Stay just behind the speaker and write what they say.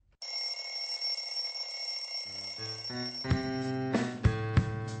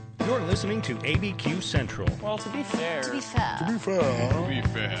You're listening to ABQ Central. Well, to be fair.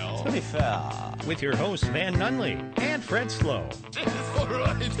 With your hosts, Van Nunley and Fred Slow. All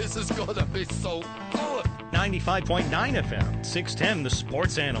right, this is gonna be so good. 95.9 FM, 610 The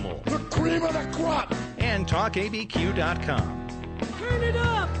Sports Animal. The cream of the crop. And TalkABQ.com. Turn it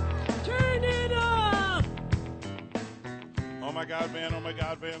up! Turn it up! Oh my God, Van, oh my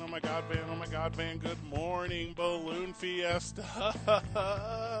God, Van, oh my God, Van, oh my God, Van. Good morning, Balloon Fiesta.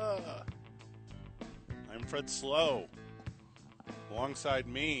 I'm Fred Slow. Alongside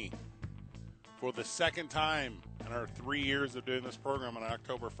me for the second time in our 3 years of doing this program on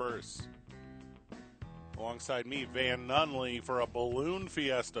October 1st. Alongside me, Van Nunley for a Balloon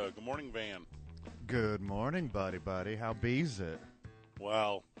Fiesta. Good morning, Van. Good morning, buddy. How bees it?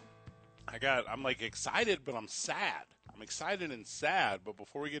 Well, I'm like excited, but I'm sad. I'm excited and sad, but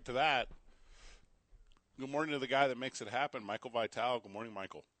before we get to that, good morning to the guy that makes it happen, Michael Vitale. Good morning,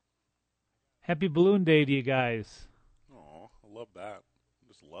 Michael. Happy Balloon Day to you guys. Oh, I love that.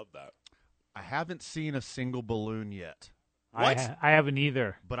 Just love that. I haven't seen a single balloon yet. What? I haven't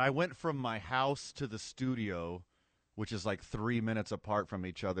either. But I went from my house to the studio, which is like 3 minutes apart from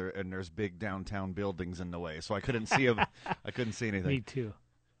each other, and there's big downtown buildings in the way, so I couldn't see I couldn't see anything. Me too.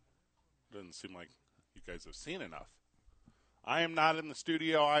 Doesn't seem like you guys have seen enough. I am not in the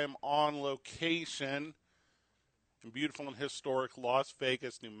studio. I am on location in beautiful and historic Las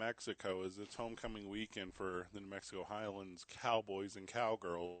Vegas, New Mexico, as it's homecoming weekend for the New Mexico Highlands Cowboys and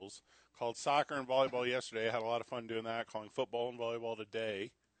Cowgirls. Called soccer and volleyball yesterday. I had a lot of fun doing that, calling football and volleyball today.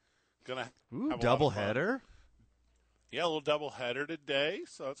 Gonna have a double lot of fun. header? Yeah, a little double header today,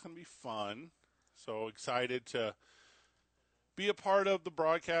 so it's going to be fun. So excited to be a part of the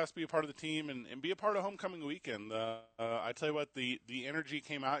broadcast, be a part of the team, and be a part of homecoming weekend. I tell you what, the energy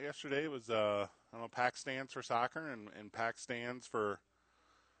came out yesterday. It was, pack stands for soccer and pack stands for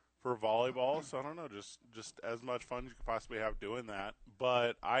volleyball. So I don't know, just as much fun as you could possibly have doing that.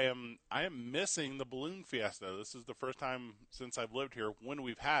 But I am missing the Balloon Fiesta. This is the first time since I've lived here when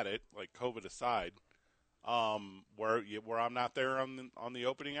we've had it, like COVID aside, where I'm not there on the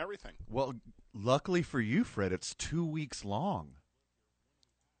opening everything. Well, luckily for you, Fred, it's 2 weeks long.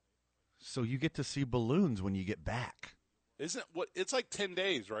 So you get to see balloons when you get back. It's like 10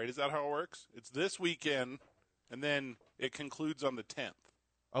 days, right? Is that how it works? It's this weekend, and then it concludes on the 10th.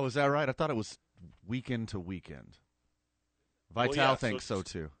 Oh, is that right? I thought it was weekend to weekend. Vitale thinks so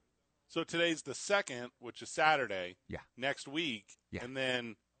too. So today's the 2nd, which is Saturday. Yeah. Next week, yeah. And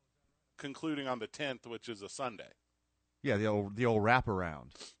then concluding on the 10th, which is a Sunday. Yeah, the old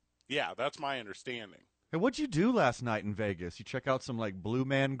wraparound. Yeah, that's my understanding. Hey, what'd you do last night in Vegas? You check out some like Blue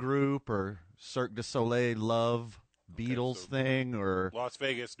Man Group or Cirque du Soleil Love Beatles thing, or Las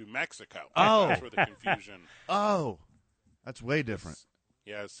Vegas, New Mexico. Oh, that's where the confusion. Oh, that's way different.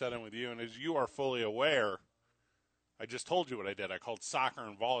 Yeah, it's set in with you, and as you are fully aware, I just told you what I did. I called soccer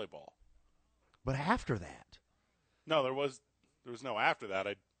and volleyball. But after that, no, there was no after that.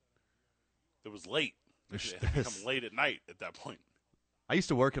 It was late. It had become late at night at that point. I used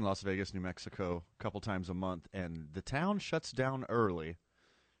to work in Las Vegas, New Mexico, a couple times a month, and the town shuts down early,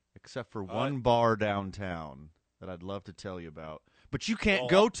 except for one bar downtown that I'd love to tell you about. But you can't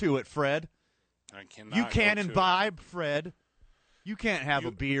go to it, Fred. I cannot. You can't imbibe, Fred. You can't have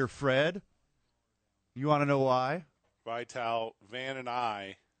a beer, Fred. You want to know why? Vitale, Van, and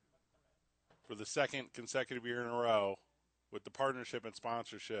I, for the second consecutive year in a row, with the partnership and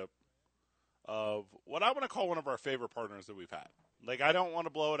sponsorship of what I want to call one of our favorite partners that we've had. Like, I don't want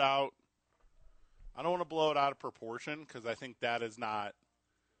to blow it out. I don't want to blow it out of proportion because I think that is not,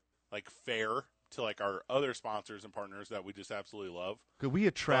 like, fair to, like, our other sponsors and partners that we just absolutely love. Because we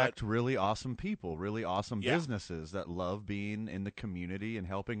attract really awesome people, really awesome businesses that love being in the community and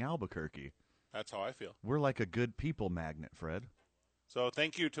helping Albuquerque. That's how I feel. We're like a good people magnet, Fred. So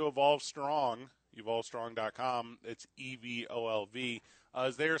thank you to Evolve Strong, evolvestrong.com. It's EVOLV.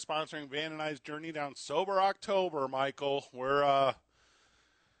 As they are sponsoring Van and I's journey down Sober October, Michael. We're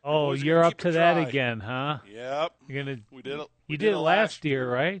you're up to that again, huh? Yep. We did it. You did it last year,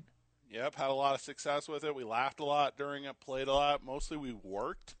 right? Yep, had a lot of success with it. We laughed a lot during it, played a lot. Mostly we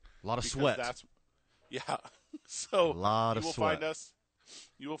worked. A lot of sweat. So a lot of sweat.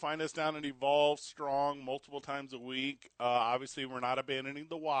 You will find us down at Evolve Strong multiple times a week. Obviously, we're not abandoning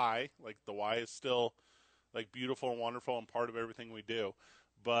the Y. Like, the Y is still, like, beautiful and wonderful and part of everything we do.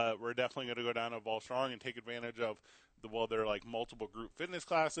 But we're definitely going to go down to Evolve Strong and take advantage of their, like, multiple group fitness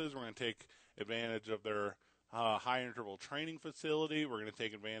classes. We're going to take advantage of their high-interval training facility. We're going to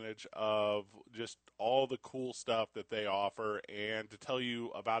take advantage of just all the cool stuff that they offer. And to tell you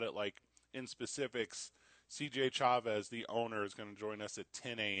about it, like, in specifics, CJ Chavez, the owner, is going to join us at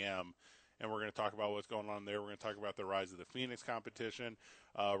 10 a.m., and we're going to talk about what's going on there. We're going to talk about the Rise of the Phoenix competition.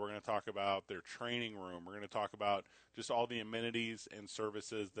 We're going to talk about their training room. We're going to talk about just all the amenities and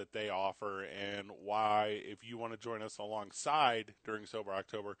services that they offer and why, if you want to join us alongside during Sober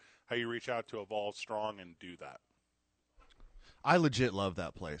October, how you reach out to Evolve Strong and do that. I legit love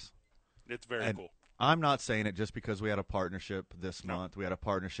that place. It's very cool. I'm not saying it just because we had a partnership this month. We had a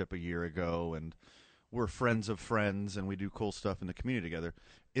partnership a year ago, and we're friends of friends, and we do cool stuff in the community together.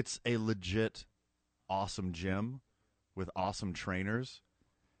 It's a legit awesome gym with awesome trainers.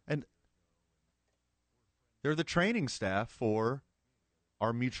 And they're the training staff for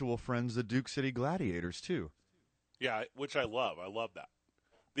our mutual friends, the Duke City Gladiators, too. Yeah, which I love. I love that.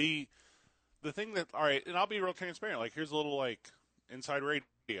 The thing that, all right, and I'll be real transparent. Like, here's a little, like, inside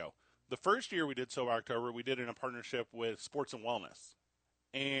radio. The first year we did Sober October, we did it in a partnership with Sports and Wellness.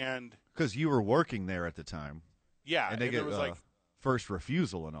 And because you were working there at the time. Yeah. And they get was like first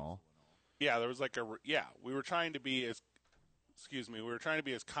refusal and all. Yeah, there was like we were trying to be as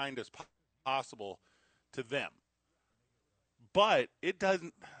kind as possible to them. But it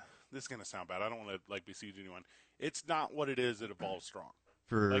doesn't, this is going to sound bad. I don't want to like besiege anyone. It's not what it is at Evolve Strong.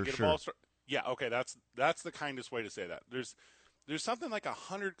 For like, sure. Yeah, okay, that's the kindest way to say that. There's something like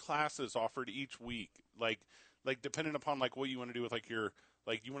 100 classes offered each week, like depending upon like what you want to do with like your,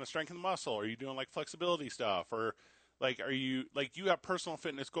 like you want to strengthen the muscle, or are you doing like flexibility stuff, or like are you like you have personal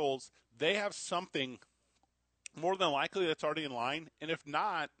fitness goals. They have something more than likely that's already in line, and if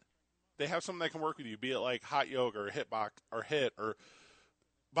not, they have something that can work with you, be it like hot yoga or HIIT or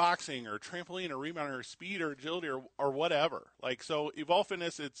boxing or trampoline or rebounding or speed or agility or whatever. Like, so Evolve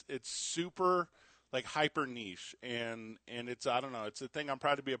Fitness, it's super like hyper niche, and it's, I don't know, it's a thing I'm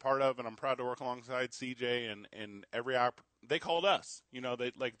proud to be a part of, and I'm proud to work alongside CJ and every they called us, you know,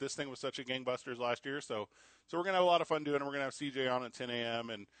 they like this thing was such a gangbusters last year. So we're going to have a lot of fun doing it. We're going to have CJ on at 10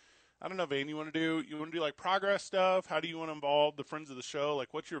 a.m. And I don't know, Vane, you want to do like progress stuff? How do you want to involve the friends of the show?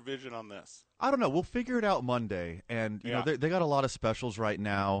 Like, what's your vision on this? I don't know. We'll figure it out Monday. And, you know, they got a lot of specials right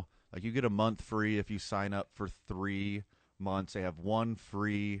now. Like, you get a month free if you sign up for 3 months. They have 1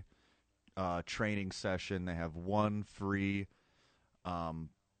 free training session. They have 1 free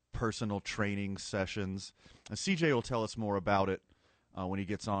personal training sessions. And CJ will tell us more about it when he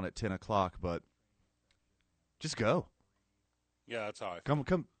gets on at 10 o'clock. But just go. Yeah, that's how I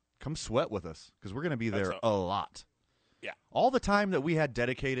feel. Come sweat with us, because we're going to be there a lot. Yeah. All the time that we had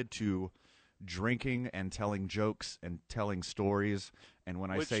dedicated to drinking and telling jokes and telling stories. And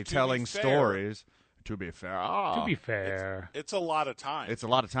when I say telling stories, to be fair. It's a lot of time. It's a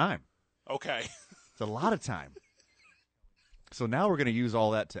lot of time. Okay. It's a lot of time. So now we're going to use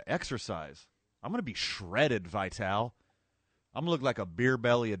all that to exercise. I'm going to be shredded, Vital. I'm going to look like a beer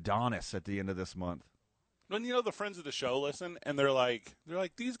belly Adonis at the end of this month. When, you know, the friends of the show listen, and they're like,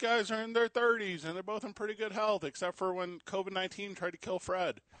 these guys are in their 30s, and they're both in pretty good health, except for when COVID-19 tried to kill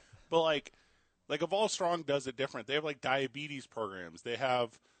Fred. But, like Evolve Strong does it different. They have, like, diabetes programs. They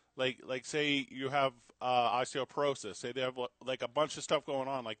have, like say you have osteoporosis. Say they have, like, a bunch of stuff going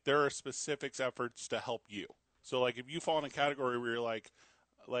on. Like, there are specific efforts to help you. So, like, if you fall in a category where you're like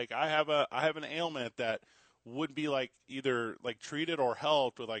I have an ailment that would be like either like treated or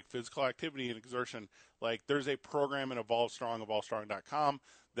helped with like physical activity and exertion, like there's a program in Evolve Strong, evolvestrong.com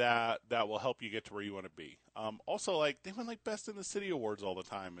that will help you get to where you want to be. Also, like they win like Best in the City awards all the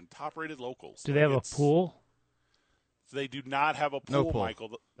time and top rated locals. Do they have a pool? They do not have a pool, no pool.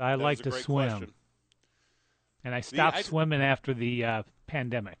 Michael. I like to swim. Question. And I stopped swimming after the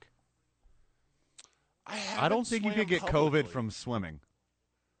pandemic. I don't think you could get COVID from swimming.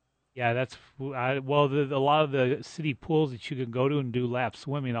 Yeah, that's a lot of the city pools that you can go to and do lap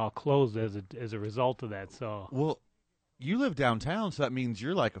swimming all closed as a result of that. So, well, you live downtown, so that means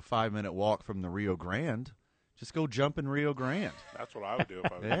you're like a 5-minute walk from the Rio Grande. Just go jump in Rio Grande. That's what I would do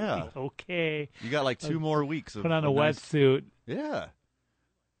if I was. Yeah. Okay. You got like 2 more weeks. Put on a wetsuit. Yeah.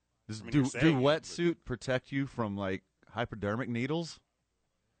 Do wetsuit protect you from like hypodermic needles?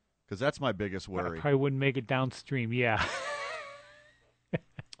 Because that's my biggest worry. I probably wouldn't make it downstream. Yeah.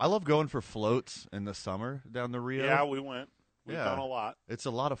 I love going for floats in the summer down the Rio. Yeah, we went. We've done a lot. It's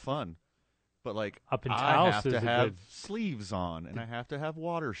a lot of fun. But, like, up in I Taos have to have sleeves on, and I have to have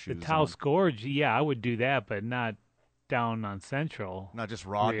water shoes the Taos Gorge, yeah, I would do that, but not down on Central. Not just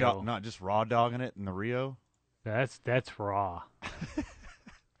raw dogging it in the Rio? That's raw.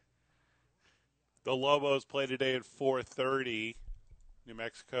 The Lobos play today at 4:30. New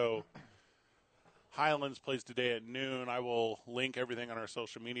Mexico Highlands plays today at noon. I will link everything on our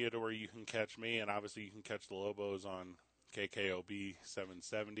social media to where you can catch me, and obviously you can catch the Lobos on KKOB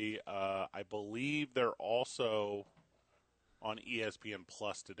 770. I believe they're also on ESPN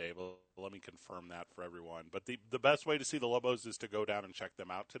Plus today, but let me confirm that for everyone. But the best way to see the Lobos is to go down and check them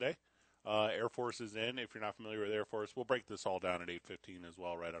out today. Air Force is in. If you're not familiar with Air Force, we'll break this all down at 8:15 as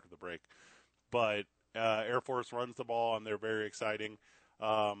well, right after the break. But Air Force runs the ball, and they're very exciting.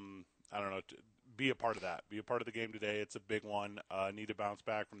 I don't know. Be a part of that. Be a part of the game today. It's a big one. Need to bounce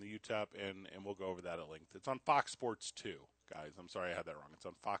back from the UTEP, and we'll go over that at length. It's on Fox Sports 2, guys. I'm sorry I had that wrong. It's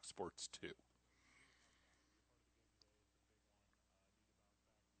on Fox Sports 2.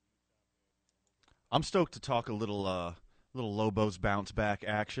 I'm stoked to talk a little Lobos bounce back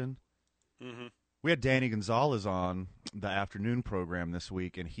action. Mm-hmm. We had Danny Gonzalez on the afternoon program this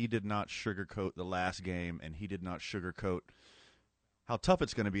week, and he did not sugarcoat the last game, and he did not sugarcoat how tough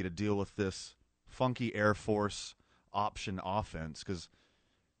it's going to be to deal with this funky Air Force option offense, because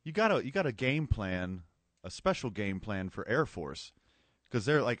you got a game plan, a special game plan for Air Force, because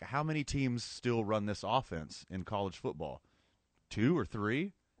they're like, how many teams still run this offense in college football? 2 or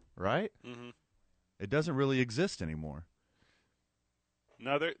 3, right? Mm-hmm. It doesn't really exist anymore.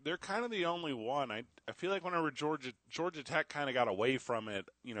 No, they're kind of the only one. I feel like whenever Georgia Tech kind of got away from it,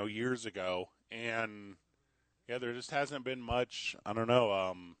 years ago, and yeah, there just hasn't been much, I don't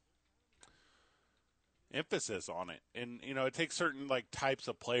know, emphasis on it. And it takes certain types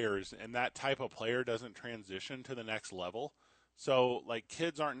of players, and that type of player doesn't transition to the next level. So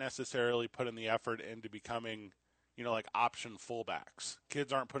kids aren't necessarily putting the effort into becoming, option fullbacks.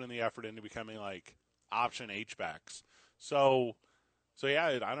 Kids aren't putting the effort into becoming option H-backs. So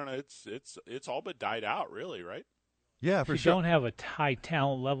yeah, I don't know. It's all but died out, really, right? Yeah, for if you sure. don't have a high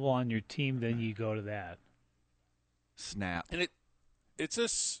talent level on your team, then you go to that. Snap. And it's a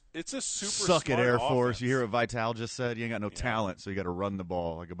super Suck smart at Air offense. Force. You hear what Vital just said? You ain't got no talent, so you got to run the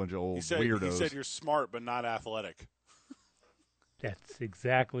ball like a bunch of old weirdos. He said you're smart but not athletic. That's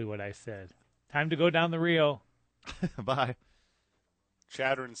exactly what I said. Time to go down the Rio. Bye.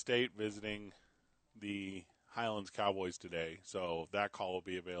 Chadron State visiting the Highlands Cowboys today, so that call will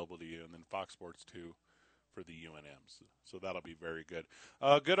be available to you, and then Fox Sports 2 for the UNMs. So that'll be very good.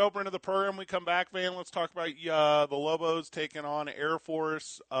 Good opener to the program. We come back, Van. Let's talk about the Lobos taking on Air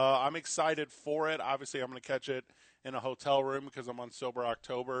Force. I'm excited for it. Obviously, I'm going to catch it in a hotel room because I'm on Sober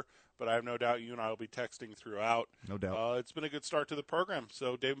October, but I have no doubt you and I will be texting throughout. No doubt. It's been a good start to the program.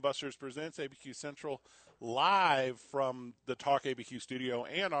 So Dave & Buster's presents ABQ Central live from the Talk ABQ studio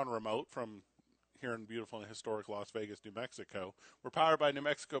and on remote from here in beautiful and historic Las Vegas, New Mexico. We're powered by New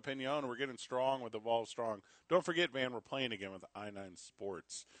Mexico Pinon. We're getting strong with Evolve Strong. Don't forget, Van, we're playing again with I-9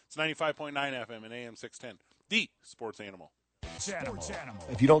 Sports. It's 95.9 FM and AM 610, the sports animal.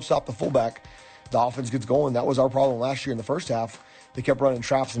 If you don't stop the fullback, the offense gets going. That was our problem last year in the first half. They kept running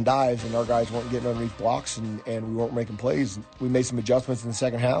traps and dives, and our guys weren't getting underneath blocks, and we weren't making plays. We made some adjustments in the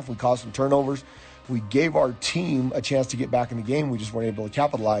second half. We caused some turnovers. We gave our team a chance to get back in the game. We just weren't able to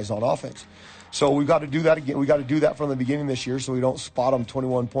capitalize on offense. So we've got to do that again. We've got to do that from the beginning this year so we don't spot them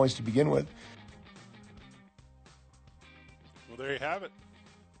 21 points to begin with. Well, there you have it.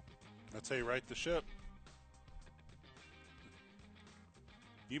 That's how you right the ship.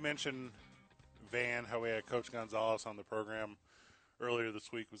 You mentioned, Van, how we had Coach Gonzalez on the program earlier this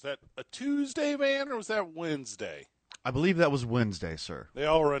week. Was that a Tuesday, Van, or was that Wednesday? I believe that was Wednesday, sir. They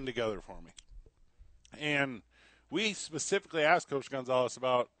all run together for me. And we specifically asked Coach Gonzalez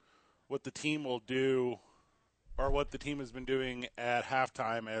about what the team will do or what the team has been doing at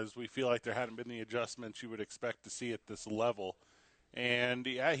halftime, as we feel like there hadn't been the adjustments you would expect to see at this level. And,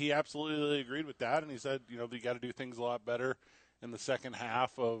 yeah, he absolutely agreed with that. And he said, you got to do things a lot better in the second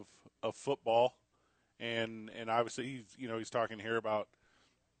half of football. And obviously, he's talking here about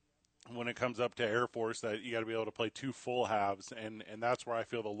when it comes up to Air Force that you got to be able to play 2 full halves. And that's where I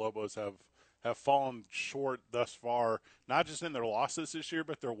feel the Lobos have fallen short thus far, not just in their losses this year,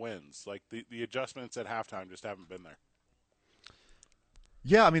 but their wins. The adjustments at halftime just haven't been there.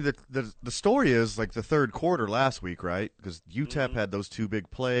 Yeah, I mean, the story is the third quarter last week, right? Because UTEP had those 2 big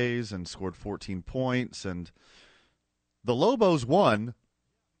plays and scored 14 points, and the Lobos won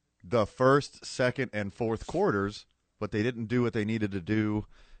the first, second, and fourth quarters, but they didn't do what they needed to do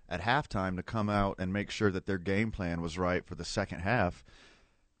at halftime to come out and make sure that their game plan was right for the second half.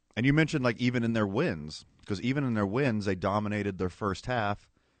 And you mentioned, even in their wins, because even in their wins, they dominated their first half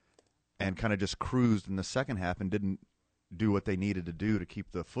and kind of just cruised in the second half and didn't do what they needed to do to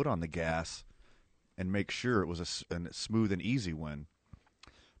keep the foot on the gas and make sure it was a smooth and easy win.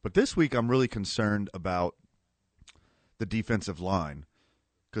 But this week, I'm really concerned about the defensive line,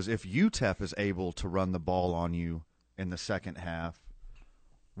 because if UTEP is able to run the ball on you in the second half,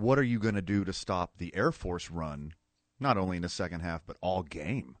 what are you going to do to stop the Air Force run Not only in the second half, but all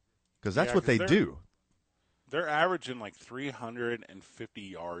game. Because that's Yeah, what they do. They're averaging like 350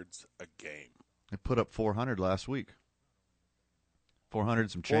 yards a game. They put up 400 last week.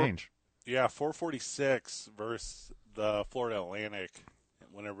 400 some change. Yeah, 446 versus the Florida Atlantic.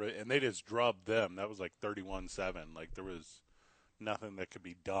 And they just drubbed them. That was like 31-7. Like, there was nothing that could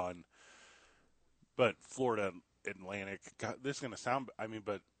be done. But Florida Atlantic, God, this is going to sound,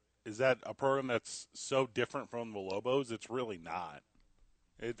 but is that a program that's so different from the Lobos? It's really not.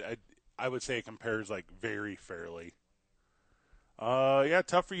 I would say it compares like very fairly. Yeah,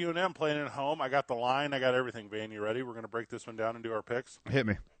 tough for UNM playing at home. I got the line. I got everything, Van. You ready? We're going to break this one down and do our picks. Hit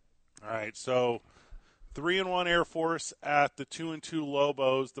me. All right, so 3-1 Air Force at the 2-2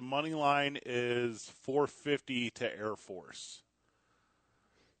 Lobos. The money line is 450 to Air Force.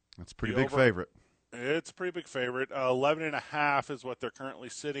 That's a pretty big favorite. It's a pretty big favorite. 11.5 is what they're currently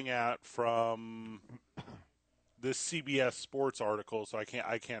sitting at from this CBS Sports article. So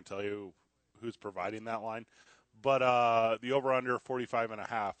I can't tell you who's providing that line, but the over/under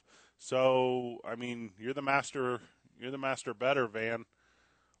 45.5. So you're the master. You're the master better, Van.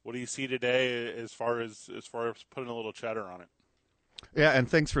 What do you see today as far as putting a little cheddar on it? Yeah, and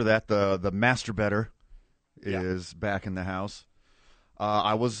thanks for that. The master better is back in the house.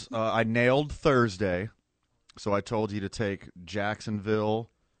 I nailed Thursday, so I told you to take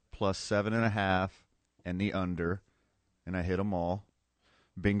Jacksonville plus 7.5 and the under, and I hit them all.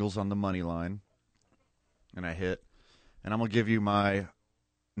 Bengals on the money line, and I hit. And I'm gonna give you my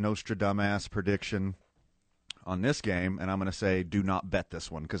Nostradamus prediction on this game, and I'm going to say do not bet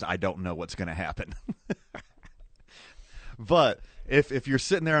this one because I don't know what's going to happen. But if you're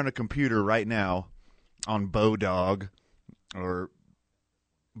sitting there on a computer right now on Bodog or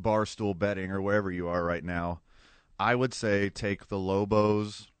Barstool Betting or wherever you are right now, I would say take the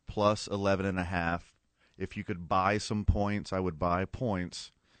Lobos plus 11.5. If you could buy some points, I would buy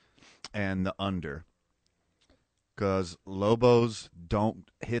points and the under. Because Lobos don't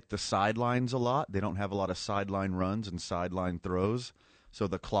hit the sidelines a lot. They don't have a lot of sideline runs and sideline throws. So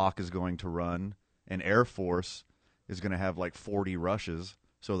the clock is going to run. And Air Force is going to have like 40 rushes.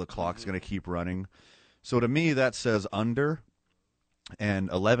 So the clock's going to keep running. So to me, that says under. And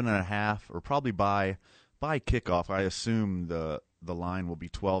 11.5, or probably by kickoff, I assume the line will be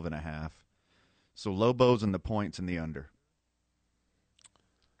 12.5. So Lobos and the points and the under.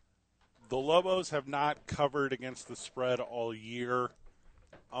 The Lobos have not covered against the spread all year.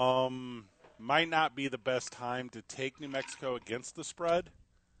 Might not be the best time to take New Mexico against the spread.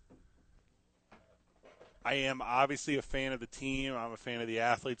 I am obviously a fan of the team. I'm a fan of the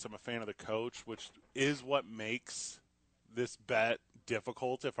athletes. I'm a fan of the coach, which is what makes this bet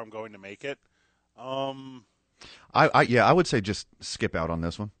difficult if I'm going to make it. I would say just skip out on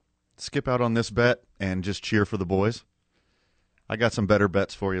this one. Skip out on this bet and just cheer for the boys. I got some better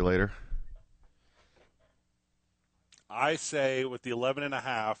bets for you later. I say with the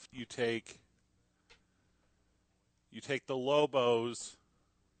 11.5, you take the Lobos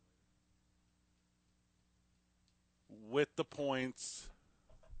with the points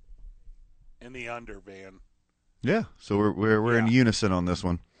and the under, Van. Yeah, so we're in unison on this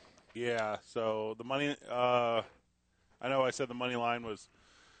one. Yeah, so the money. I know I said the money line was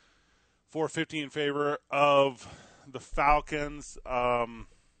 450 in favor of the Falcons. And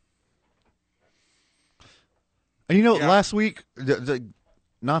last week,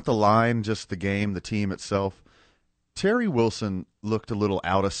 not the line, just the game, the team itself, Terry Wilson looked a little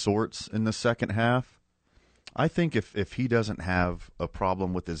out of sorts in the second half. I think if he doesn't have a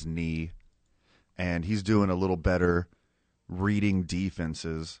problem with his knee and he's doing a little better reading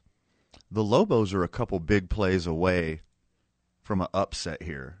defenses, the Lobos are a couple big plays away from an upset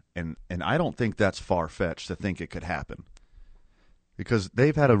here. And I don't think that's far-fetched to think it could happen because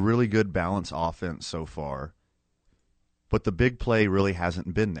they've had a really good balanced offense so far. But the big play really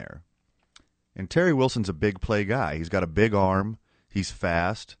hasn't been there. And Terry Wilson's a big play guy. He's got a big arm. He's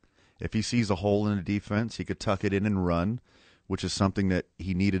fast. If he sees a hole in the defense, he could tuck it in and run, which is something that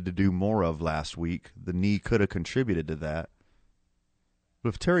he needed to do more of last week. The knee could have contributed to that. But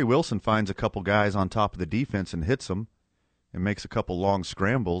if Terry Wilson finds a couple guys on top of the defense and hits them and makes a couple long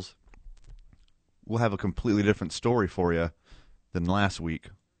scrambles, we'll have a completely different story for you than last week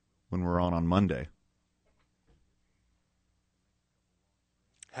when we're on Monday.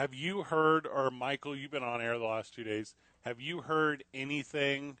 Have you heard, or Michael, you've been on air the last 2 days, have you heard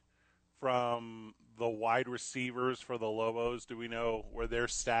anything from the wide receivers for the Lobos? Do we know where their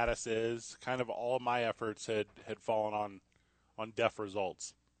status is? Kind of all of my efforts had fallen on deaf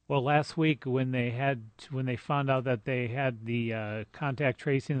results. Well, last week when they found out that they had the contact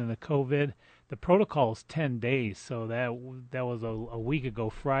tracing and the COVID, the protocol is 10 days, so that was a week ago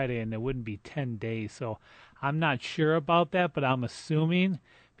Friday, and it wouldn't be 10 days. So I'm not sure about that, but I'm assuming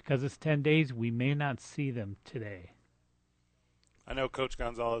because it's 10 days, we may not see them today. I know Coach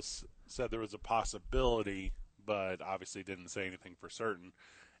Gonzalez said there was a possibility, but obviously didn't say anything for certain.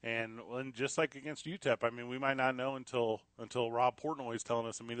 And just like against UTEP, I mean, we might not know until Rob Portnoy is telling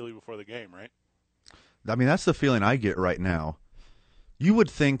us immediately before the game, right? I mean, that's the feeling I get right now. You would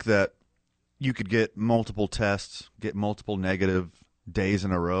think that you could get multiple tests, get multiple negative days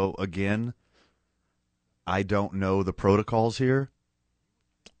in a row again. I don't know the protocols here,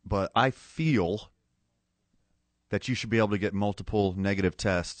 but I feel that you should be able to get multiple negative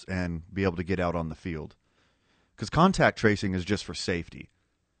tests and be able to get out on the field. Because contact tracing is just for safety.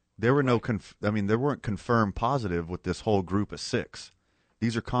 There were there weren't confirmed positive with this whole group of 6.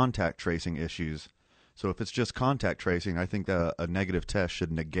 These are contact tracing issues. So if it's just contact tracing, I think that a negative test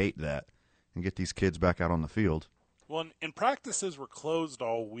should negate that and get these kids back out on the field. Well, and practices were closed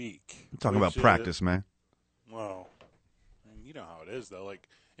all week. I'm talking about practice, man. Well, you know how it is, though.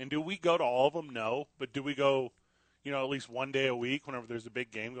 And do we go to all of them? No. But do we go, at least one day a week whenever there's a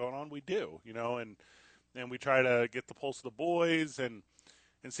big game going on? We do, and we try to get the pulse of the boys and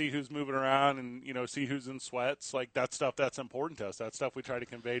see who's moving around and, see who's in sweats. Like, that stuff, that's important to us. That stuff we try to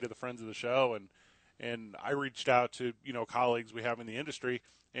convey to the friends of the show. And I reached out to, colleagues we have in the industry,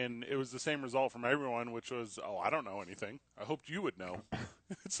 and it was the same result from everyone, which was, I don't know anything. I hoped you would know.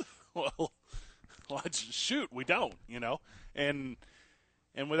 Well, shoot, we don't, And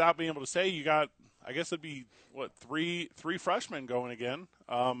without being able to say, you got, I guess it'd be, three freshmen going again.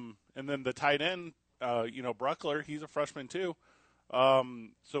 And then the tight end, Bruckler, he's a freshman too.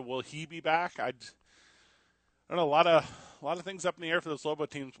 So will he be back? I don't know, a lot of things up in the air for those Lobo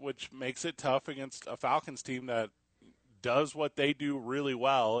teams, which makes it tough against a Falcons team that does what they do really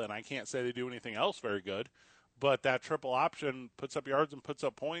well, and I can't say they do anything else very good, but that triple option puts up yards and puts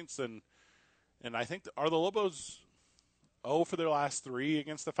up points, and I think, are the Lobos 0 for their last 3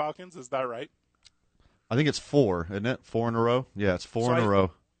 against the Falcons? Is that right? I think it's 4, isn't it? 4 in a row? Yeah, it's 4 in a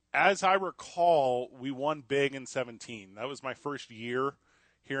row. As I recall, we won big in 17. That was my first year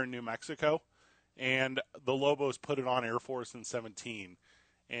here in New Mexico. And the Lobos put it on Air Force in 17.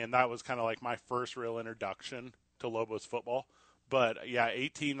 And that was kind of like my first real introduction to Lobos football. But, yeah,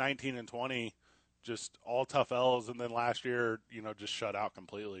 18, 19, and 20, just all tough L's. And then last year, just shut out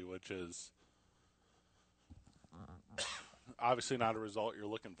completely, which is obviously not a result you're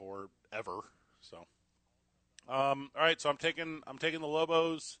looking for ever. So, all right, so I'm taking the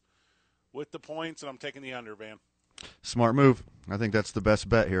Lobos with the points, and I'm taking the under, Van. Smart move. I think that's the best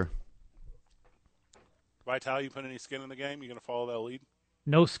bet here. Vital, you put any skin in the game? You going to follow that lead?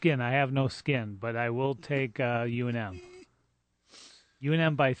 No skin. I have no skin, but I will take UNM.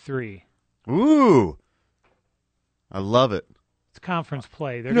 UNM by 3. Ooh. I love it. It's conference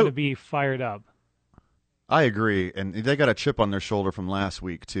play. They're going to be fired up. I agree, and they got a chip on their shoulder from last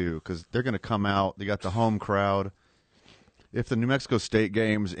week, too, because they're going to come out. They got the home crowd. If the New Mexico State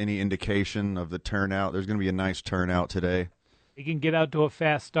game's any indication of the turnout, there's going to be a nice turnout today. They can get out to a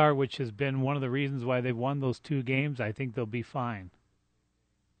fast start, which has been one of the reasons why they've won those 2 games. I think they'll be fine.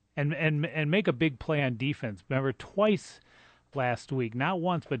 And make a big play on defense. Remember, twice last week, not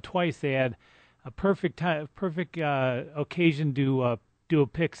once, but twice, they had a perfect occasion to do a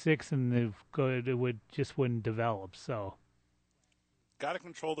pick 6, and it wouldn't develop. So, got to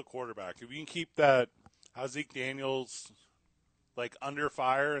control the quarterback. If you can keep that Zeke Daniels under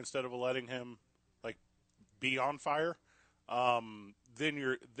fire instead of letting him be on fire, then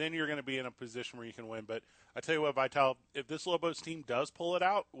you're going to be in a position where you can win. But I tell you what, Vital, if this Lobos team does pull it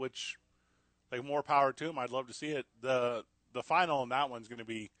out, which more power to them, I'd love to see it. The final on that one's going to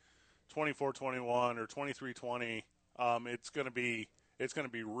be 24-21 or 23-20. It's going to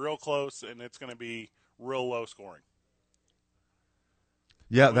be real close, and it's going to be real low scoring.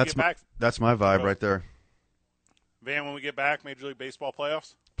 Yeah, that's my vibe right there. Van, when we get back, Major League Baseball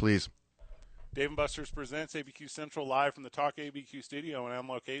playoffs. Please. Dave & Buster's presents ABQ Central live from the Talk ABQ studio and on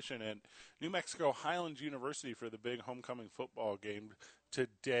location at New Mexico Highlands University for the big homecoming football game.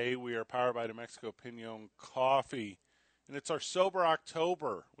 Today we are powered by New Mexico Pinon Coffee. And it's our Sober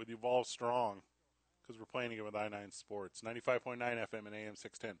October with Evolve Strong because we're playing again with I-9 Sports. 95.9 FM and AM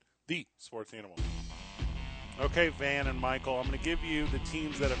 610, the sports animal. Okay, Van and Michael, I'm going to give you the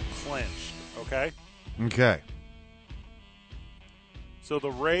teams that have clinched, okay? Okay. So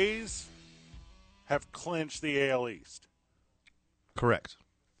the Rays have clinched the AL East. Correct.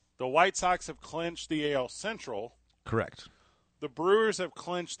 The White Sox have clinched the AL Central. Correct. The Brewers have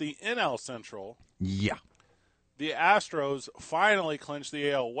clinched the NL Central. Yeah. The Astros finally clinched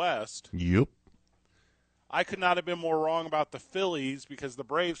the AL West. Yep. I could not have been more wrong about the Phillies because the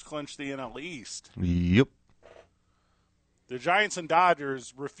Braves clinched the NL East. Yep. The Giants and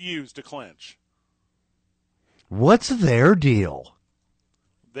Dodgers refused to clinch. What's their deal?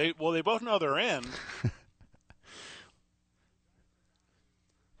 They both know they're in.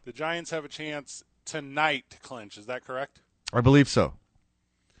 The Giants have a chance tonight to clinch. Is that correct? I believe so.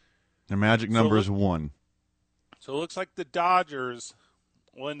 Their magic number is 1. So it looks like the Dodgers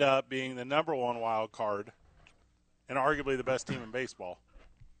will end up being the number 1 wild card and arguably the best team in baseball.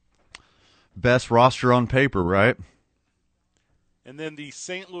 Best roster on paper, right? And then the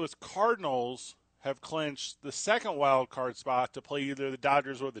St. Louis Cardinals have clinched the second wild card spot to play either the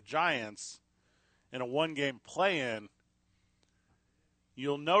Dodgers or the Giants in a 1-game play-in.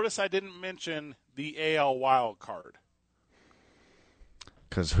 You'll notice I didn't mention the AL wild card.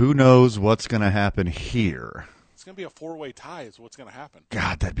 Because who knows what's going to happen here. It's going to be a 4-way tie is what's going to happen.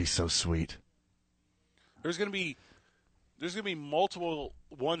 God, that'd be so sweet. There's going to be multiple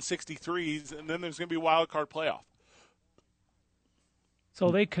 163s, and then there's going to be wild card playoff. So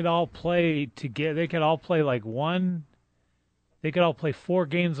they could all play together. They could all play like one. They could all play 4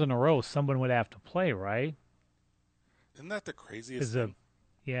 games in a row. Someone would have to play, right? Isn't that the craziest thing?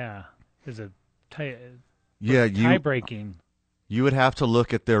 Is a tie breaking. You would have to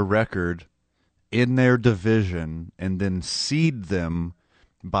look at their record in their division and then seed them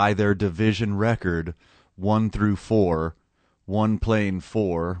by their division record 1 through 4. 1 playing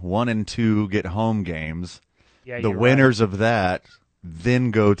 4, 1 and 2 get home games. Yeah, the winners of that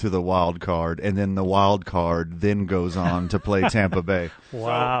then go to the wild card, and then the wild card then goes on to play Tampa Bay.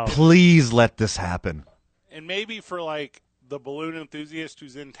 Wow. So, please let this happen. And maybe for like the balloon enthusiast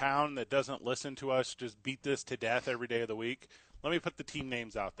who's in town that doesn't listen to us just beat this to death every day of the week, let me put the team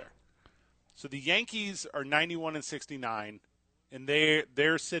names out there. So the Yankees are 91 and 69, and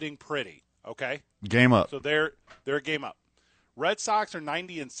they're sitting pretty, okay? Game up. So they're a game up. Red Sox are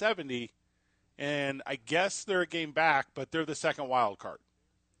 90 and 70, and I guess they're a game back, but they're the second wild card.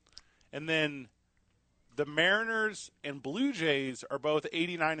 And then the Mariners and Blue Jays are both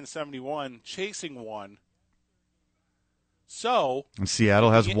 89 and 71, chasing 1. So, and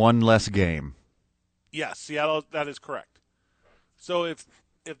Seattle has 1 less game. Yes, Seattle, that is correct. So if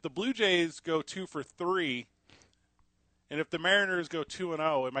the Blue Jays go 2 for 3, and if the Mariners go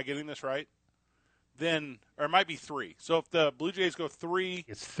 2-0, am I getting this right? Then, or it might be 3. So if the Blue Jays go 3,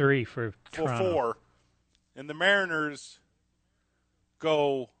 it's 3 for 4, and the Mariners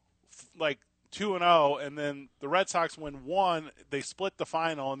go like 2-0, and then the Red Sox win 1, they split the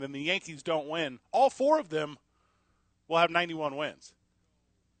final, and then the Yankees don't win. All 4 of them will have 91 wins.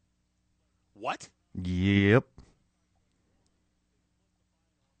 What? Yep.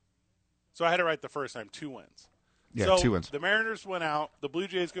 So I had it right the first time, 2 wins. Yeah, so 2 wins. The Mariners went out. The Blue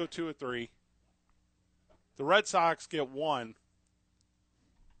Jays go 2-3. The Red Sox get 1.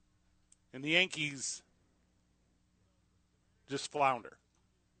 And the Yankees just flounder.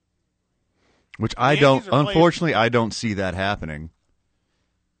 Which I don't, unfortunately, I don't see that happening.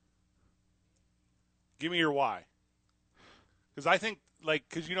 Give me your why. Because I think,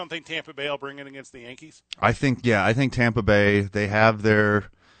 because you don't think Tampa Bay will bring it against the Yankees? I think Tampa Bay, they have their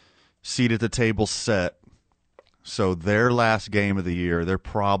seat at the table set. So their last game of the year, they're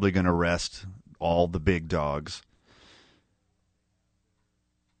probably going to rest all the big dogs.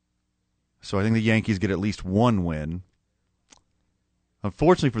 So I think the Yankees get at least 1 win.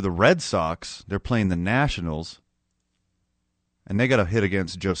 Unfortunately for the Red Sox, they're playing the Nationals. And they got a hit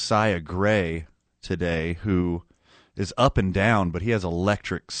against Josiah Gray today, who is up and down, but he has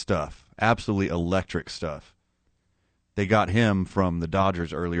electric stuff. Absolutely electric stuff. They got him from the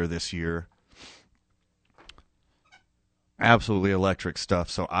Dodgers earlier this year. Absolutely electric stuff.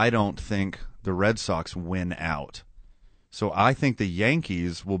 So I don't think the Red Sox win out. So I think the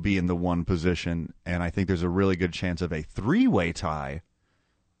Yankees will be in the 1 position, and I think there's a really good chance of a 3-way tie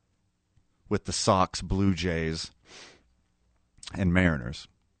with the Sox, Blue Jays, and Mariners.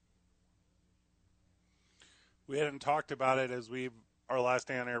 We hadn't talked about it as our last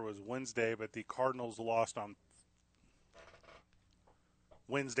day on air was Wednesday, but the Cardinals lost on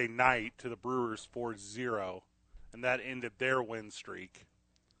Wednesday night to the Brewers 4-0, and that ended their win streak.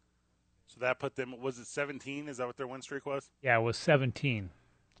 So that put them, was it 17? Is that what their win streak was? Yeah, it was 17.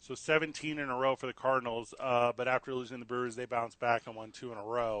 So 17 in a row for the Cardinals, but after losing the Brewers, they bounced back and won 2 in a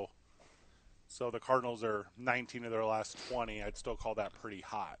row. So the Cardinals are 19 of their last 20. I'd still call that pretty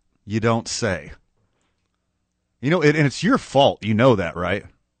hot. You don't say. You know, and it's your fault. You know that, right?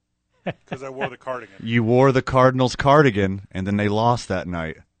 Because I wore the cardigan. You wore the Cardinals cardigan, and then they lost that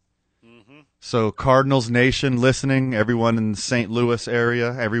night. Mm-hmm. So Cardinals Nation listening, everyone in the St. Louis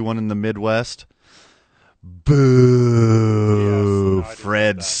area, everyone in the Midwest, Boo, Yes, no, I didn't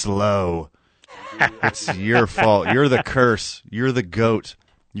Fred know that. Slow. It's your fault. You're the curse. You're the GOAT.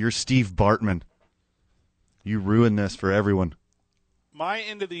 You're Steve Bartman. You ruined this for everyone. My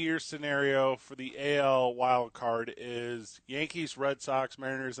end of the year scenario for the AL wild card is Yankees, Red Sox,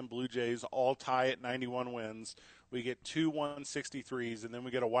 Mariners, and Blue Jays all tie at 91 wins. We get 2 163s, and then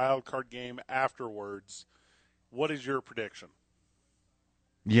we get a wild card game afterwards. What is your prediction?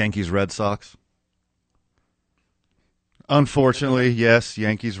 Yankees, Red Sox. Unfortunately, yes,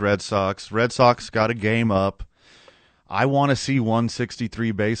 Yankees, Red Sox. Red Sox got a game up. I want to see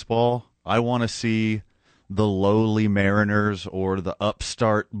 163 baseball. I want to see the lowly Mariners or the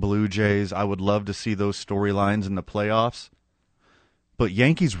upstart Blue Jays. I would love to see those storylines in the playoffs. But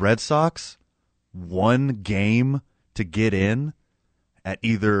Yankees, Red Sox, one game to get in at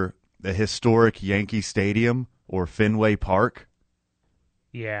either the historic Yankee Stadium or Fenway Park.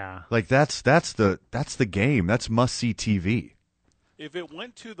 Yeah. Like that's the game. That's must-see TV. If it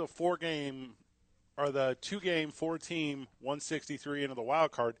went to the 4-game or the 2-game, 4-team 163 into the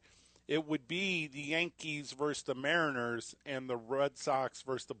wild card, it would be the Yankees versus the Mariners and the Red Sox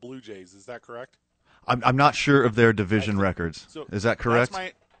versus the Blue Jays. Is that correct? I'm not sure of their division records. So is that correct?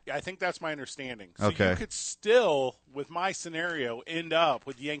 I think that's my understanding. So Okay. you could still, with my scenario, end up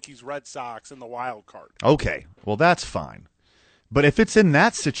with Yankees, Red Sox in the wild card. Okay. Well, that's fine. But if it's in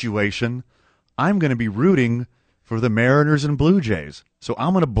that situation, I'm going to be rooting for the Mariners and Blue Jays. So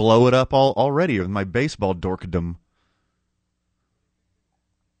I'm going to blow it up already with my baseball dorkdom.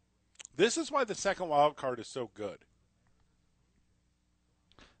 This is why the second wild card is so good.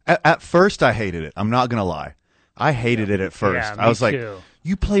 At first, I hated it. I'm not going to lie. I hated it at first. Yeah, I was like, too.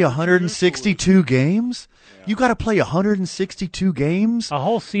 you play 162 games? Yeah. You got to play 162 games A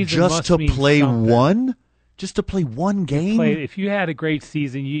whole season just must to mean play something. one? Just to play one game? If you had a great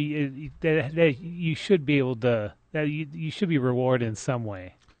season, you should be able to. You should be rewarded in some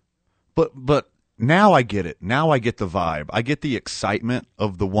way. But now I get it. Now I get the vibe. I get the excitement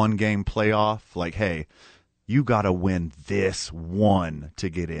of the one-game playoff. Like, hey, you got to win this one to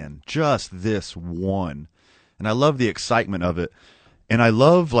get in. Just this one. And I love the excitement of it. And I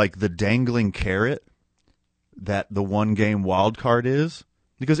love, like, the dangling carrot that the one-game wild card is.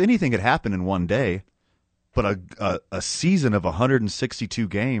 Because anything could happen in one day. But a season of 162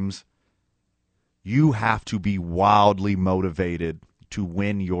 games, you have to be wildly motivated to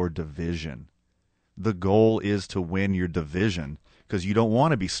win your division. The goal is to win your division because you don't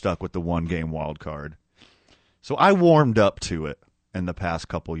want to be stuck with the one-game wild card. So I warmed up to it in the past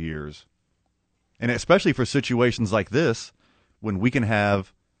couple years. And especially for situations like this, when we can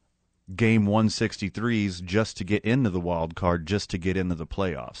have game 163s just to get into the wild card, just to get into the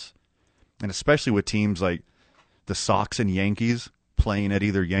playoffs. And especially with teams like the Sox and Yankees playing at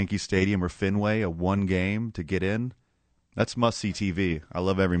either Yankee Stadium or Fenway, a one game to get in, that's must-see TV. I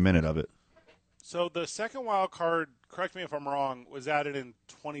love every minute of it. So the second wild card, correct me if I'm wrong, was added in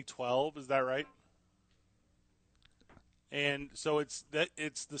 2012. Is that right? And so it's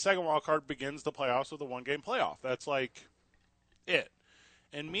the second wild card begins the playoffs with a one-game playoff. That's like it.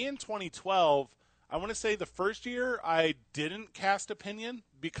 And me in 2012, I want to say the first year I didn't cast opinion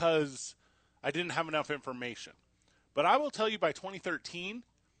because I didn't have enough information. But I will tell you by 2013,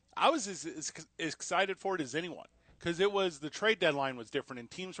 I was as excited for it as anyone because the trade deadline was different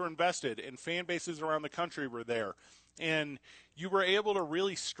and teams were invested and fan bases around the country were there. And you were able to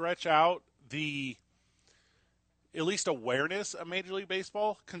really stretch out the at least awareness of Major League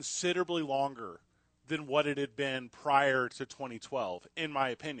Baseball considerably longer than what it had been prior to 2012, in my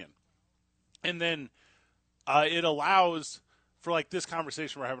opinion. And then it allows for like this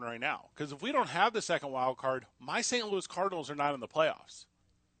conversation we're having right now. Because if we don't have the second wild card, my St. Louis Cardinals are not in the playoffs.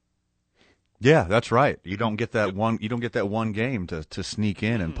 Yeah, that's right. You don't get that one. You don't get that one game to sneak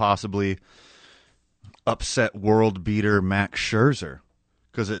in and possibly upset world beater Max Scherzer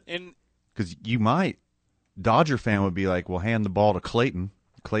because you might. Dodger fan would be like, well, hand the ball to Clayton.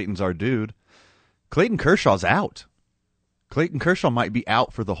 Clayton's our dude. Clayton Kershaw's out. Clayton Kershaw might be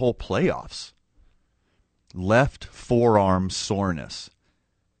out for the whole playoffs. Left forearm soreness.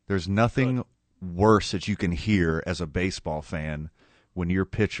 There's nothing worse that you can hear as a baseball fan when your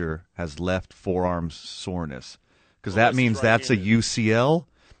pitcher has left forearm soreness. Because that means that's a UCL.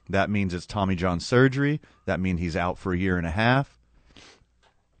 That means it's Tommy John surgery. That means he's out for a year and a half.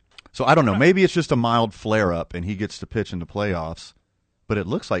 So I don't know. Maybe it's just a mild flare-up and he gets to pitch in the playoffs. But it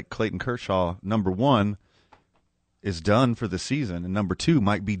looks like Clayton Kershaw, number one, is done for the season, and number two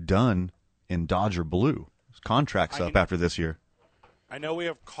might be done in Dodger blue. His contract's up after this year. I know we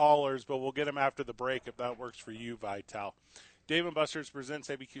have callers, but we'll get them after the break if that works for you, Vital. Dave & Buster's presents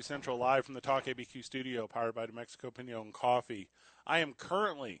ABQ Central live from the Talk ABQ studio, powered by New Mexico Pinon Coffee. I am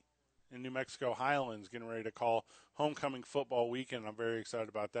currently in New Mexico Highlands getting ready to call homecoming football weekend. I'm very excited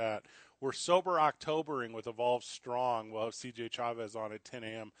about that. We're sober Octobering with Evolve Strong. We'll have CJ Chavez on at 10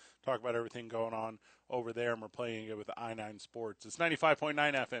 a.m. talk about everything going on over there, and we're playing it with I-9 Sports. It's 95.9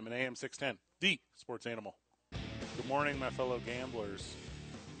 FM and AM 610, the sports animal. Good morning, my fellow gamblers.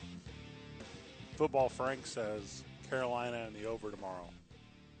 Football Frank says Carolina and the over tomorrow.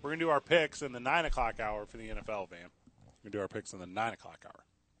 We're going to do our picks in the 9 o'clock hour for the NFL, Van. We're going to do our picks in the 9 o'clock hour.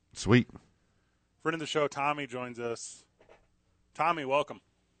 Sweet. Friend of the show, Tommy, joins us. Tommy, welcome.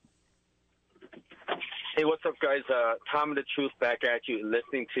 Hey, what's up, guys? Tommy the Truth back at you,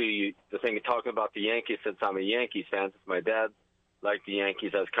 listening to you, the thing you're talking about the Yankees, since I'm a Yankees fan. Since my dad liked the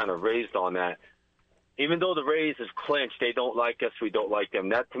Yankees, I was kind of raised on that. Even though the Rays is clinched, they don't like us, we don't like them.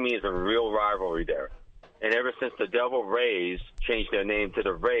 That, to me, is a real rivalry there. And ever since the Devil Rays changed their name to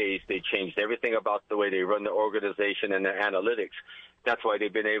the Rays, they changed everything about the way they run the organization and their analytics. That's why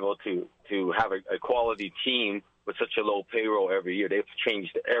they've been able to have a quality team with such a low payroll every year. They've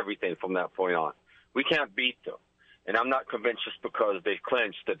changed everything from that point on. We can't beat them. And I'm not convinced just because they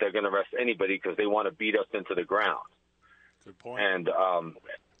clinched that they're going to rest anybody, because they want to beat us into the ground. Good point. And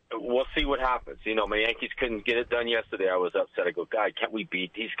we'll see what happens. You know, my Yankees couldn't get it done yesterday. I was upset. I go, God, can't we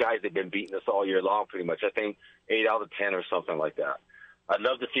beat these guys? They've been beating us all year long pretty much. I think 8 out of 10 or something like that. I'd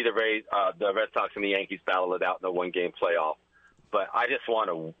love to see the Red Sox and the Yankees battle it out in a one-game playoff. But I just want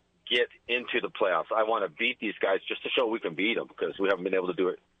to get into the playoffs. I want to beat these guys just to show we can beat them, because we haven't been able to do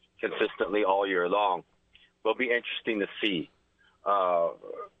it consistently all year long. Will be interesting to see.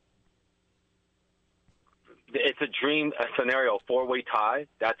 It's a dream scenario, four-way tie.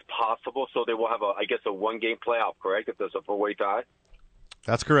 That's possible. So they will have, a one-game playoff, correct, if there's a four-way tie?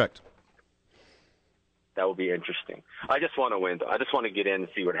 That's correct. That would be interesting. I just want to win. I just want to get in and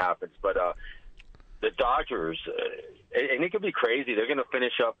see what happens. But the Dodgers, and it could be crazy. They're going to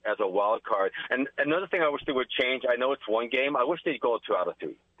finish up as a wild card. And another thing I wish they would change, I know it's one game. I wish they'd go 2 out of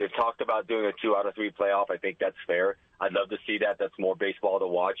 3. They've talked about doing a 2 out of 3 playoff. I think that's fair. I'd love to see that. That's more baseball to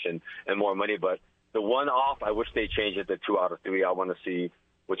watch and more money. But the one off, I wish they changed it to 2 out of 3. I want to see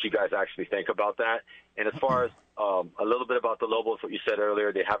what you guys actually think about that. And as far as a little bit about the Lobos, what you said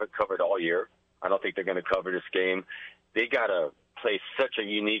earlier, they haven't covered all year. I don't think they're going to cover this game. They got to play such a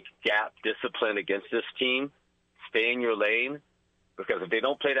unique gap discipline against this team. Stay in your lane, because if they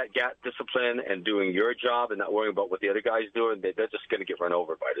don't play that gap discipline and doing your job and not worrying about what the other guy's doing, they're just going to get run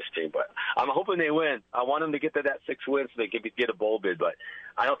over by this team. But I'm hoping they win. I want them to get to that 6 wins so they can get a bowl bid, but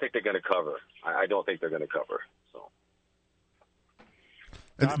I don't think they're going to cover. I don't think they're going to cover. So.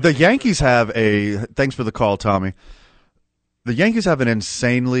 The Yankees have thanks for the call, Tommy. The Yankees have an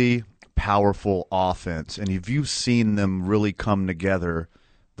insanely powerful offense, and you've seen them really come together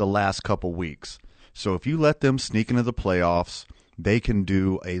the last couple weeks. So if you let them sneak into the playoffs, they can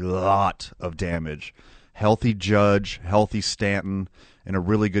do a lot of damage. Healthy Judge, healthy Stanton, and a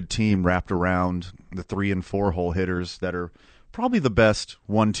really good team wrapped around the 3 and 4 hole hitters that are probably the best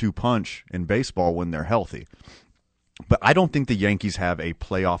 1-2 punch in baseball when they're healthy. But I don't think the Yankees have a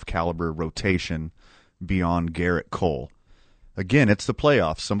playoff caliber rotation beyond Garrett Cole. Again, it's the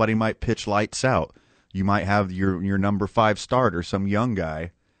playoffs. Somebody might pitch lights out. You might have your number 5 starter, some young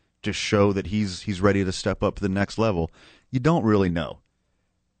guy, just show that he's ready to step up to the next level. You don't really know.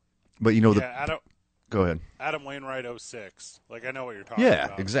 But go ahead. Adam Wainwright 06. Like, I know what you're talking about.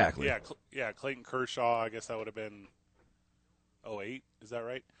 Yeah, exactly. Yeah, Clayton Kershaw, I guess that would have been 08. Is that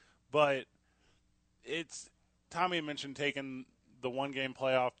right? But Tommy mentioned taking the 1-game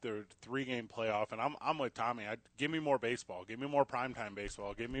playoff, the 3-game playoff, and I'm with Tommy. Give me more baseball. Give me more primetime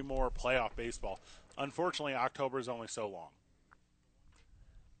baseball. Give me more playoff baseball. Unfortunately, October is only so long.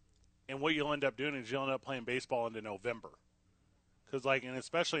 And what you'll end up doing is you'll end up playing baseball into November. Because, and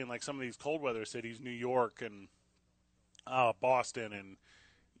especially in, some of these cold weather cities, New York and Boston and,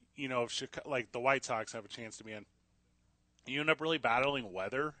 Chicago, the White Sox have a chance to be in. You end up really battling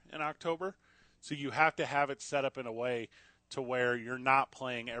weather in October. So you have to have it set up in a way to where you're not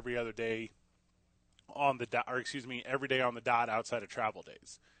playing every other day on the dot, every day on the dot outside of travel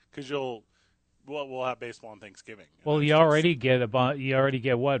days. Because we'll have baseball on Thanksgiving. Well, you already get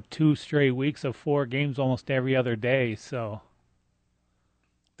 2 straight weeks of 4 games almost every other day. So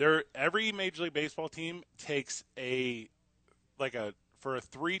every Major League Baseball team takes for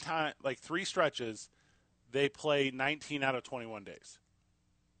 3 stretches, they play 19 out of 21 days.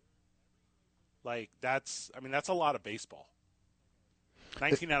 That's a lot of baseball.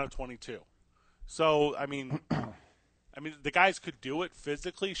 19 out of 22. So, the guys could do it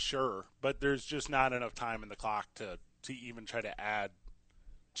physically, sure, but there's just not enough time in the clock to to even try to add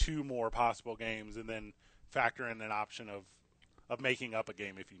 2 more possible games and then factor in an option of making up a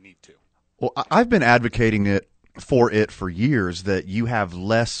game if you need to. Well, I've been advocating for years that you have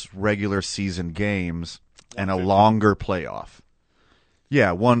less regular season games and a longer playoff.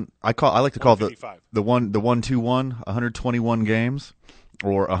 Yeah, I like to call the 1-2-1, 121 games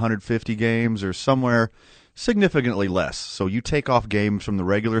or 150 games or somewhere significantly less. So you take off games from the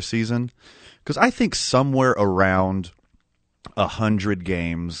regular season because I think somewhere around 100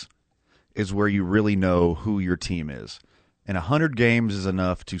 games is where you really know who your team is. And 100 games is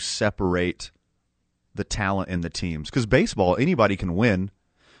enough to separate the talent in the teams. Because baseball, anybody can win.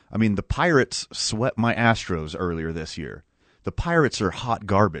 I mean, the Pirates swept my Astros earlier this year. The Pirates are hot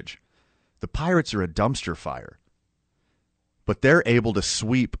garbage. The Pirates are a dumpster fire. But they're able to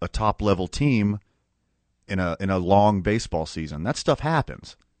sweep a top-level team in a long baseball season. That stuff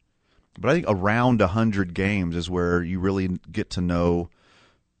happens. But I think around 100 games is where you really get to know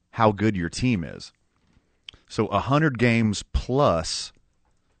how good your team is. So 100 games plus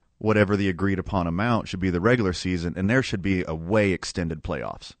whatever the agreed-upon amount should be the regular season, and there should be a way extended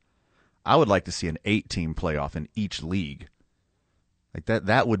playoffs. I would like to see an 8-team playoff in each league. Like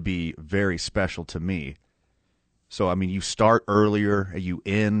that would be very special to me. So, I mean, you start earlier and you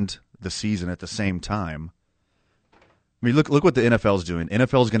end the season at the same time. I mean, look what the NFL's doing.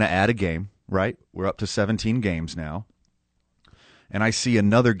 NFL's going to add a game, right? We're up to 17 games now. And I see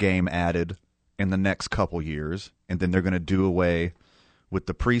another game added in the next couple years, and then they're going to do away with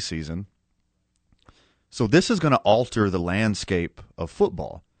the preseason. So this is going to alter the landscape of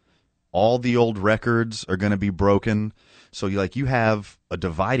football. All the old records are going to be broken. So you have a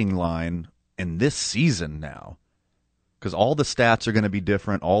dividing line in this season now because all the stats are going to be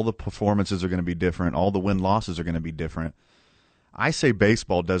different. All the performances are going to be different. All the win-losses are going to be different. I say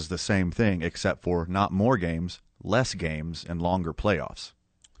baseball does the same thing except for not more games, less games, and longer playoffs.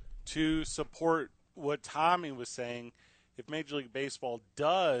 To support what Tommy was saying, if Major League Baseball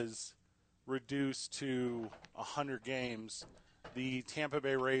does reduce to 100 games, the Tampa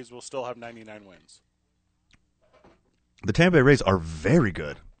Bay Rays will still have 99 wins. The Tampa Bay Rays are very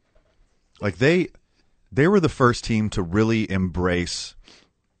good. Like they were the first team to really embrace,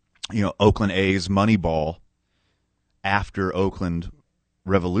 Oakland A's Moneyball after Oakland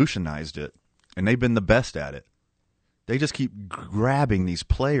revolutionized it, and they've been the best at it. They just keep grabbing these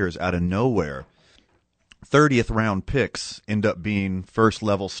players out of nowhere. 30th round picks end up being first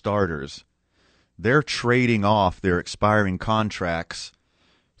level starters. They're trading off their expiring contracts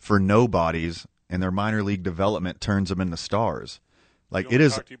for nobodies, and their minor league development turns them into stars. Like, it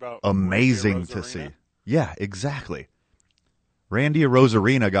is amazing to see. Yeah, exactly. Randy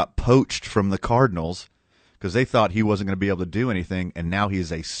Arozarena got poached from the Cardinals because they thought he wasn't going to be able to do anything, and now he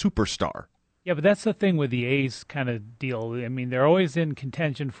is a superstar. Yeah, but that's the thing with the A's kind of deal. I mean, they're always in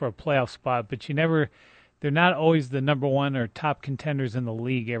contention for a playoff spot, but they're not always the number one or top contenders in the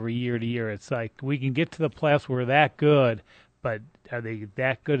league every year to year. It's like we can get to the playoffs, we're that good, but are they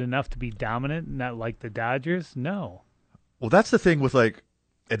that good enough to be dominant? Not like the Dodgers? No. Well, that's the thing with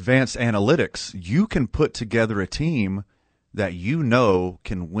advanced analytics. You can put together a team that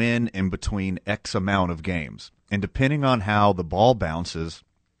can win in between X amount of games. And depending on how the ball bounces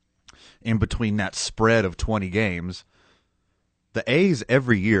in between that spread of 20 games, the A's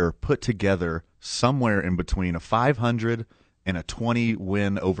every year put together somewhere in between a 500 and a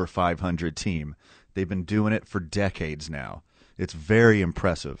 20-win over 500 team. They've been doing it for decades now. It's very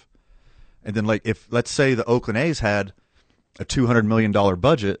impressive. And then, if let's say the Oakland A's had a $200 million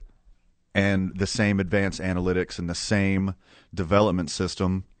budget and the same advanced analytics and the same development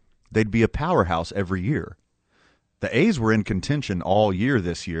system, they'd be a powerhouse every year. The A's were in contention all year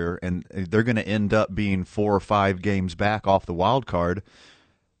this year, and they're going to end up being 4 or 5 games back off the wild card.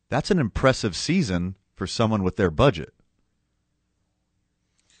 That's an impressive season for someone with their budget.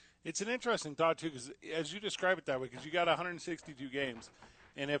 It's an interesting thought, too, because as you describe it that way, because you got 162 games,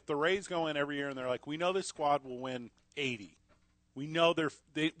 and if the Rays go in every year and they're like, we know this squad will win 80. We know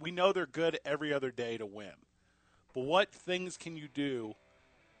they're good every other day to win. But what things can you do,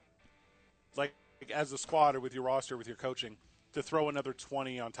 as a squad or with your roster, with your coaching, to throw another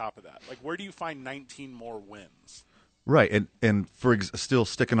 20 on top of that? Where do you find 19 more wins? Right, and still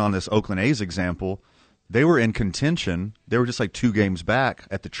sticking on this Oakland A's example, they were in contention. They were just 2 games back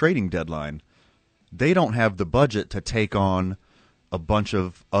at the trading deadline. They don't have the budget to take on a bunch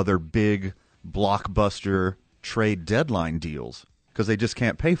of other big blockbuster trade deadline deals because they just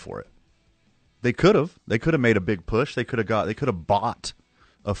can't pay for it. They could have made a big push. They could have bought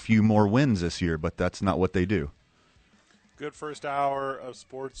a few more wins this year, but that's not what they do. Good first hour of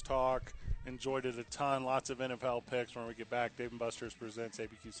sports talk. Enjoyed it a ton. Lots of NFL picks. When we get back, Dave & Buster's presents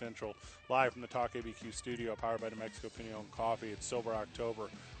ABQ Central live from the Talk ABQ studio, powered by New Mexico Pinon Coffee. It's Sober October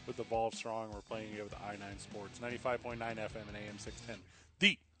with Evolve Strong. We're playing you with I-9 Sports, 95.9 FM and AM 610,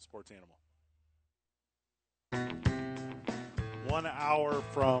 the sports animal. 1 hour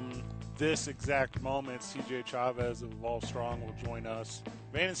from this exact moment, CJ Chavez of Evolve Strong will join us.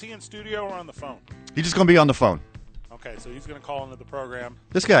 Van, is he in studio or on the phone? He's just going to be on the phone. Okay, so he's going to call into the program.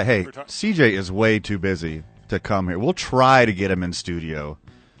 This guy, hey, CJ is way too busy to come here. We'll try to get him in studio.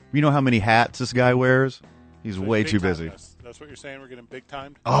 You know how many hats this guy wears? He's so way too busy. That's what you're saying? We're getting big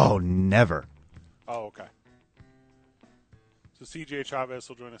timed? Oh, never. Oh, okay. So CJ Chavez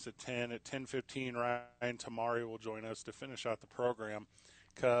will join us at 10. At 10:15, Ryan Tamari will join us to finish out the program.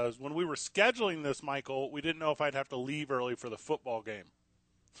 Because when we were scheduling this, Michael, we didn't know if I'd have to leave early for the football game.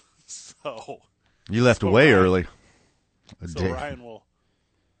 You left way early. Ryan will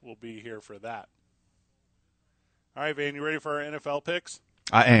be here for that. All right, Van, you ready for our NFL picks?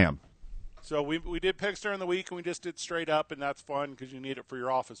 I am. So we did picks during the week, and we just did straight up, and that's fun because you need it for your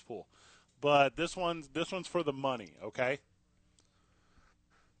office pool. But this one's for the money, okay?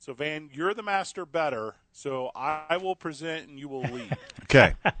 So, Van, you're the master bettor, so I will present and you will lead.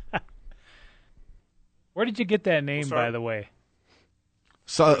 Okay. Where did you get that name, by the way?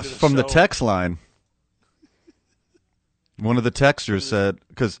 So from the text line. One of the texters said,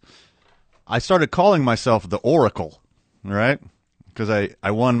 because I started calling myself the Oracle, right? Because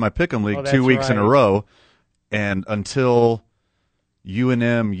I won my Pick'em League 2 weeks in a row, and until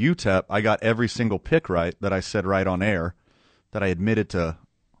UNM UTEP, I got every single pick right that I said right on air, that I admitted to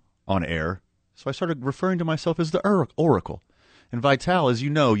on air. So I started referring to myself as the Oracle. And Vital, as you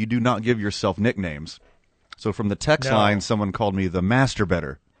know, you do not give yourself nicknames. So from the text line, someone called me the Master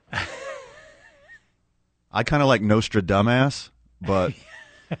Bettor. I kind of like Nostradumbass, but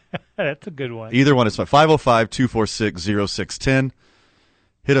that's a good one. Either one is fine. 505-246-0610.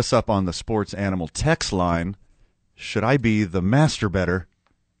 Hit us up on the Sports Animal text line. Should I be the Master Bettor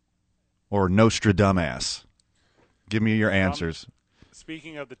or Nostradumbass? Give me your answers.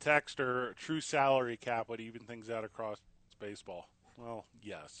 Speaking of the texter, true salary cap would even things out across baseball. Well,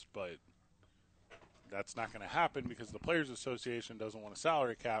 yes, but that's not going to happen because the Players Association doesn't want a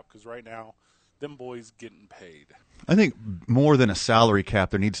salary cap because right now them boys getting paid. I think more than a salary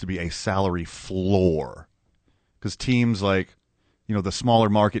cap, there needs to be a salary floor because teams like, the smaller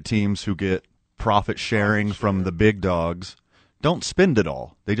market teams who get profit sharing from the big dogs don't spend it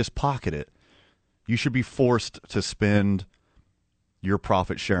all. They just pocket it. You should be forced to spend your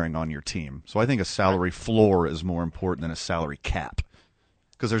profit sharing on your team. So I think a salary floor is more important than a salary cap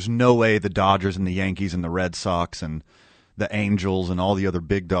because there's no way the Dodgers and the Yankees and the Red Sox and the Angels and all the other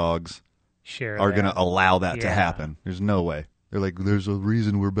big dogs are going to allow that to happen. There's no way. They're like, there's a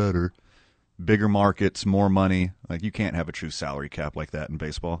reason we're better. Bigger markets, more money. Like, you can't have a true salary cap like that in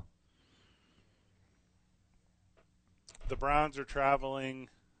baseball. The Browns are traveling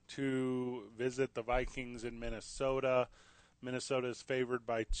to visit the Vikings in Minnesota. Minnesota is favored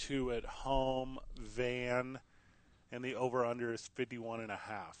by 2 at home. Van, and the over-under is 51.5.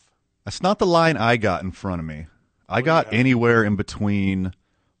 That's not the line I got in front of me. I got anywhere in between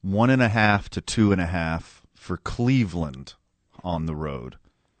 1.5 to 2.5 for Cleveland on the road.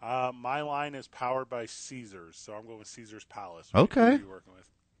 My line is powered by Caesars, so I'm going with Caesars Palace. Okay. Who are you working with?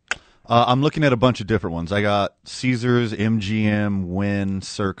 I'm looking at a bunch of different ones. I got Caesars, MGM, Wynn,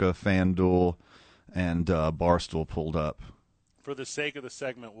 Circa, FanDuel, and Barstool pulled up. For the sake of the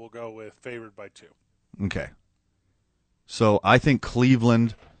segment, we'll go with favored by 2. Okay. So I think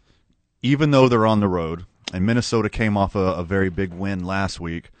Cleveland, even though they're on the road, and Minnesota came off a very big win last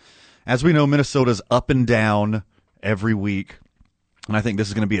week. As we know, Minnesota's up and down every week, and I think this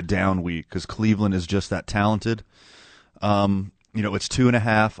is going to be a down week because Cleveland is just that talented. It's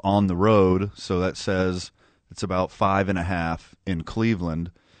 2.5 on the road, so that says it's about 5.5 in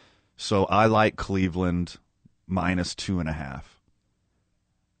Cleveland. So I like Cleveland minus 2.5.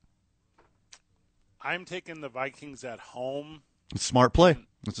 I'm taking the Vikings at home. It's a smart play.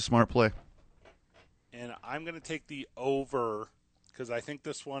 It's a smart play. And I'm going to take the over because I think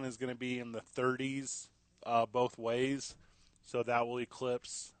this one is going to be in the 30s both ways. So that will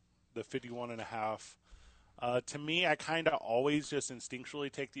eclipse the 51.5. To me, I kind of always just instinctually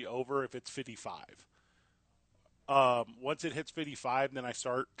take the over if it's 55. Once it hits 55, then I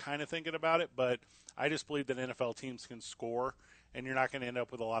start kind of thinking about it. But I just believe that NFL teams can score, and you're not going to end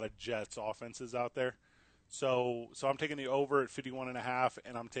up with a lot of Jets offenses out there. So I'm taking the over at 51.5,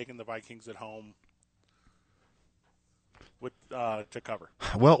 and I'm taking the Vikings at home with to cover.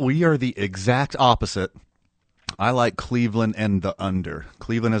 Well, we are the exact opposite. I like Cleveland and the under.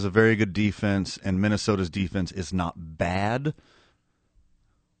 Cleveland has a very good defense, and Minnesota's defense is not bad.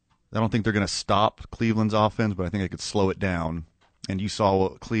 I don't think they're going to stop Cleveland's offense, but I think they could slow it down. And you saw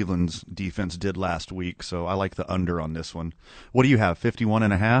what Cleveland's defense did last week, so I like the under on this one. What do you have,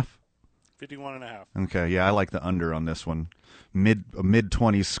 51.5? 51.5. Okay, yeah, I like the under on this one.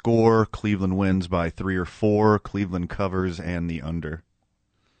 Mid-20s score, Cleveland wins by 3 or 4, Cleveland covers, and the under.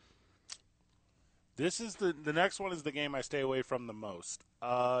 This is the next one is the game I stay away from the most.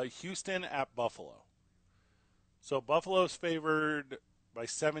 Houston at Buffalo. So Buffalo's favored by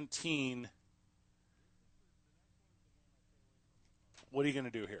 17. What are you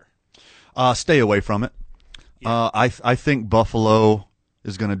going to do here? Stay away from it. Yeah. I think Buffalo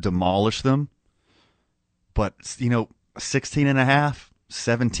is going to demolish them. But, 16.5,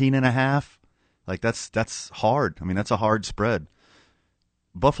 17.5, like that's hard. I mean, that's a hard spread.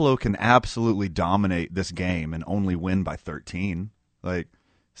 Buffalo can absolutely dominate this game and only win by 13. Like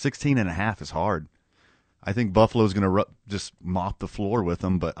 16.5 is hard. I think Buffalo's going to just mop the floor with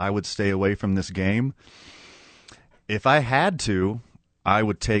them, but I would stay away from this game. If I had to, I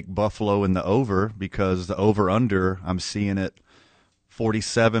would take Buffalo in the over because the over-under, I'm seeing it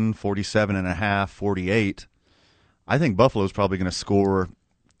 47, 47.5, 48. I think Buffalo's probably going to score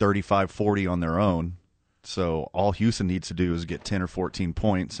 35-40 on their own. So all Houston needs to do is get 10 or 14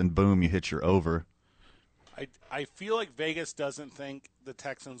 points, and boom, you hit your over. I feel like Vegas doesn't think the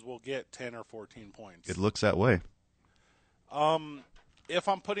Texans will get 10 or 14 points. It looks that way. If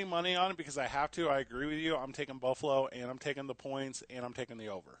I'm putting money on it because I have to, I agree with you. I'm taking Buffalo, and I'm taking the points, and I'm taking the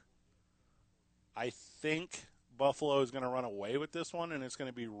over. I think Buffalo is going to run away with this one, and it's going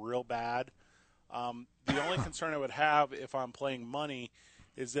to be real bad. The only concern I would have if I'm playing money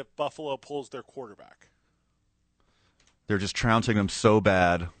is if Buffalo pulls their quarterback. They're just trouncing him so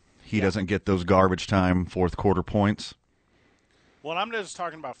bad he doesn't get those garbage time fourth quarter points. Well, I'm just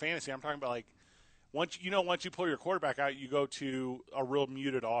talking about fantasy. I'm talking about like once you pull your quarterback out, you go to a real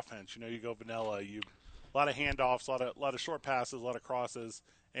muted offense. You go vanilla. A lot of handoffs, a lot of short passes, a lot of crosses,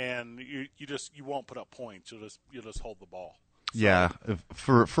 and you won't put up points. You'll just hold the ball. So, yeah,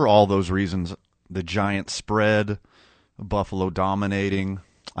 for all those reasons, the Giant spread, Buffalo dominating.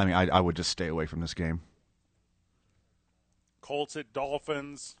 I mean, I would just stay away from this game. Colts at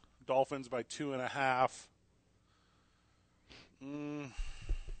Dolphins. Dolphins by 2.5.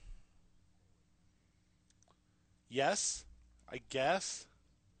 Yes, I guess.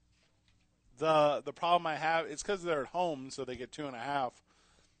 The problem I have is because they're at home, so they get 2.5.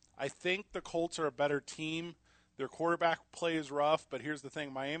 I think the Colts are a better team. Their quarterback play is rough, but here's the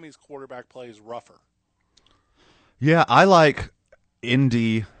thing: Miami's quarterback play is rougher. Yeah, I like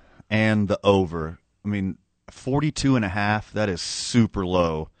Indy and the over. I mean, 42.5, that is super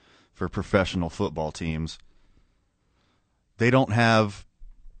low for professional football teams. They don't have,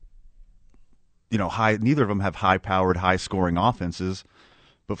 neither of them have high-powered, high-scoring offenses,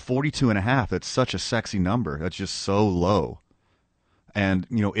 but 42.5, that's such a sexy number. That's just so low. And,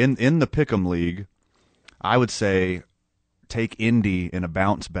 in the Pick'em League, I would say take Indy in a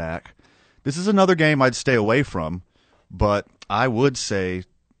bounce back. This is another game I'd stay away from, but I would say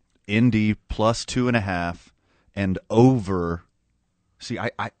Indy plus 2.5 and over. See,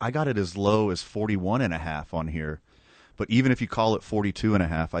 I got it as low as 41.5 on here, but even if you call it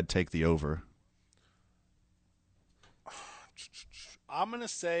 42.5, I'd take the over. I'm going to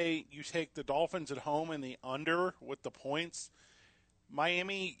say you take the Dolphins at home and the under with the points.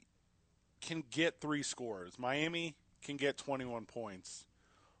 Miami can get 3 scores. Miami can get 21 points.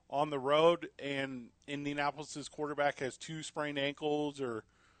 On the road, and Indianapolis' quarterback has 2 sprained ankles or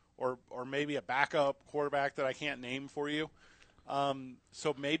maybe a backup quarterback that I can't name for you.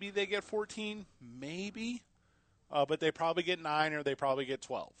 So maybe they get 14, maybe, but they probably get 9 or they probably get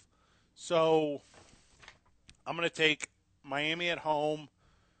 12. So I'm going to take Miami at home,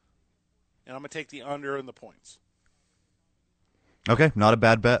 and I'm going to take the under and the points. Okay, not a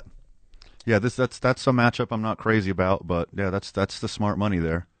bad bet. Yeah, that's a matchup I'm not crazy about, but yeah, that's the smart money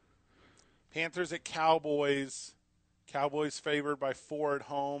there. Panthers at Cowboys. Cowboys favored by 4 at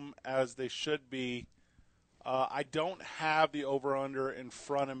home, as they should be. I don't have the over-under in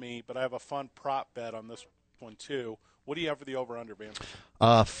front of me, but I have a fun prop bet on this one too. What do you have for the over-under, Van?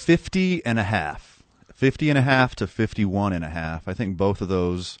 50.5. 50.5 to 51.5. I think both of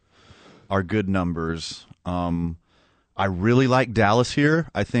those are good numbers. I really like Dallas here.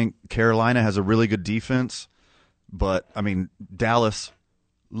 I think Carolina has a really good defense, but, I mean, Dallas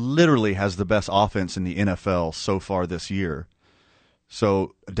literally has the best offense in the NFL so far this year.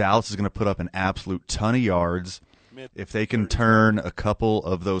 So Dallas is going to put up an absolute ton of yards. If they can turn a couple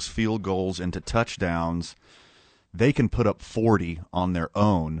of those field goals into touchdowns, they can put up 40 on their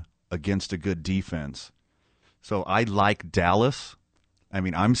own against a good defense. So I like Dallas. I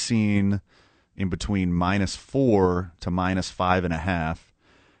mean, I'm seeing in between -4 to -5.5.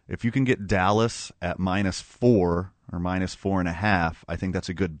 If you can get Dallas at -4 or -4.5, I think that's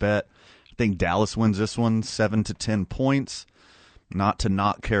a good bet. I think Dallas wins this one 7 to 10 points. Not to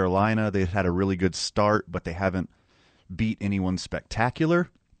knock Carolina. They've had a really good start, but they haven't beat anyone spectacular.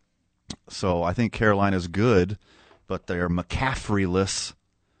 So I think Carolina's good, but they're McCaffrey-less,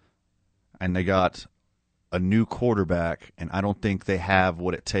 and they got a new quarterback, and I don't think they have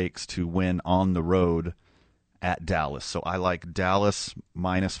what it takes to win on the road at Dallas. So I like Dallas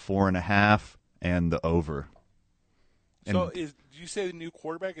 -4.5 and the over. So did you say the new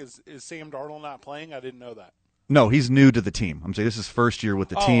quarterback is Sam Darnold not playing? I didn't know that. No, he's new to the team. I'm saying this is his first year with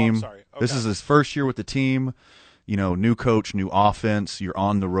the team. I'm sorry. Okay. This is his first year with the team. You know, new coach, new offense. You're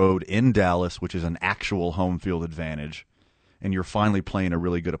on the road in Dallas, which is an actual home field advantage, and you're finally playing a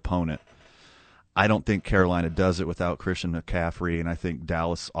really good opponent. I don't think Carolina does it without Christian McCaffrey, and I think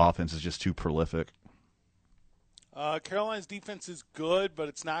Dallas' offense is just too prolific. Carolina's defense is good, but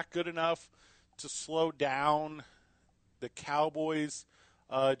it's not good enough to slow down the Cowboys.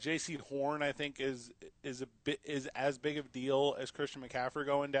 J.C. Horn, I think, is as big of a deal as Christian McCaffrey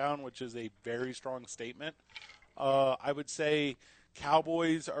going down, which is a very strong statement. I would say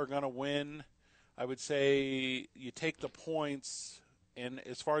Cowboys are going to win. I would say you take the points, and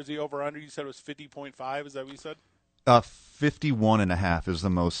as far as the over-under, you said it was 50.5. Is that what you said? 51.5 is the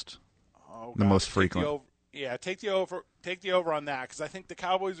most frequent. Take the over on that, because I think the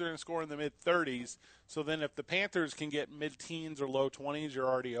Cowboys are going to score in the mid-30s. So then if the Panthers can get mid-teens or low 20s, you're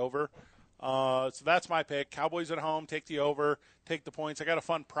already over. So that's my pick. Cowboys at home, take the over, take the points. I got a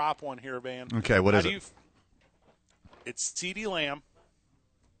fun prop one here, Van. Okay, what is it? It's CeeDee Lamb.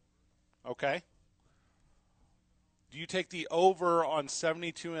 Okay. Do you take the over on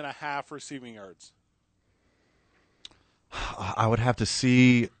 72.5 receiving yards? I would have to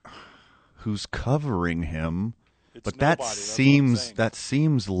see who's covering him, but that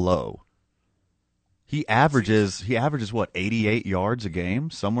seems low. He averages what, 88 yards a game,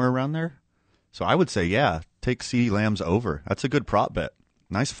 somewhere around there. So I would say, take CeeDee Lamb's over. That's a good prop bet.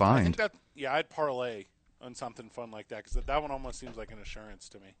 Nice find. I'd parlay on something fun like that, because that one almost seems like an assurance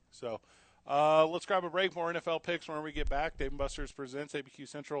to me. So let's grab a break. More NFL picks when we get back. Dave & Buster's presents ABQ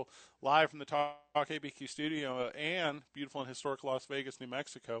Central live from the Talk ABQ studio and beautiful and historic Las Vegas, New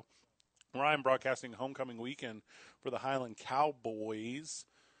Mexico, where I'm broadcasting homecoming weekend for the Highland Cowboys.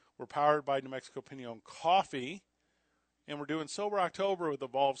 We're powered by New Mexico Pinon Coffee, and we're doing Sober October with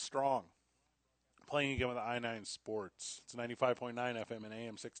Evolve Strong, playing again with I-9 Sports. It's 95.9 FM and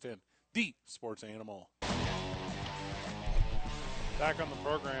AM 610, the sports animal. Back on the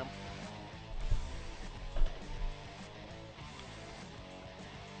program.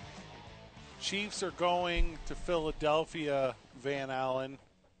 Chiefs are going to Philadelphia, Van Allen.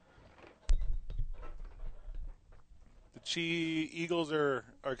 Chiefs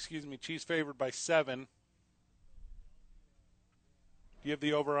favored by 7. Do you have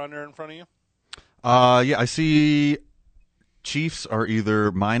the over-under in front of you? I see Chiefs are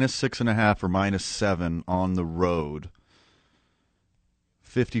either -6.5 or -7 on the road.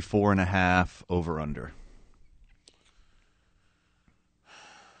 54.5 over-under.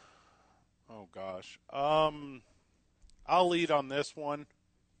 Oh, gosh. I'll lead on this one.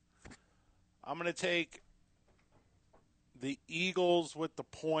 I'm going to take the Eagles with the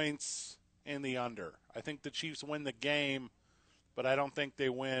points and the under. I think the Chiefs win the game, but I don't think they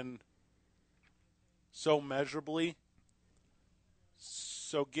win so measurably.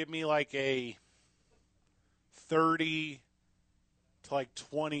 So give me like a 30 to like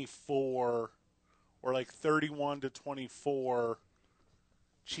 24 or like 31 to 24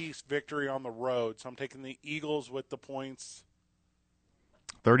 Chiefs victory on the road. So I'm taking the Eagles with the points.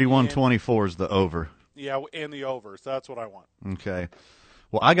 31-24 is the over. Yeah, and the over. So that's what I want. Okay.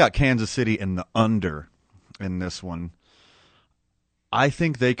 Well, I got Kansas City in the under in this one. I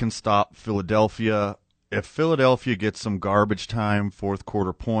think they can stop Philadelphia. If Philadelphia gets some garbage time, fourth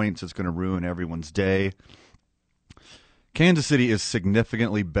quarter points, it's going to ruin everyone's day. Kansas City is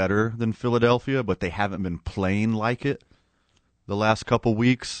significantly better than Philadelphia, but they haven't been playing like it the last couple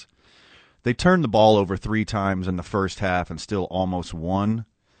weeks. They turned the ball over 3 times in the first half and still almost won.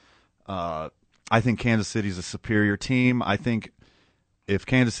 I think Kansas City is a superior team. I think if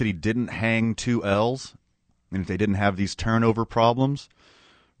Kansas City didn't hang 2 L's, and if they didn't have these turnover problems,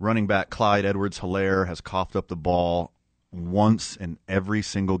 running back Clyde Edwards-Helaire has coughed up the ball once in every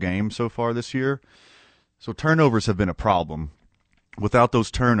single game so far this year. So turnovers have been a problem. Without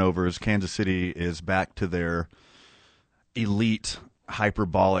those turnovers, Kansas City is back to their elite,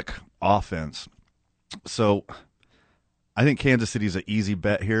 hyperbolic offense. So I think Kansas City's an easy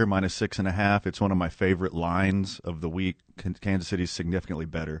bet here, -6.5. It's one of my favorite lines of the week. Kansas City's significantly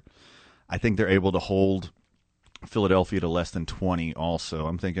better. I think they're able to hold Philadelphia to less than 20 also.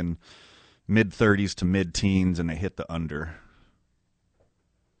 I'm thinking mid-30s to mid-teens, and they hit the under.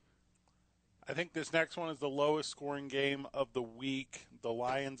 I think this next one is the lowest scoring game of the week. The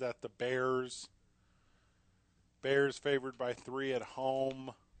Lions at the Bears. Bears favored by 3 at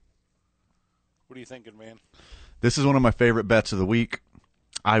home. What are you thinking, man? This is one of my favorite bets of the week.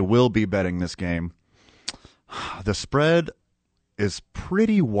 I will be betting this game. The spread is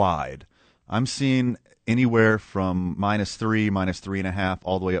pretty wide. I'm seeing anywhere from -3, -3.5,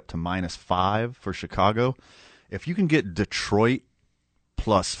 all the way up to -5 for Chicago. If you can get Detroit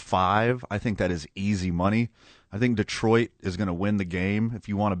 +5, I think that is easy money. I think Detroit is going to win the game. If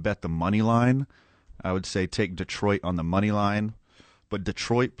you want to bet the money line, I would say take Detroit on the money line. But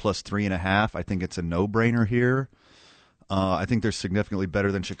Detroit +3.5, I think it's a no-brainer here. I think they're significantly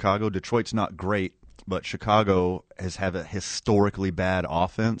better than Chicago. Detroit's not great, but Chicago has had a historically bad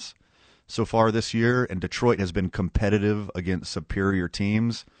offense so far this year, and Detroit has been competitive against superior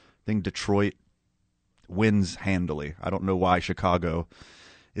teams. I think Detroit wins handily. I don't know why Chicago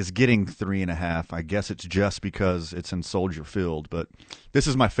is getting 3.5. I guess it's just because it's in Soldier Field, but this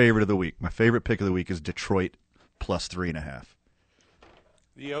is my favorite of the week. My favorite pick of the week is Detroit +3.5.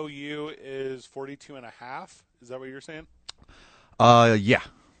 The OU is 42.5. Is that what you're saying? Yeah.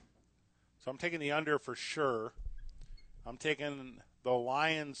 So I'm taking the under for sure. I'm taking the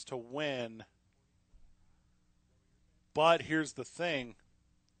Lions to win. But here's the thing.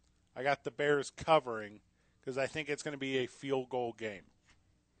 I got the Bears covering because I think it's going to be a field goal game.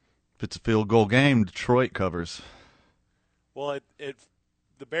 If it's a field goal game, Detroit covers. Well,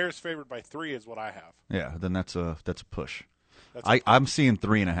 the Bears favored by 3 is what I have. Yeah, then that's a push. I'm seeing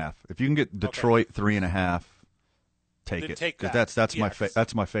 3.5. If you can get Detroit 3.5, take then it. Take that.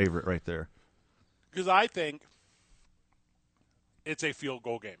 That's my favorite right there. Because I think it's a field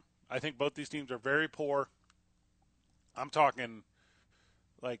goal game. I think both these teams are very poor. I'm talking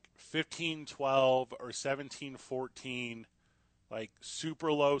like 15-12 or 17-14, like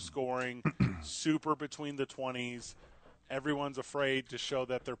super low scoring, super between the 20s. Everyone's afraid to show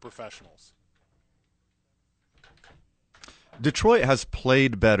that they're professionals. Detroit has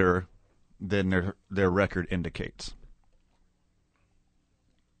played better than their record indicates.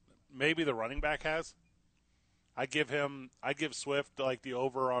 Maybe the running back has. I give Swift like the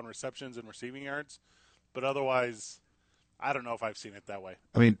over on receptions and receiving yards, but otherwise, I don't know if I've seen it that way.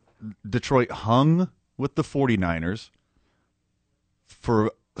 I mean, Detroit hung with the 49ers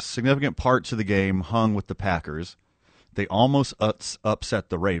for significant parts of the game, hung with the Packers. They almost upset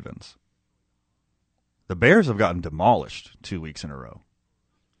the Ravens. The Bears have gotten demolished 2 weeks in a row.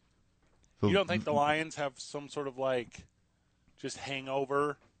 So, you don't think the Lions have some sort of like just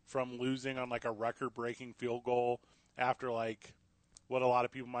hangover from losing on like a record-breaking field goal after like what a lot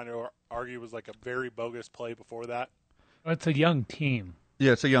of people might argue was like a very bogus play before that? It's a young team.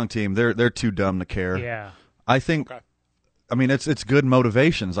 Yeah, it's a young team. They're too dumb to care. Yeah. I think I mean it's good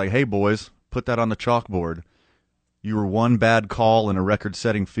motivation. It's like, hey boys, put that on the chalkboard. You were one bad call and a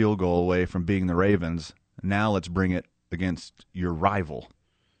record-setting field goal away from beating the Ravens. Now let's bring it against your rival.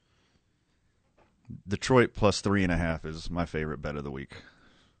 Detroit +3.5 is my favorite bet of the week.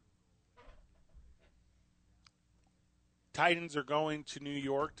 Titans are going to New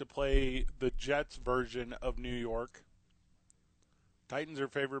York to play the Jets version of New York. Titans are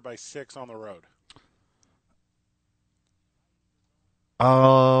favored by 6 on the road.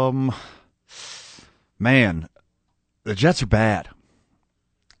 Man, the Jets are bad.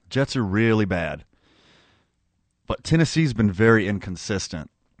 Jets are really bad. But Tennessee's been very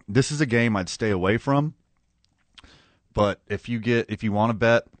inconsistent. This is a game I'd stay away from. But if you want to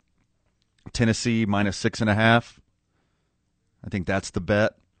bet Tennessee -6.5, I think that's the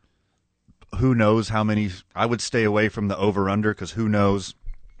bet. Who knows how many? I would stay away from the over/under because who knows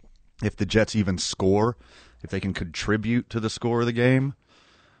if the Jets even score, if they can contribute to the score of the game.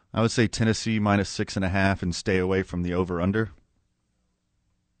 I would say Tennessee -6.5 and stay away from the over/under.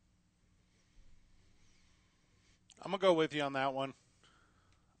 I'm going to go with you on that one.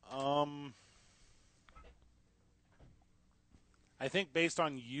 I think based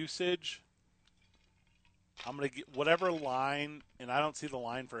on usage, I'm going to get whatever line, and I don't see the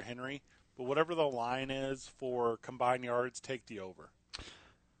line for Henry, but whatever the line is for combined yards, take the over.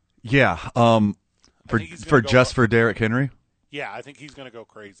 Yeah, for Derrick Henry? Yeah, I think he's going to go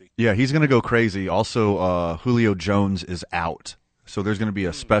crazy. Yeah, he's going to go crazy. Also, Julio Jones is out, so there's going to be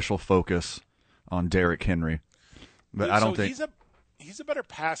a special focus on Derrick Henry. but I don't think he's a better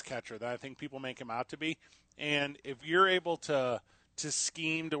pass catcher than I think people make him out to be. And if you're able to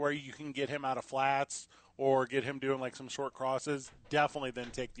scheme to where you can get him out of flats or get him doing like some short crosses, definitely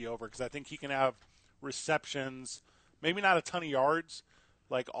then take the over, because I think he can have receptions, maybe not a ton of yards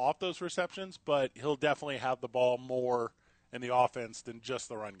like off those receptions, but he'll definitely have the ball more in the offense than just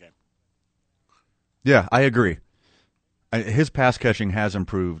the run game. Yeah, I agree. His pass catching has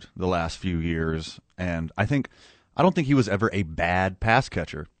improved the last few years, and I don't think he was ever a bad pass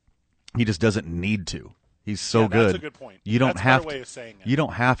catcher. He just doesn't need to. He's so good. That's a good point. You don't that's have a better way of saying it. You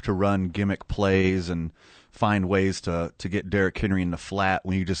don't have to run gimmick plays and find ways to get Derrick Henry in the flat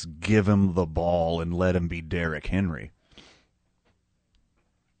when you just give him the ball and let him be Derrick Henry.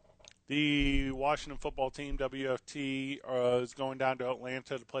 The Washington football team, WFT, is going down to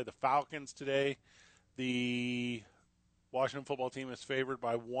Atlanta to play the Falcons today. The Washington football team is favored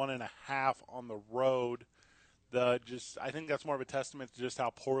by 1.5 on the road. I think that's more of a testament to just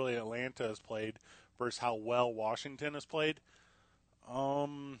how poorly Atlanta has played versus how well Washington has played.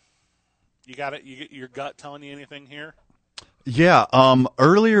 You got it. Your gut telling you anything here? Yeah.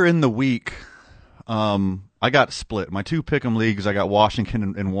 Earlier in the week, I got split. My two pick'em leagues, I got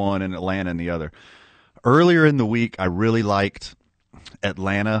Washington in one and Atlanta in the other. Earlier in the week, I really liked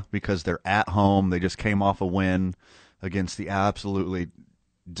Atlanta because they're at home. They just came off a win against the absolutely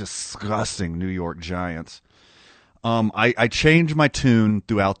disgusting New York Giants. I changed my tune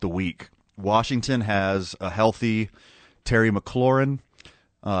throughout the week. Washington has a healthy Terry McLaurin.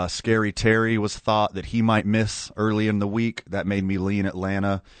 Scary Terry was thought that he might miss early in the week. That made me lean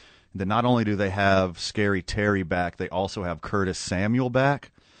Atlanta. Then not only do they have Scary Terry back, they also have Curtis Samuel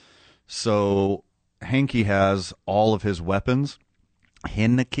back. So Hanke has all of his weapons.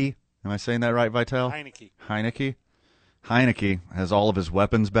 Heineke, am I saying that right, Vital? Heineke has all of his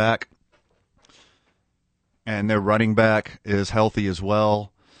weapons back. And their running back is healthy as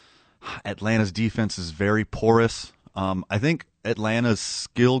well. Atlanta's defense is very porous. I think Atlanta's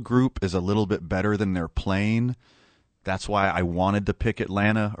skill group is a little bit better than they're playing. That's why I wanted to pick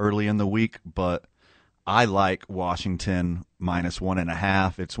Atlanta early in the week, but I like Washington minus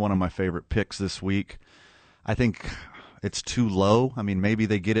 1.5. It's one of my favorite picks this week. I think it's too low. I mean, maybe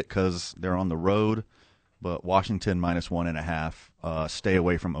they get it because they're on the road, but Washington minus 1.5. Stay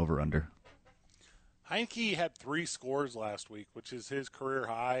away from over-under. Heineke had 3 scores last week, which is his career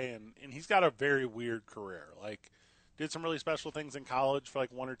high, and he's got a very weird career. Like, did some really special things in college for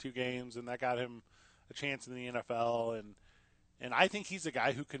like 1 or 2 games, and that got him a chance in the NFL. And I think he's a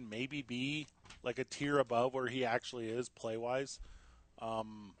guy who can maybe be like a tier above where he actually is play-wise. I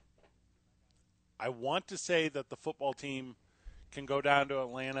want to say that the football team can go down to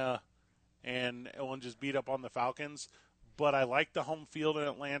Atlanta and just beat up on the Falcons, but I like the home field in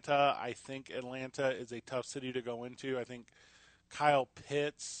Atlanta. I think Atlanta is a tough city to go into. I think Kyle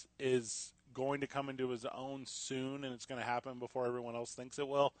Pitts is going to come into his own soon, and it's going to happen before everyone else thinks it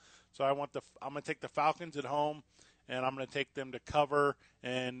will. So I'm going to take the Falcons at home, and I'm going to take them to cover,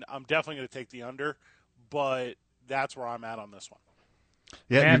 and I'm definitely going to take the under, but that's where I'm at on this one.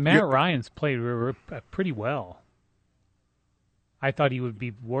 Yeah, Matt Ryan's played pretty well. I thought he would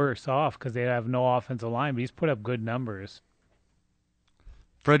be worse off because they have no offensive line, but he's put up good numbers.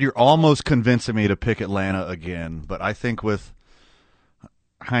 Fred, you're almost convincing me to pick Atlanta again, but I think with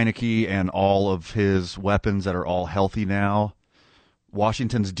Heineke and all of his weapons that are all healthy now,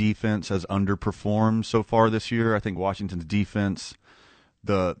 Washington's defense has underperformed so far this year. I think Washington's defense,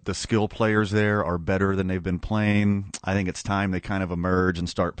 the skill players there are better than they've been playing. I think it's time they kind of emerge and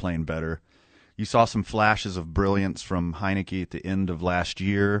start playing better. You saw some flashes of brilliance from Heineke at the end of last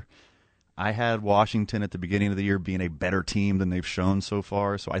year. I had Washington at the beginning of the year being a better team than they've shown so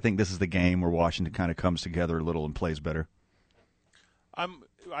far, so I think this is the game where Washington kind of comes together a little and plays better.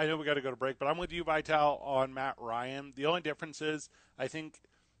 I know we got to go to break, but I'm with you, Vital, on Matt Ryan. The only difference is I think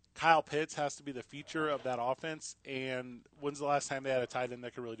Kyle Pitts has to be the feature of that offense, and when's the last time they had a tight end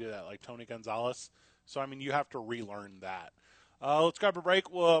that could really do that, like Tony Gonzalez? So, I mean, you have to relearn that. Let's grab a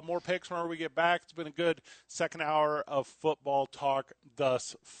break. More picks whenever we get back. It's been a good second hour of football talk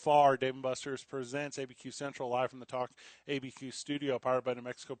thus far. Dave & Buster's presents ABQ Central live from the Talk ABQ studio, powered by New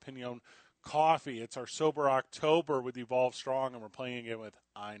Mexico Pinon Coffee. It's our Sober October with Evolve Strong, and we're playing it with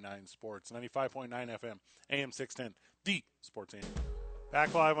I-9 Sports. 95.9 FM, AM 610, the Sports Animal.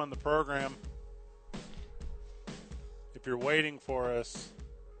 Back live on the program. If you're waiting for us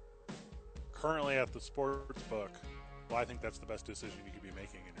currently at the sports book, well, I think that's the best decision you could be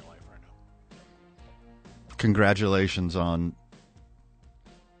making in your life right now. Congratulations on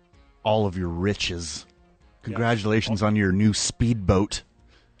all of your riches. Congratulations on your new speedboat.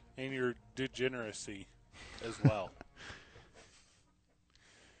 And your degeneracy as well.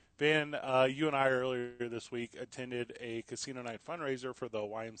 Ben, you and I earlier this week attended a casino night fundraiser for the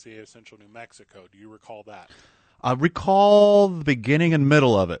YMCA of Central New Mexico. Do you recall that? I recall the beginning and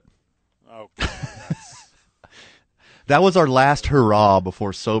middle of it. Okay. That was our last hurrah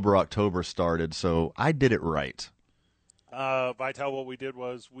before Sober October started, so I did it right. Vital, what we did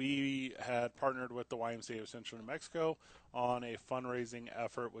was we had partnered with the YMCA of Central New Mexico on a fundraising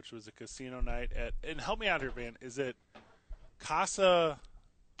effort, which was a casino night at, and help me out here, Van, is it Casa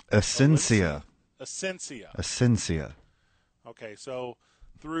Essencia. Essencia. Okay, so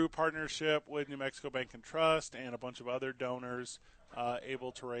through partnership with New Mexico Bank and Trust and a bunch of other donors,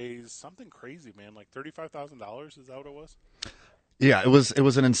 able to raise something crazy, man, like $35,000. Is that what it was? Yeah, it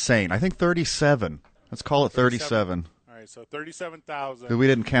was an insane. I think 37. Let's call it 37. All right, so 37,000. We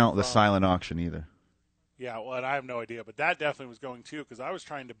didn't count the silent auction either. Yeah, well, and I have no idea, but that definitely was going too because I was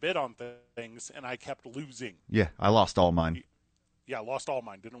trying to bid on things and I kept losing. Yeah, I lost all mine. Yeah, lost all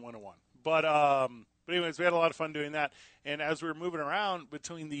mine. Didn't win a one. But anyways, we had a lot of fun doing that. And as we were moving around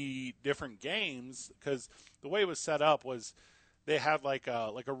between the different games, because the way it was set up was they had like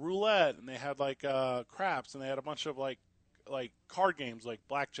a roulette and they had like craps and they had a bunch of like card games like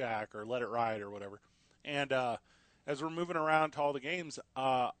blackjack or let it ride or whatever. And as we're moving around to all the games,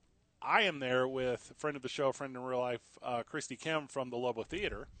 I am there with a friend of the show, friend in real life, Christy Kim from the Lobo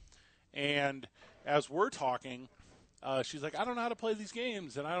Theater. And as we're talking, she's like, I don't know how to play these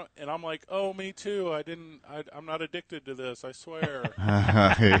games, and I'm like, oh, me too. I'm not addicted to this. I swear.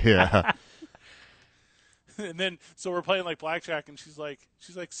 Yeah. And then so we're playing like blackjack, and she's like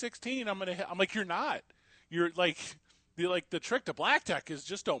 16. I'm like, you're not. You're like the trick to blackjack is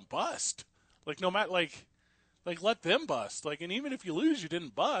just don't bust. Like no matter like let them bust. Like, and even if you lose, you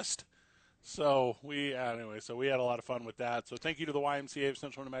didn't bust. So we had a lot of fun with that. So thank you to the YMCA of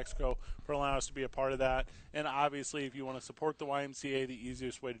Central New Mexico for allowing us to be a part of that. And obviously, if you want to support the YMCA, the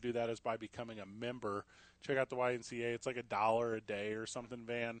easiest way to do that is by becoming a member. Check out the YMCA. It's like $1 a day or something,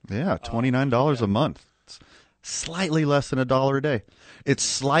 Van. Yeah, $29 a month. It's slightly less than $1 a day. It's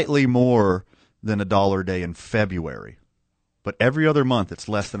slightly more than $1 a day in February. But every other month, it's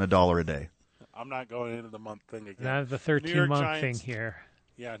less than $1 a day. I'm not going into the month thing again. Not the 13-month thing here.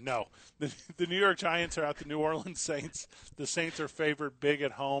 Yeah, no. The New York Giants are at the New Orleans Saints. The Saints are favored big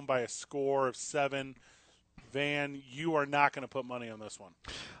at home by a score of 7. Van, you are not going to put money on this one.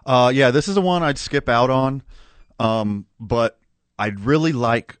 Yeah, this is the one I'd skip out on. But I'd really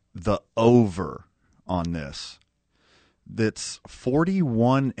like the over on this. That's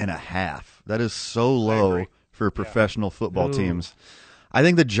 41.5. That is so low for professional football teams. I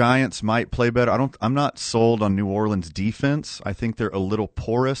think the Giants might play better. I'm not sold on New Orleans defense. I think they're a little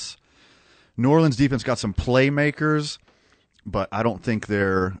porous. New Orleans defense got some playmakers, but I don't think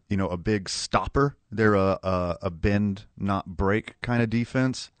they're, a big stopper. They're a bend, not break kind of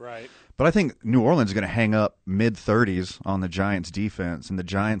defense. Right. But I think New Orleans is going to hang up mid-30s on the Giants defense, and the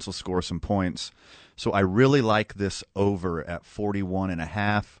Giants will score some points. So I really like this over at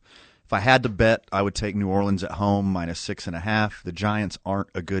 41.5. If I had to bet, I would take New Orleans at home -6.5. The Giants aren't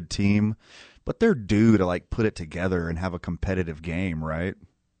a good team, but they're due to put it together and have a competitive game, right?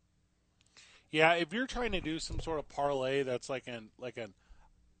 Yeah, if you're trying to do some sort of parlay that's like an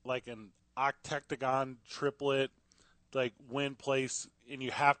octagon triplet, like win place, and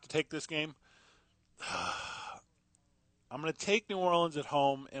you have to take this game, I'm going to take New Orleans at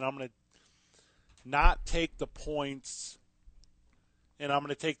home, and I'm going to not take the points. And I'm going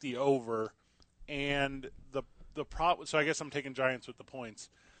to take the over, and the problem. So I guess I'm taking Giants with the points.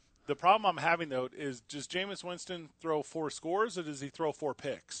 The problem I'm having though is, does Jameis Winston throw 4 scores or does he throw 4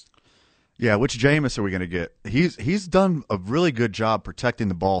 picks? Yeah, which Jameis are we going to get? He's done a really good job protecting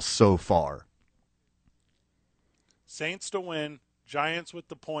the ball so far. Saints to win, Giants with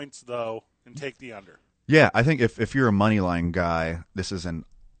the points though, and take the under. Yeah, I think if you're a money line guy, this is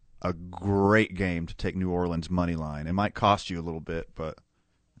a great game to take New Orleans money line. It might cost you a little bit, but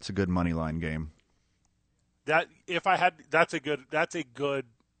it's a good money line game. That's a good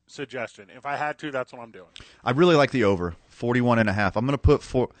suggestion. If I had to, that's what I'm doing. I really like the over 41.5. I'm going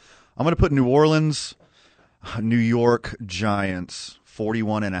to put New Orleans, New York Giants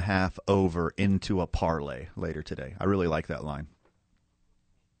 41.5 over into a parlay later today. I really like that line.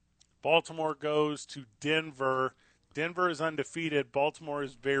 Baltimore goes to Denver. Denver is undefeated. Baltimore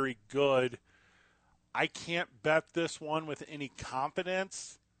is very good. I can't bet this one with any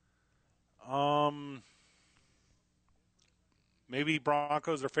confidence. Maybe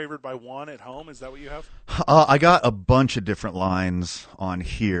Broncos are favored by 1 at home. Is that what you have? I got a bunch of different lines on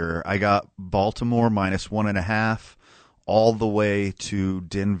here. I got Baltimore -1.5 all the way to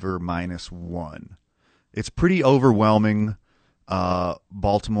Denver -1. It's pretty overwhelming.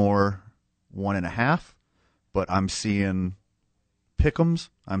 Baltimore 1.5, but I'm seeing pick'ems.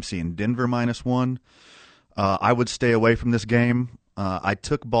 I'm seeing Denver -1. I would stay away from this game. I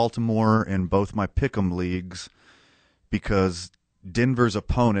took Baltimore in both my pick'em leagues because Denver's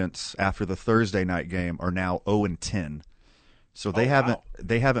opponents after the Thursday night game are now 0-10. So they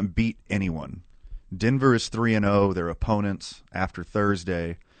haven't beat anyone. Denver is 3-0. Their opponents after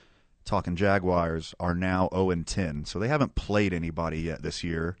Thursday, talking Jaguars, are now 0-10. So they haven't played anybody yet this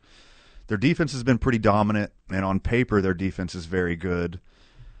year. Their defense has been pretty dominant, and on paper their defense is very good.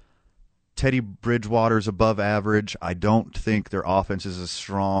 Teddy Bridgewater's above average. I don't think their offense is as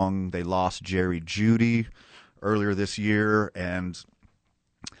strong. They lost Jerry Jeudy earlier this year, and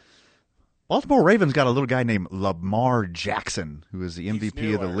Baltimore Ravens got a little guy named Lamar Jackson, who is the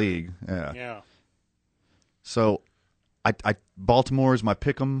MVP of the league. Yeah. So, Baltimore is my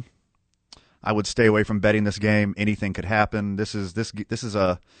pick'em. I would stay away from betting this game. Anything could happen. This is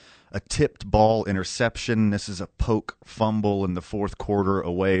a tipped ball interception. This is a poke fumble in the fourth quarter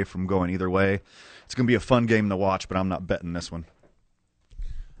away from going either way. It's going to be a fun game to watch, but I'm not betting this one.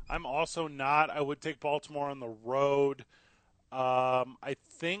 I'm also not. I would take Baltimore on the road. I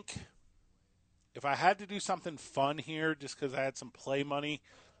think if I had to do something fun here, just because I had some play money,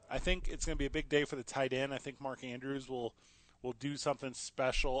 I think it's going to be a big day for the tight end. I think Mark Andrews will do something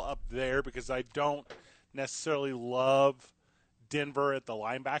special up there because I don't necessarily love Denver at the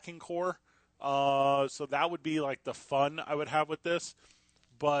linebacking core. So that would be like the fun I would have with this.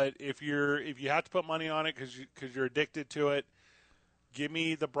 But if you have to put money on it because you're addicted to it, give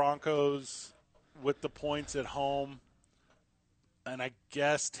me the Broncos with the points at home, and I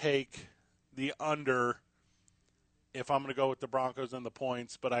guess take the under if I'm going to go with the Broncos and the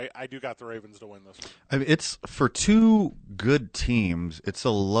points, but I do got the Ravens to win this one. I mean, it's for two good teams. It's a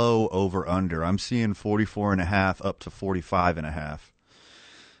low over/under. I'm seeing 44.5 up to 45.5.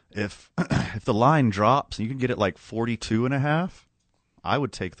 If the line drops, you can get it like 42.5. I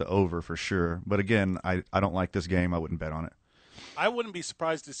would take the over for sure. But again, I don't like this game. I wouldn't bet on it. I wouldn't be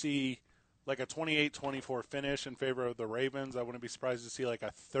surprised to see like a 28-24 finish in favor of the Ravens. I wouldn't be surprised to see like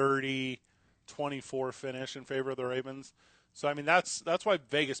a 30-24 finish in favor of the Ravens. So, I mean, that's why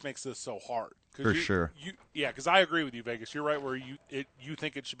Vegas makes this so hard. For sure. Because I agree with you, Vegas. You're right where you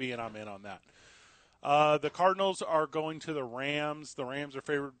think it should be, and I'm in on that. The Cardinals are going to the Rams. The Rams are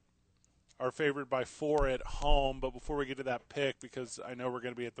favored by 4 at home. But before we get to that pick, because I know we're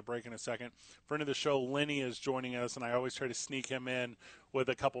going to be at the break in a second, friend of the show, Lenny, is joining us, and I always try to sneak him in with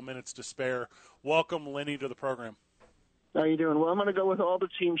a couple minutes to spare. Welcome, Lenny, to the program. How you doing? Well, I'm going to go with all the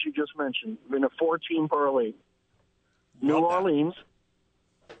teams you just mentioned in a 4-team parlay. New Orleans,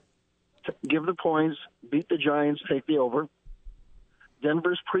 give the points, beat the Giants, take the over.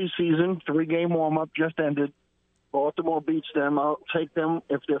 Denver's preseason 3-game warm-up just ended. Baltimore beats them. I'll take them.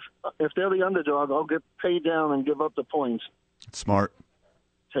 If they're the underdog, I'll get paid down and give up the points. Smart.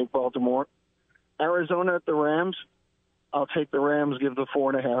 Take Baltimore. Arizona at the Rams. I'll take the Rams, give the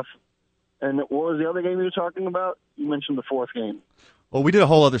 4.5. And what was the other game you were talking about? You mentioned the fourth game. Well, we did a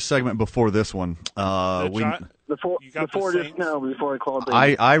whole other segment before this one. The four just now before I called.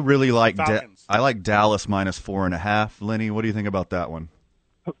 I really like I like Dallas -4.5. Lenny, what do you think about that one?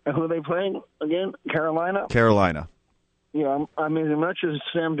 Who are they playing again? Carolina? Carolina. Yeah, I mean, as much as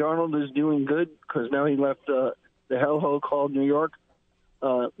Sam Darnold is doing good, because now he left the hellhole called New York,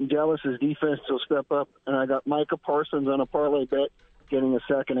 Dallas's defense will step up, and I got Micah Parsons on a parlay bet getting a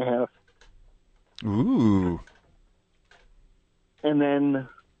 2.5. Ooh. And then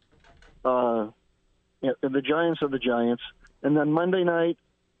the Giants are the Giants. And then Monday night,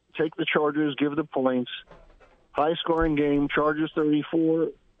 take the Chargers, give the points. High-scoring game, Chargers 34,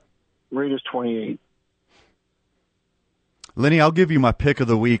 Raiders 28. Lenny, I'll give you my pick of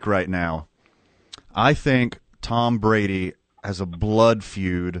the week right now. I think Tom Brady has a blood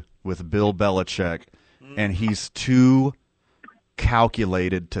feud with Bill Belichick, and he's too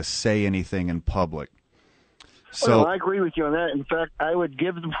calculated to say anything in public. So I agree with you on that. In fact, I would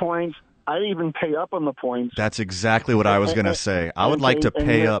give the points. I'd even pay up on the points. That's exactly what I was going to say. I would like to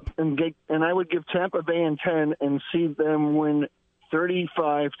pay up. And I would give Tampa Bay and 10 and see them win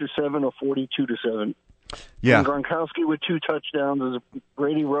 35-7 or 42-7. Yeah. And Gronkowski with 2 touchdowns as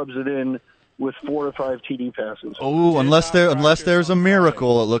Brady rubs it in with 4 or 5 TD passes. Oh, unless there's a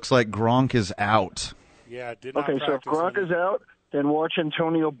miracle, it looks like Gronk is out. Yeah, did not Okay, so if Gronk is out, then watch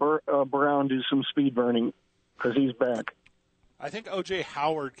Antonio Brown do some speed burning because he's back. I think O.J.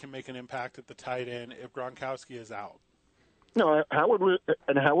 Howard can make an impact at the tight end if Gronkowski is out. No, Howard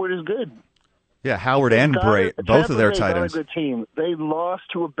is good. Yeah, Howard and Bray, both of their tight ends. A good team. They lost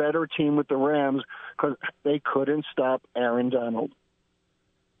to a better team with the Rams because they couldn't stop Aaron Donald.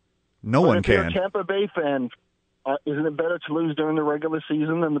 No one can. If you're a Tampa Bay fan, isn't it better to lose during the regular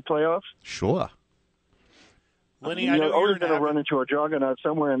season than the playoffs? Sure. Lenny, you're always going to run into a juggernaut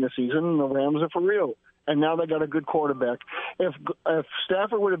somewhere in the season, and the Rams are for real. And now they got a good quarterback. If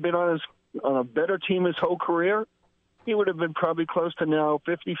Stafford would have been on a better team his whole career, he would have been probably close to now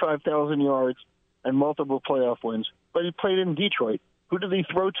 55,000 yards and multiple playoff wins. But he played in Detroit. Who did he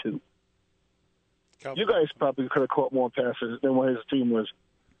throw to? You guys probably could have caught more passes than what his team was.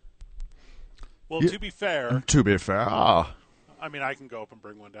 Well, to be fair. I mean, I can go up and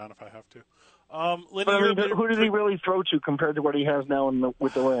bring one down if I have to. Lenny, who did he really throw to compared to what he has now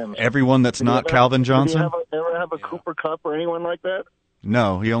with the Rams? Everyone that's not Calvin Johnson. Did he ever have a Cooper Kupp or anyone like that?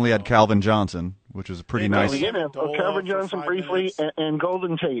 No, he only had Calvin Johnson, which was a pretty nice. He did have Calvin Johnson briefly and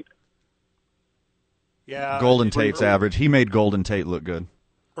Golden Tate. Yeah, Golden Tate's average. He made Golden Tate look good.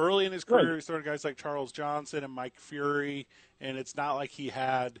 Early in his career, he started guys like Charles Johnson and Mike Fury, and it's not like he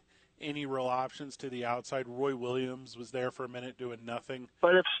had any real options to the outside. Roy Williams was there for a minute doing nothing.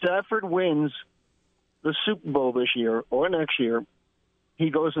 But if Stafford wins the Super Bowl this year or next year, he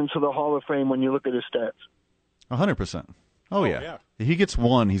goes into the Hall of Fame when you look at his stats. 100%. Oh, yeah. He gets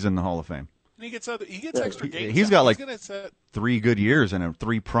one, he's in the Hall of Fame. And he gets extra games. He's got 3 good years in him,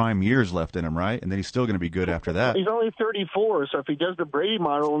 3 prime years left in him, right? And then he's still going to be good after that. He's only 34, so if he does the Brady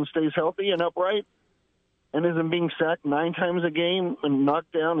model and stays healthy and upright and isn't being sacked 9 times a game and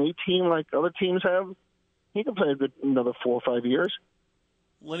knocked down 18 like other teams have, he can play another 4 or 5 years.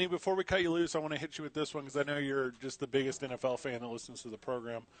 Lenny, before we cut you loose, I want to hit you with this one because I know you're just the biggest NFL fan that listens to the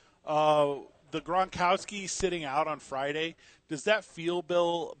program. The Gronkowski sitting out on Friday, does that feel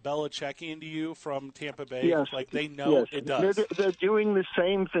Bill Belichickian to you from Tampa Bay? Yes. Like they know it does. They're doing the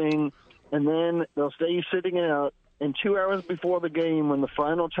same thing, and then they'll stay sitting out. And 2 hours before the game, when the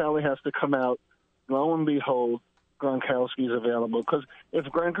final tally has to come out, lo and behold, Gronkowski's available. Because if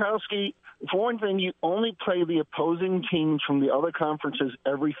Gronkowski, for one thing, you only play the opposing teams from the other conferences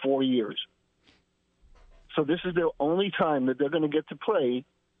every 4 years. So this is their only time that they're going to get to play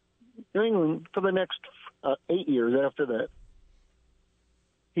New England for the next 8 years after that.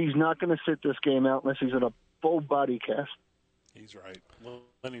 He's not going to sit this game out unless he's in a full body cast. He's right.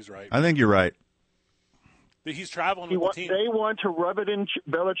 Lenny's right. I think you're right. But he's traveling with the team. They want to rub it in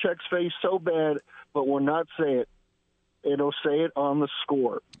Belichick's face so bad, but will not say it. It'll say it on the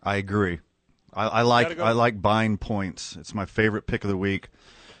score. I agree. I like buying points. It's my favorite pick of the week.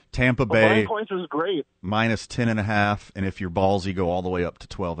 Tampa Bay. Buying points is great. Minus 10.5, and if you're ballsy, go all the way up to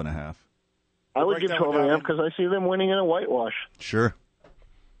 12.5. I would give 12.5 because I see them winning in a whitewash. Sure.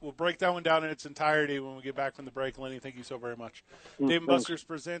 We'll break that one down in its entirety when we get back from the break. Lenny, thank you so very much. Dave & Buster's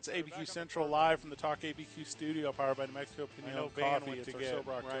presents ABQ Central live from the Talk ABQ studio, powered by New Mexico Pinot Coffee. It's our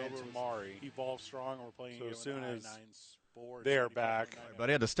sober October. Tamari. Evolve Strong. We're playing so as soon as they're back. But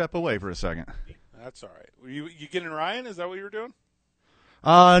I had to step away for a second. That's all right. Were you getting Ryan? Is that what you were doing?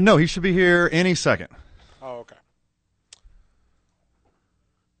 No, he should be here any second. Oh, okay.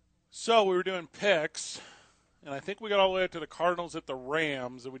 So we were doing picks, and I think we got all the way up to the Cardinals at the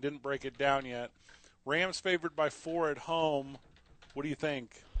Rams, and we didn't break it down yet. Rams favored by 4 at home. What do you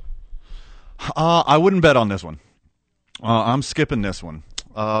think? I wouldn't bet on this one. I'm skipping this one.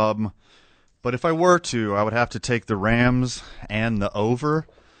 But if I were to, I would have to take the Rams and the over.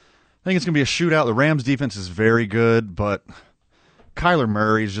 I think it's going to be a shootout. The Rams defense is very good, but Kyler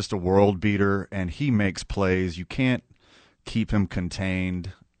Murray is just a world beater, and he makes plays. You can't keep him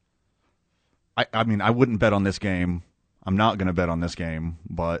contained. I mean, I wouldn't bet on this game. I'm not going to bet on this game,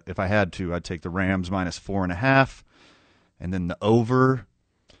 but if I had to, I'd take the Rams minus 4.5, and then the over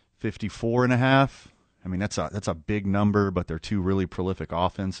 54.5. I mean, that's a big number, but they're two really prolific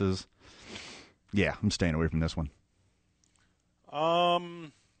offenses. Yeah, I'm staying away from this one.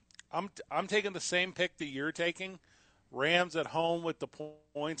 I'm taking the same pick that you're taking. Rams at home with the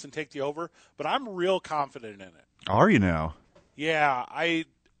points and take the over, but I'm real confident in it. Are you now? Yeah, I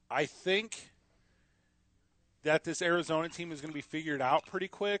think that this Arizona team is going to be figured out pretty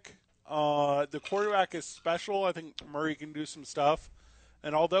quick. The quarterback is special. I think Murray can do some stuff.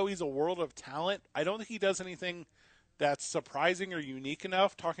 And although he's a world of talent, I don't think he does anything that's surprising or unique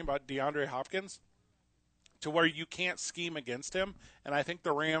enough, talking about DeAndre Hopkins, to where you can't scheme against him. And I think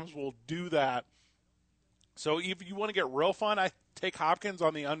the Rams will do that. So if you want to get real fun, I take Hopkins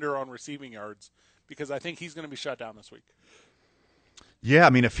on the under on receiving yards because I think he's going to be shut down this week. Yeah, I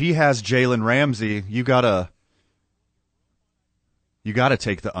mean, if he has Jalen Ramsey, you gotta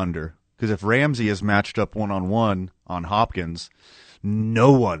take the under. Because if Ramsey is matched up one-on-one on Hopkins,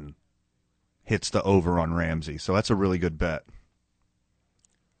 no one hits the over on Ramsey. So that's a really good bet.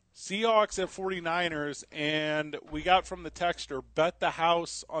 Seahawks at 49ers, and we got from the texter, bet the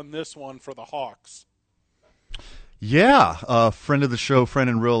house on this one for the Hawks. Yeah, friend of the show, friend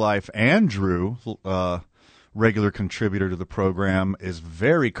in real life, Andrew, regular contributor to the program, is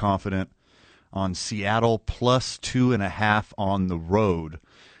very confident on Seattle plus 2.5 on the road,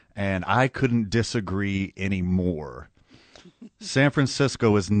 and I couldn't disagree anymore. San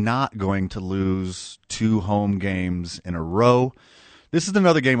Francisco is not going to lose 2 home games in a row. This is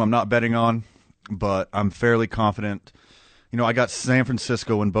another game I'm not betting on, but I'm fairly confident. You know, I got San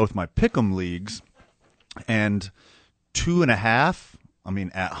Francisco in both my pick'em leagues, and 2.5, I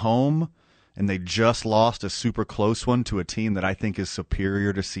mean, at home, and they just lost a super close one to a team that I think is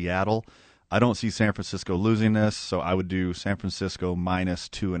superior to Seattle. I don't see San Francisco losing this, so I would do San Francisco minus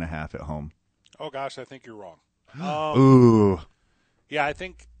 2.5 at home. Oh, gosh, I think you're wrong. Ooh. Yeah, I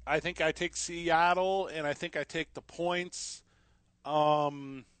think I take Seattle, and I think I take the points,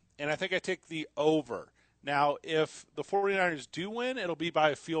 and I think I take the over. Now, if the 49ers do win, it'll be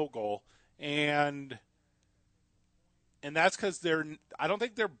by a field goal, and that's because I don't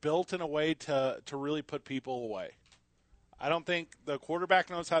think they're built in a way to really put people away. I don't think the quarterback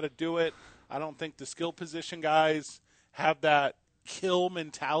knows how to do it. I don't think the skill position guys have that kill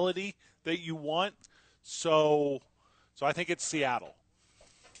mentality that you want. So I think it's Seattle.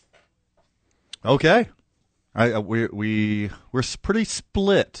 Okay. We're pretty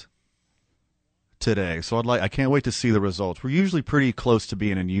split today, so I can't wait to see the results. We're usually pretty close to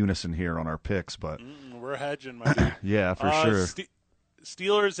being in unison here on our picks, but we're hedging, my dude. Yeah, for sure.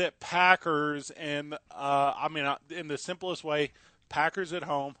 Steelers at Packers, and in the simplest way, Packers at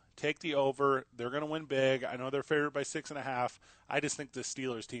home, take the over. They're going to win big. I know they're favored by 6.5. I just think the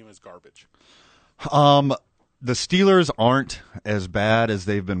Steelers team is garbage. The Steelers aren't as bad as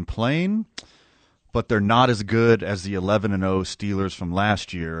they've been playing, but they're not as good as the 11-0 Steelers from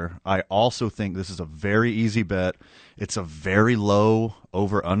last year. I also think this is a very easy bet. It's a very low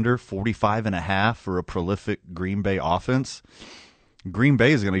over-under, 45.5 for a prolific Green Bay offense. Green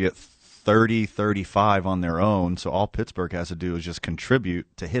Bay is going to get 30, 35 on their own, so all Pittsburgh has to do is just contribute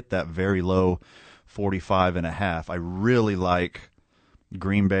to hit that very low 45.5. I really like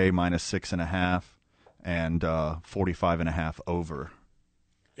Green Bay minus 6.5 and 45.5 over.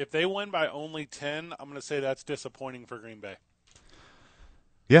 If they win by only 10, I'm going to say that's disappointing for Green Bay.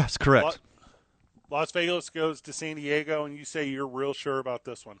 Yeah, it's correct. Las Vegas goes to San Diego, and you say you're real sure about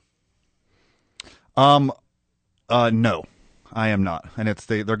this one. No, I am not. And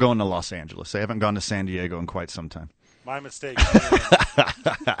they're going to Los Angeles. They haven't gone to San Diego in quite some time. My mistake.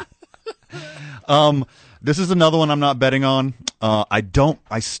 This is another one I'm not betting on. They're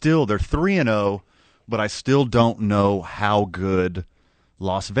 3-0, but I still don't know how good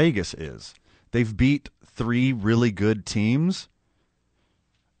Las Vegas is. They've beat 3 really good teams.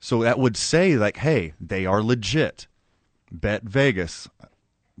 So that would say, like, hey, they are legit. Bet Vegas.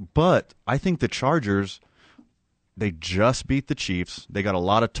 But I think the Chargers, they just beat the Chiefs. They got a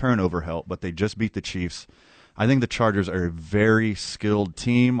lot of turnover help, but they just beat the Chiefs. I think the Chargers are a very skilled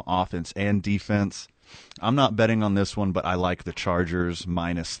team, offense and defense. I'm not betting on this one, but I like the Chargers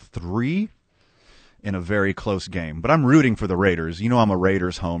minus 3 in a very close game. But I'm rooting for the Raiders. You know I'm a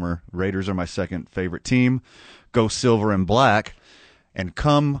Raiders homer. Raiders are my second favorite team. Go silver and black. And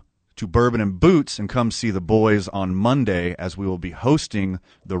come to Bourbon and Boots and come see the boys on Monday as we will be hosting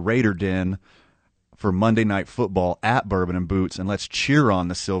the Raider Den for Monday Night Football at Bourbon and Boots. And let's cheer on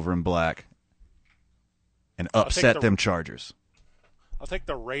the silver and black and upset them Chargers. I'll take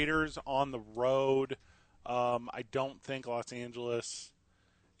the Raiders on the road. I don't think Los Angeles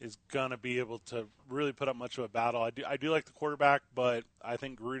is going to be able to really put up much of a battle. I do like the quarterback, but I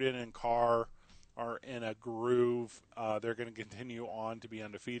think Gruden and Carr are in a groove. They're going to continue on to be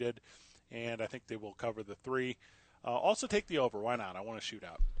undefeated, and I think they will cover the 3. Also take the over. Why not? I want to shoot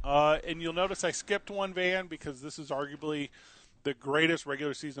out. And you'll notice I skipped one, Van, because this is arguably the greatest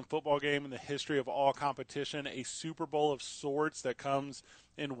regular season football game in the history of all competition, a Super Bowl of sorts that comes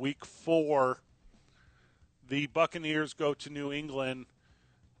in Week 4. The Buccaneers go to New England,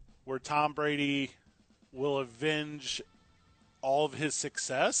 where Tom Brady will avenge all of his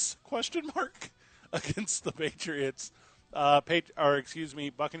success, ? Against the Patriots.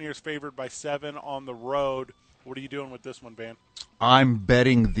 Buccaneers favored by 7 on the road. What are you doing with this one, Van? I'm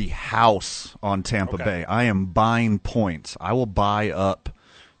betting the house on Tampa Bay. I am buying points. I will buy up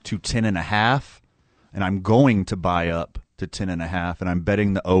to 10.5, and I'm going to buy up to 10.5, and I'm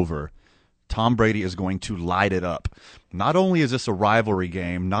betting the over. Tom Brady is going to light it up. Not only is this a rivalry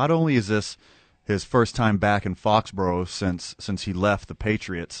game, not only is this his first time back in Foxborough since he left the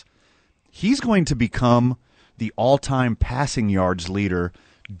Patriots, he's going to become the all-time passing yards leader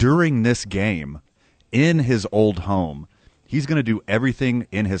during this game in his old home. He's going to do everything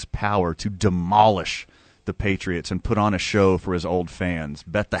in his power to demolish the Patriots and put on a show for his old fans.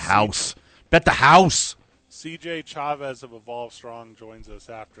 Bet the house. Bet the house. CJ Chavez of Evolve Strong joins us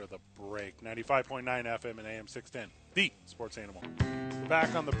after the break. 95.9 FM and AM 610, the Sports Animal. We're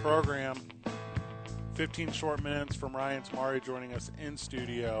back on the program. 15 short minutes from Ryan Tamari joining us in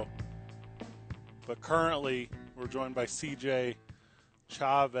studio. But currently, we're joined by CJ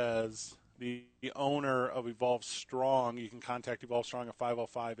Chavez, the owner of Evolve Strong. You can contact Evolve Strong at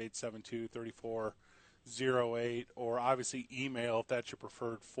 505-872-3408, or obviously email if that's your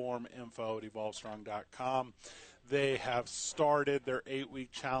preferred form, info@evolvestrong.com. They have started their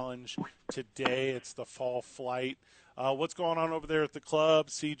 8-week challenge today. It's the Fall Flight. What's going on over there at the club,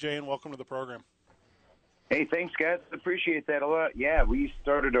 CJ, and welcome to the program. Hey, thanks, guys. Appreciate that a lot. Yeah, we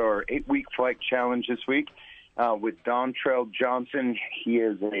started our 8-week flight challenge this week with Dontrell Johnson. He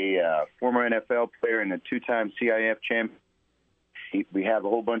is a former NFL player and a 2-time CIF champion. We have a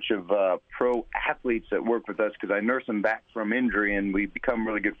whole bunch of pro athletes that work with us because I nurse them back from injury, and we become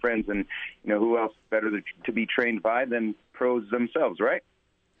really good friends. And, who else better to be trained by than pros themselves, right?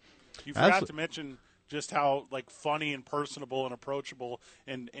 You forgot to mention just how funny and personable and approachable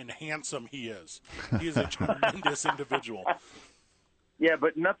and handsome he is. He is a tremendous individual. Yeah,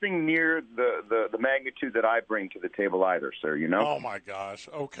 but nothing near the magnitude that I bring to the table either, sir, Oh, my gosh.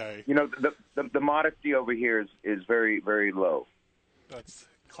 Okay. The modesty over here is very, very low. That's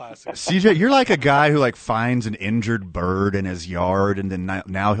classic. CJ, you're like a guy who finds an injured bird in his yard, and then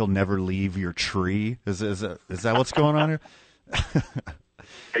now he'll never leave your tree. Is that what's going on here?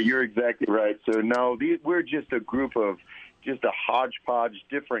 You're exactly right. So, no, we're just a group of just a hodgepodge,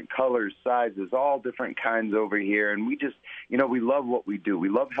 different colors, sizes, all different kinds over here. And we just, we love what we do. We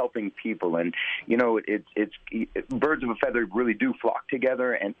love helping people. And, it's birds of a feather really do flock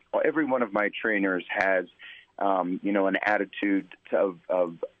together. And every one of my trainers has, an attitude of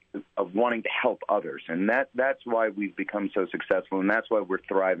wanting to help others. And that's why we've become so successful, and that's why we're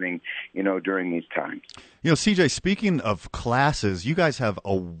thriving, during these times. CJ, speaking of classes, you guys have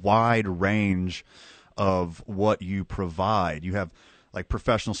a wide range of what you provide. You have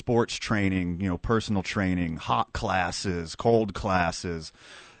professional sports training, personal training, hot classes, cold classes.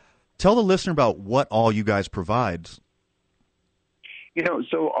 Tell the listener about what all you guys provide.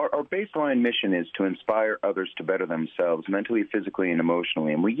 So our baseline mission is to inspire others to better themselves mentally, physically, and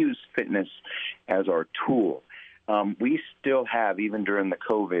emotionally. And we use fitness as our tool. We still have, even during the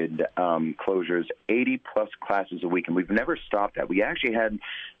COVID closures, 80-plus classes a week, and we've never stopped that. We actually had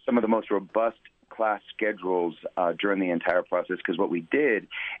some of the most robust class schedules during the entire process, because what we did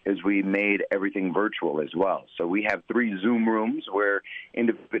is we made everything virtual as well. So we have 3 Zoom rooms where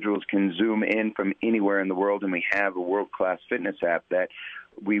individuals can Zoom in from anywhere in the world, and we have a world-class fitness app that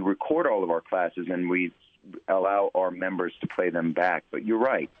we record all of our classes, and we allow our members to play them back. But you're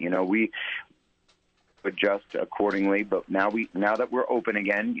right. We adjust accordingly, but now that we're open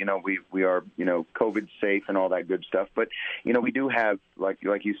again, we are, COVID safe and all that good stuff. But, we do have, like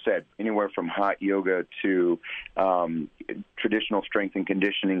you said, anywhere from hot yoga to traditional strength and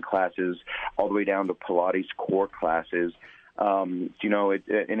conditioning classes, all the way down to Pilates core classes. And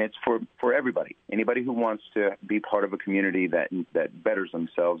it's for everybody. Anybody who wants to be part of a community that betters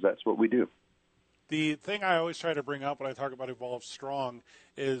themselves, that's what we do. The thing I always try to bring up when I talk about Evolve Strong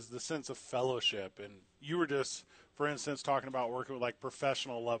is the sense of fellowship. And you were just, for instance, talking about working with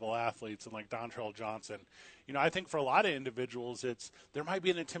professional level athletes and Dontrell Johnson. I think for a lot of individuals, there might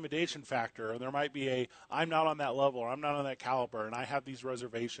be an intimidation factor, or there might be I'm not on that level, or I'm not on that caliber, and I have these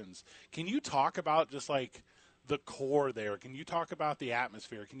reservations. Can you talk about just the core there? Can you talk about the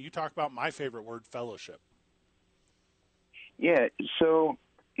atmosphere? Can you talk about my favorite word, fellowship? Yeah. So,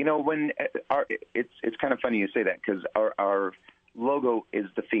 when it's kind of funny you say that, because our logo is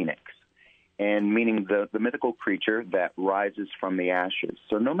the phoenix, and meaning the mythical creature that rises from the ashes.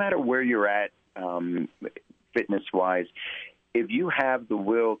 So no matter where you're at, fitness-wise, if you have the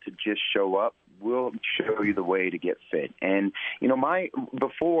will to just show up, we'll show you the way to get fit. And my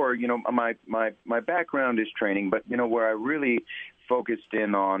background is training, but where I really focused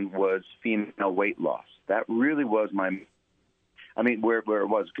in on was female weight loss. That really was where it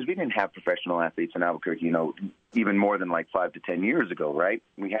was, because we didn't have professional athletes in Albuquerque, even more than 5 to 10 years ago, right?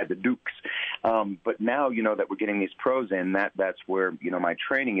 We had the Dukes. But now, that we're getting these pros in, that's where, my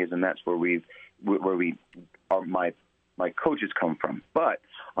training is, and that's where my coaches come from. But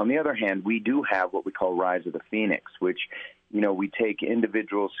on the other hand, we do have what we call Rise of the Phoenix, which we take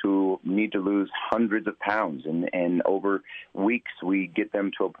individuals who need to lose hundreds of pounds, and over weeks we get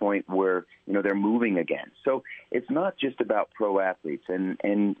them to a point where, they're moving again. So it's not just about pro athletes.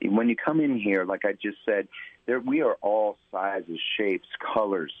 And when you come in here, like I just said, we are all sizes, shapes,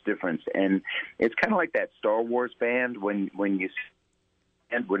 colors, difference. And it's kind of like that Star Wars band when you –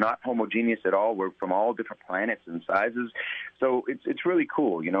 and we're not homogeneous at all. We're from all different planets and sizes. So it's really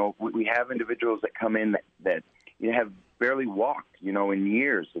cool. We have individuals that come in that have barely walked, in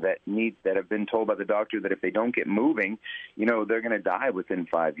years, that have been told by the doctor that if they don't get moving, they're going to die within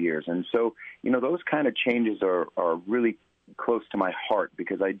 5 years. And so, those kind of changes are really close to my heart,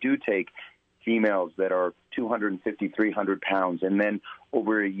 because I do take females that are 250, 300 pounds, and then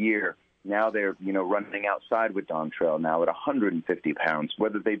over a year, now they're, running outside with Dontrelle now at 150 pounds,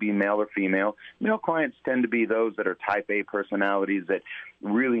 whether they be male or female. Male clients tend to be those that are type A personalities that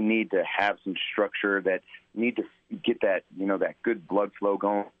really need to have some structure, that need to get that, that good blood flow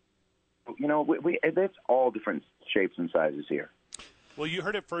going. That's all different shapes and sizes here. Well, you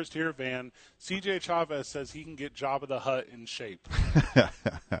heard it first here, Van. CJ Chavez says he can get Jabba the Hutt in shape.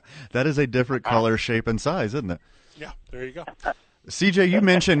 That is a different color, shape, and size, isn't it? Yeah, there you go. CJ, you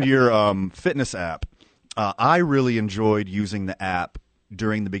mentioned your fitness app. I really enjoyed using the app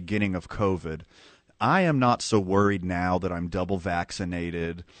during the beginning of COVID. I am not so worried now that I'm double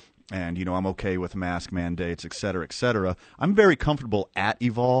vaccinated and, I'm okay with mask mandates, et cetera, et cetera. I'm very comfortable at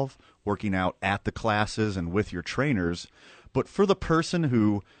Evolve, working out at the classes and with your trainers. But for the person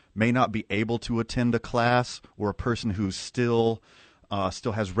who may not be able to attend a class, or a person who still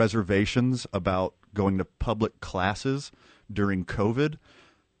has reservations about going to public classes during COVID,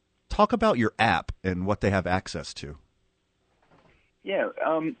 talk about your app and what they have access to. Yeah,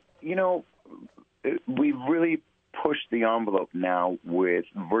 we've really pushed the envelope now with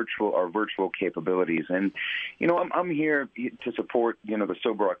virtual capabilities. And, I'm here to support, the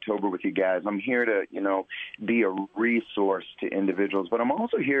Sober October with you guys. I'm here to, be a resource to individuals. But I'm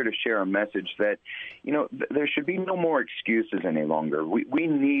also here to share a message that, there should be no more excuses any longer. We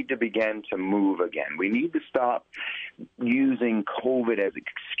need to begin to move again. We need to stop using COVID as an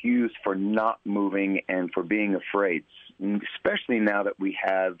excuse for not moving and for being afraid, especially now that we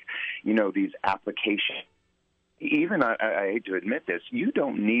have, these applications. Even, I hate to admit this, you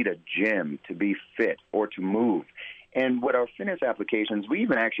don't need a gym to be fit or to move. And with our fitness applications, we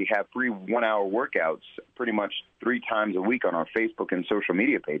even actually have free 1-hour workouts pretty much 3 times a week on our Facebook and social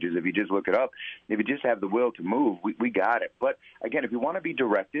media pages. If you just look it up, if you just have the will to move, we got it. But again, if you want to be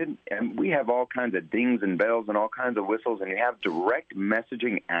directed, and we have all kinds of dings and bells and all kinds of whistles, and you have direct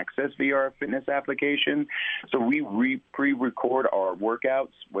messaging access via our fitness application. So we pre-record our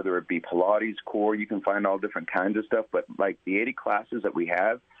workouts, whether it be Pilates, core, you can find all different kinds of stuff. But like the 80 classes that we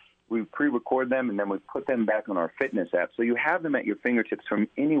have, we pre-record them, and then we put them back on our fitness app. So you have them at your fingertips from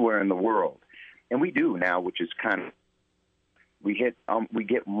anywhere in the world. And we do now, which is kind of, we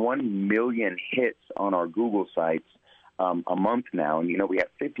get 1 million hits on our Google sites a month now. And, we have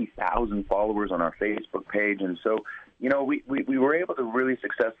 50,000 followers on our Facebook page. And so, we were able to really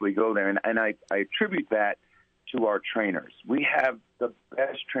successfully go there. And I attribute that to our trainers. We have the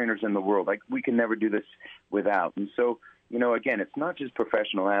best trainers in the world. Like, we can never do this without. And so, again, it's not just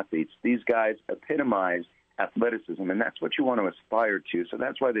professional athletes. These guys epitomize athleticism, and that's what you want to aspire to. So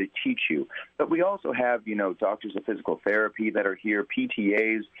that's why they teach you. But we also have, doctors of physical therapy that are here,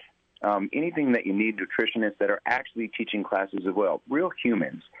 PTAs, anything that you need, nutritionists that are actually teaching classes as well, real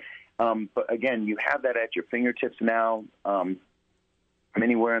humans. But again, you have that at your fingertips now from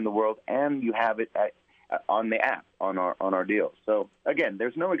anywhere in the world, and you have it on the app, on our deal. So again,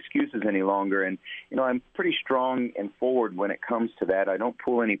 there's no excuses any longer, and I'm pretty strong and forward when it comes to that. I don't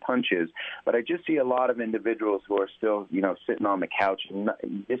pull any punches, but I just see a lot of individuals who are still sitting on the couch and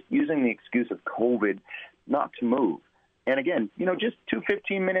just using the excuse of COVID not to move. And again, just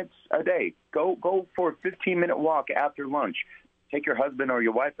 15 minutes a day. Go for a 15-minute walk after lunch. Take your husband or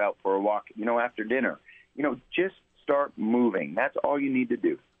your wife out for a walk, after dinner. Just start moving. That's all you need to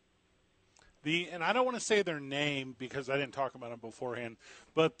do. And I don't want to say their name because I didn't talk about them beforehand,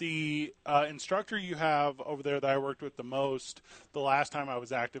 but the instructor you have over there that I worked with the most the last time I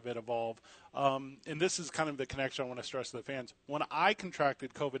was active at Evolve, and this is kind of the connection I want to stress to the fans. When I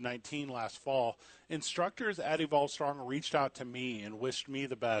contracted COVID-19 last fall, instructors at Evolve Strong reached out to me and wished me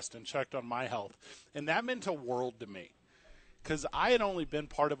the best and checked on my health, and that meant a world to me because I had only been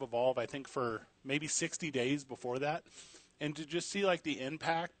part of Evolve, I think, for maybe 60 days before that. and to just see like the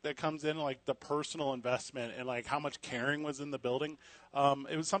impact that comes in, like the personal investment and like how much caring was in the building,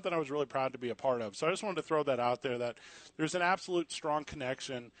 it was something I was really proud to be a part of. So I just wanted to throw that out there, that there's an absolute strong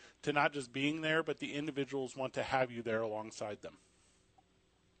connection to not just being there, but the individuals want to have you there alongside them.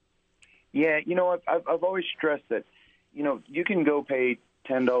 Yeah, I've always stressed that, you can go pay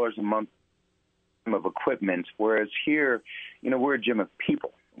 $10 a month of equipment, whereas here, we're a gym of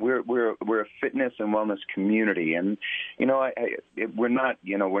people. We're a fitness and wellness community, and we're not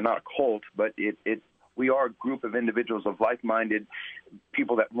a cult, but we are a group of individuals of like-minded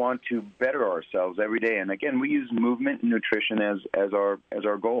people that want to better ourselves every day. And again, we use movement and nutrition as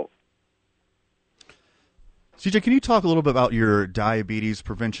our goal. CJ, can you talk a little bit about your diabetes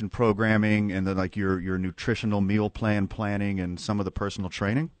prevention programming and then like your nutritional meal plan planning and some of the personal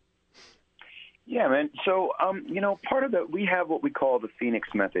training? Yeah, man. So, part of we have what we call the Phoenix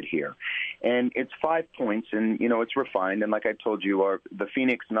Method here, and it's 5 points, and, it's refined. And like I told you, the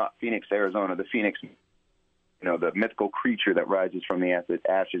Phoenix, not Phoenix, Arizona, the Phoenix, the mythical creature that rises from the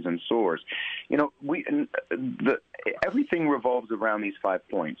ashes and soars. Everything revolves around these 5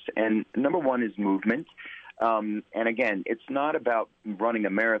 points. And number one is movement. And again, it's not about running a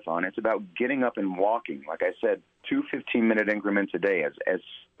marathon. It's about getting up and walking. Like I said, 2 15-minute increments a day, as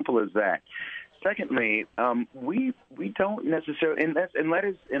simple as that. Secondly, we don't necessarily,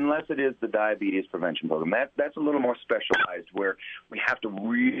 unless it is the diabetes prevention program, that's a little more specialized, where we have to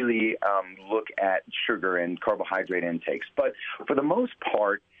really look at sugar and carbohydrate intakes. But for the most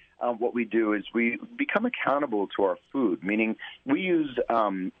part, what we do is we become accountable to our food, meaning we use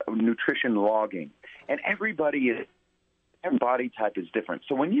nutrition logging. And every body type is different.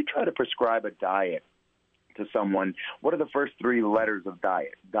 So when you try to prescribe a diet to someone, what are the first 3 letters of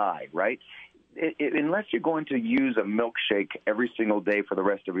diet? Die, right? Unless you're going to use a milkshake every single day for the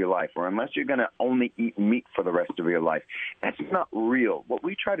rest of your life, or unless you're going to only eat meat for the rest of your life, that's not real. What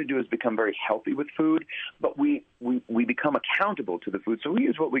we try to do is become very healthy with food, but we become accountable to the food. So we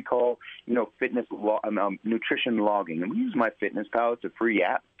use what we call, fitness nutrition logging, and we use MyFitnessPal. It's a free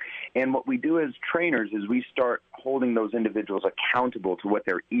app. And what we do as trainers is we start holding those individuals accountable to what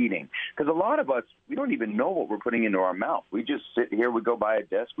they're eating. Because a lot of us, we don't even know what we're putting into our mouth. We just sit here, we go by a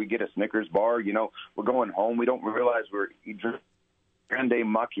desk, we get a Snickers bar, we're going home. We don't realize we're drinking grande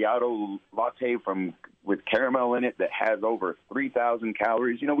macchiato latte with caramel in it that has over 3,000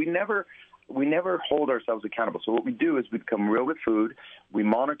 calories. We never hold ourselves accountable. So what we do is we become real with food. We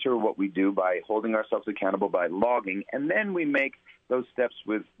monitor what we do by holding ourselves accountable by logging, and then we make those steps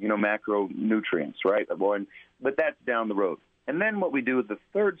with, macronutrients, right? But that's down the road. And then what we do is the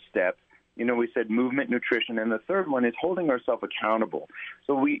third step, we said movement, nutrition, and the third one is holding ourselves accountable.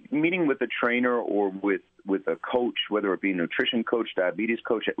 So meeting with a trainer or with a coach, whether it be a nutrition coach, diabetes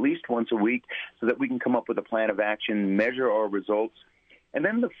coach, at least once a week, so that we can come up with a plan of action, measure our results. And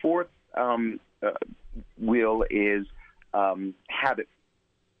then the fourth wheel is habit.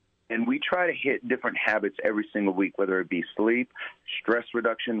 And we try to hit different habits every single week, whether it be sleep, stress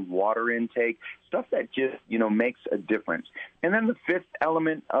reduction, water intake, stuff that just, makes a difference. And then the fifth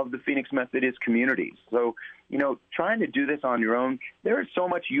element of the Phoenix Method is communities. So, trying to do this on your own, there is so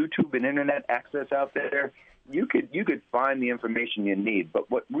much YouTube and internet access out there. You could find the information you need, but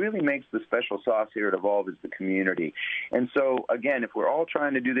what really makes the special sauce here at Evolve is the community. And so, again, if we're all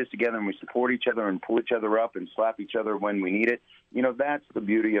trying to do this together and we support each other and pull each other up and slap each other when we need it, that's the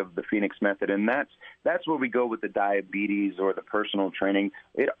beauty of the Phoenix Method, and that's where we go with the diabetes or the personal training.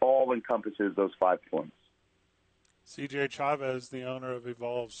 It all encompasses those 5 points. CJ Chavez, the owner of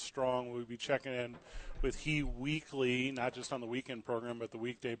Evolve Strong, will be checking in with he weekly, not just on the weekend program, but the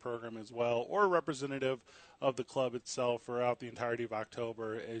weekday program as well, or a representative of the club itself throughout the entirety of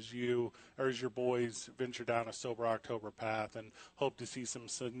October as your boys venture down a Sober October path and hope to see some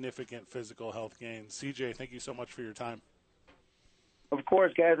significant physical health gains. CJ, thank you so much for your time. Of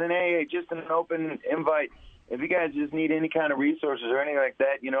course, guys, and hey, just an open invite. If you guys just need any kind of resources or anything like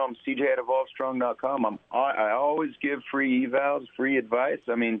that, I'm CJ at EvolveStrong.com. I always give free evals, free advice.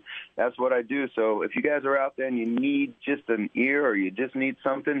 I mean, that's what I do. So if you guys are out there and you need just an ear or you just need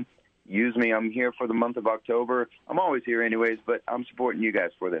something, use me. I'm here for the month of October. I'm always here anyways, but I'm supporting you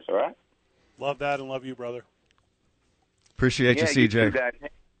guys for this, all right? Love that and love you, brother. Appreciate you, CJ. You too, guys.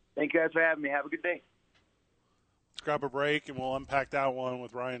 Thank you guys for having me. Have a good day. Let's grab a break, and we'll unpack that one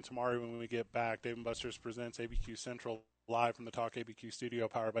with Ryan Tamari when we get back. Dave & Buster's presents ABQ Central live from the Talk ABQ studio,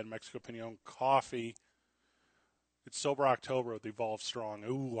 powered by Mexico Pinon Coffee. It's Sober October with Evolve Strong.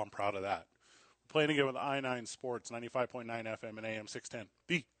 Ooh, I'm proud of that. We're playing again with I-9 Sports, 95.9 FM and AM 610,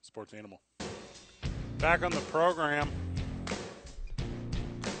 the sports animal. Back on the program,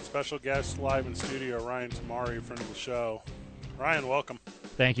 special guest live in studio, Ryan Tamari, friend of the show. Ryan, welcome.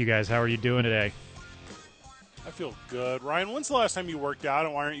 Thank you, guys. How are you doing today? I feel good. Ryan, when's the last time you worked out,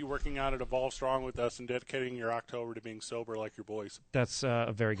 and why aren't you working out at Evolve Strong with us and dedicating your October to being sober like your boys? That's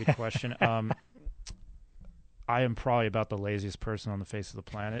a very good question. I am probably about the laziest person on the face of the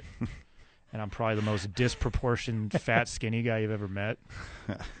planet, and I'm probably the most disproportioned fat, skinny guy you've ever met.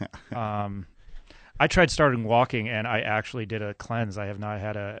 I tried starting walking, and I actually did a cleanse. I have not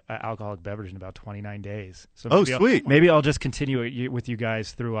had an alcoholic beverage in about 29 days. So sweet. Maybe I'll just continue it with you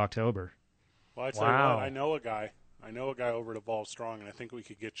guys through October. Well, I tell you what, I know a guy over at Evolve Strong, and I think we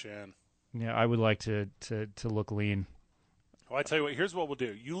could get you in. Yeah, I would like to look lean. Well, I tell you what, here's what we'll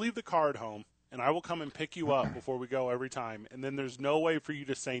do. You leave the car at home, and I will come and pick you up before we go every time, and then there's no way for you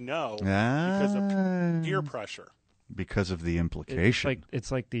to say no because of peer pressure. Because of the implication. It's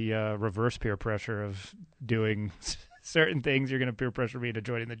like the reverse peer pressure of doing certain things. You're going to peer pressure me to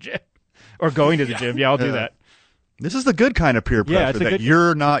joining the gym or going to the gym. Yeah, I'll do that. This is the good kind of peer pressure that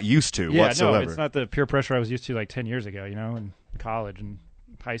you're not used to whatsoever. No, it's not the peer pressure I was used to like 10 years ago, in college and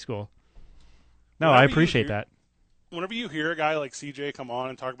high school. No, I appreciate that. Whenever you hear a guy like CJ come on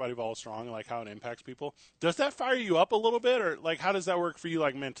and talk about Evolve Strong and like how it impacts people, does that fire you up a little bit, or like how does that work for you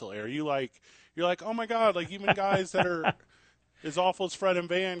like mentally? Are you like you're like, oh my God, like even guys that are as awful as Fred and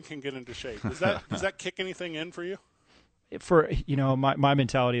Van can get into shape? Does that kick anything in for you? For my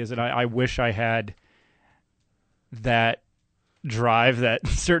mentality is that I wish I had that drive that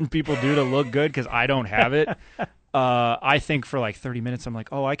certain people do to look good because I don't have it. I think for like 30 minutes I'm like,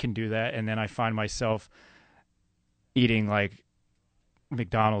 oh, I can do that, and then I find myself eating like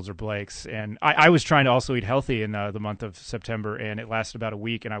McDonald's or Blake's. And I was trying to also eat healthy in the month of September, and it lasted about a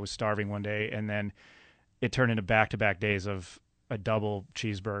week, and I was starving one day, and then it turned into back-to-back days of a double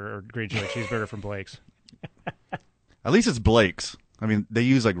cheeseburger or green chili cheeseburger from Blake's. At least it's Blake's. I mean, they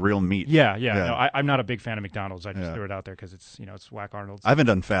use like real meat. Yeah. No, I'm not a big fan of McDonald's. I just threw it out there because it's Whack Arnold's. I haven't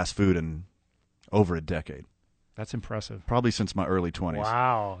done fast food in over a decade. That's impressive. Probably since my early 20s.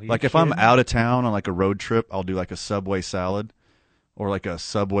 Wow. Like if I'm out of town on like a road trip, I'll do like a Subway salad or like a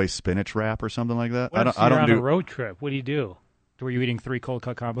Subway spinach wrap or something like that. I don't do a road trip. What do you do? Were you eating 3 cold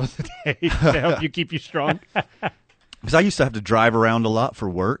cut combos a day to help you keep you strong? Because I used to have to drive around a lot for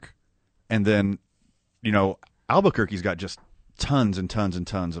work, and then Albuquerque's got just tons and tons and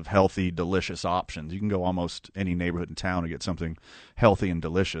tons of healthy, delicious options. You can go almost any neighborhood in town to get something healthy and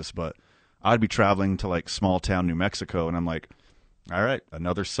delicious, but I'd be traveling to like small town New Mexico, and I'm like, all right,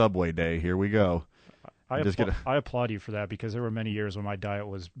 another Subway day. Here we go. I applaud you for that, because there were many years when my diet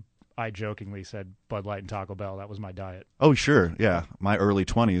was, I jokingly said Bud Light and Taco Bell. That was my diet. Oh, sure. Yeah. My early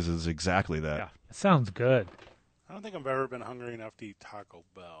 20s is exactly that. Yeah. It sounds good. I don't think I've ever been hungry enough to eat Taco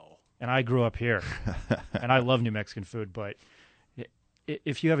Bell. And I grew up here, and I love New Mexican food, but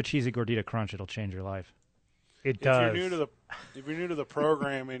if you have a cheesy gordita crunch, it'll change your life. It does. If you're new to the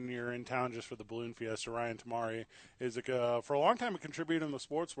program and you're in town just for the Balloon Fiesta, Ryan Tamari is for a long time a contributor in the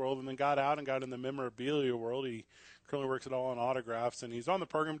sports world, and then got out and got in the memorabilia world. He currently works at All On Autographs, and he's on the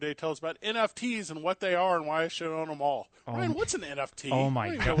program today to tell us about NFTs and what they are and why I should own them all. Ryan, what's an NFT? Oh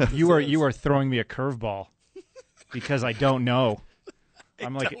my God, you are throwing me a curveball because I don't know. I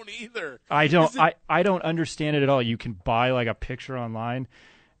don't either. I don't understand it at all. You can buy like a picture online.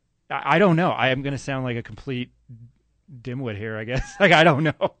 I don't know. I am going to sound like a complete dimwit here, I guess. Like, I don't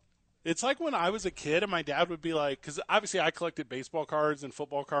know. It's like when I was a kid and my dad would be like, because obviously I collected baseball cards and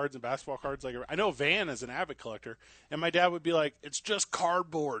football cards and basketball cards. Like, I know Van is an avid collector, and my dad would be like, it's just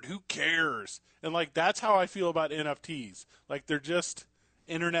cardboard. Who cares? And like, that's how I feel about NFTs. Like, they're just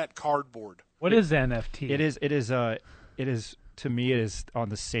internet cardboard. What is NFT? It is to me, it is on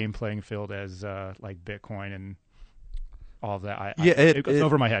the same playing field as like Bitcoin and all of that. It goes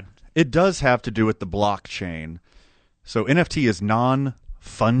over my head. It does have to do with the blockchain. So NFT is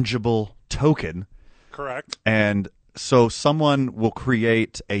non-fungible token. Correct. And so someone will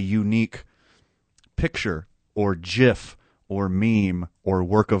create a unique picture or GIF or meme or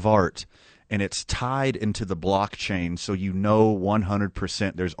work of art, and it's tied into the blockchain, so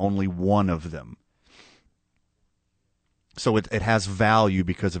 100% there's only one of them. So it has value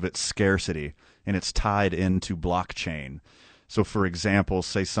because of its scarcity, and it's tied into blockchain. So, for example,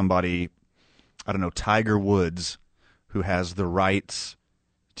 say somebody, I don't know, Tiger Woods, who has the rights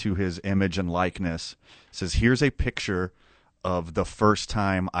to his image and likeness, says, here's a picture of the first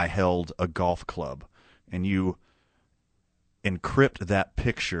time I held a golf club. And you encrypt that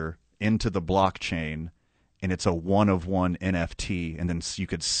picture into the blockchain, and it's a one-of-one NFT, and then you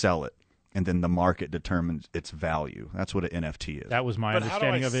could sell it. And then the market determines its value. That's what an NFT is. That was my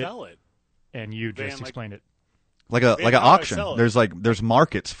understanding of it. How do I sell it? And you just explained it. Like an auction. There's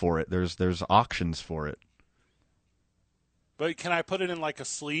markets for it. There's auctions for it. But can I put it in like a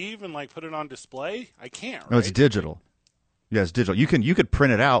sleeve and like put it on display? I can't, right? No, it's digital. Yeah, it's digital. You could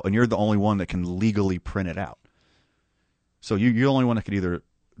print it out, and you're the only one that can legally print it out. So you're the only one that could either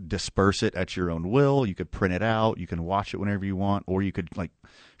disperse it at your own will, you could print it out, you can watch it whenever you want, or you could like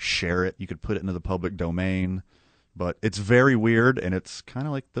share it, you could put it into the public domain. But it's very weird, and it's kind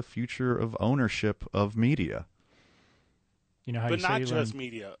of like the future of ownership of media. You know how but you not just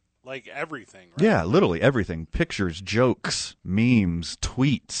media, like everything, right? Yeah, literally everything. Pictures, jokes, memes,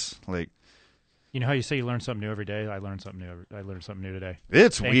 tweets. Like, you know how you say you learn something new every day? I learned something new. I learned something new today.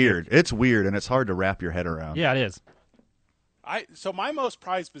 It's weird. It's weird, and it's hard to wrap your head around. Yeah, it is. So my most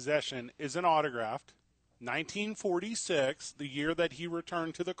prized possession is an autographed 1946, the year that he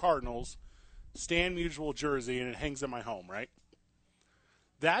returned to the Cardinals, Stan Musial jersey, and it hangs in my home, right?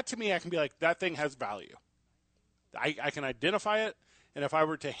 That, to me, I can be like, that thing has value. I can identify it, and if I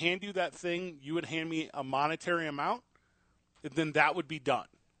were to hand you that thing, you would hand me a monetary amount, then that would be done.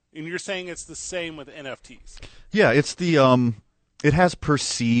 And you're saying it's the same with NFTs. Yeah, it's the it has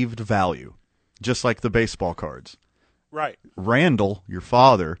perceived value, just like the baseball cards. Right. Randall, your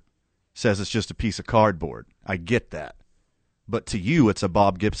father, says it's just a piece of cardboard. I get that. But to you, it's a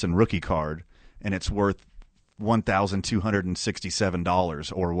Bob Gibson rookie card, and it's worth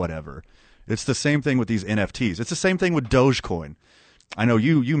 $1,267 or whatever. It's the same thing with these NFTs. It's the same thing with Dogecoin. I know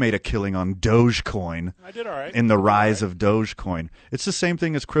you made a killing on Dogecoin. I did all right. In the rise of Dogecoin. It's the same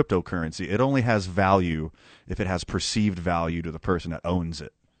thing as cryptocurrency. It only has value if it has perceived value to the person that owns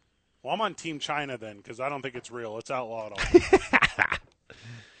it. Well, I'm on Team China then, because I don't think it's real. It's outlawed.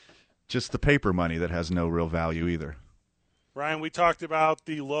 Just the paper money that has no real value either. Ryan, we talked about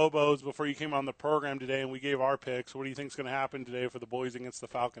the Lobos before you came on the program today, and we gave our picks. What do you think is going to happen today for the boys against the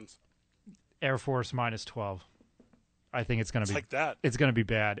Falcons? Air Force -12. I think it's going to be like that. It's going to be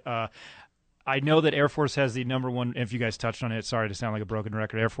bad. I know that Air Force has the number one. If you guys touched on it, sorry to sound like a broken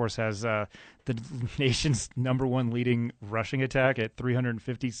record. Air Force has the nation's number one leading rushing attack at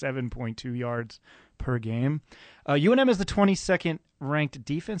 357.2 yards per game. UNM is the 22nd ranked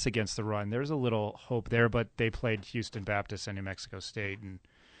defense against the run. There's a little hope there, but they played Houston Baptist and New Mexico State, and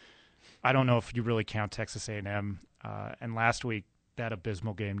I don't know if you really count Texas A&M. And last week, that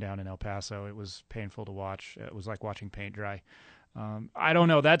abysmal game down in El Paso, it was painful to watch. It was like watching paint dry. I don't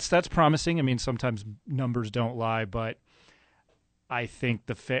know. That's promising. I mean, sometimes numbers don't lie, but I think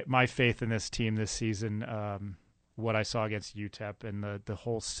my faith in this team this season, what I saw against UTEP and the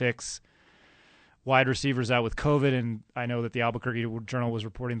whole 6 wide receivers out with COVID, and I know that the Albuquerque Journal was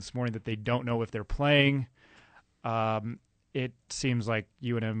reporting this morning that they don't know if they're playing. It seems like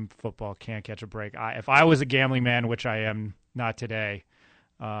UNM football can't catch a break. If I was a gambling man, which I am not today,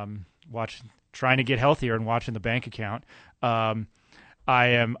 trying to get healthier and watching the bank account, I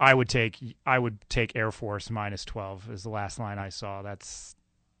would take Air Force -12 is the last line I saw. That's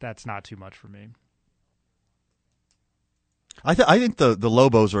not too much for me. I think the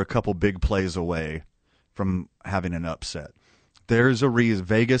Lobos are a couple big plays away from having an upset. There's a reason.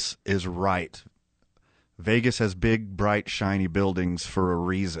 Vegas is right. Vegas has big, bright, shiny buildings for a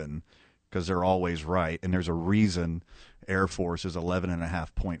reason, because they're always right, and there's a reason Air Force is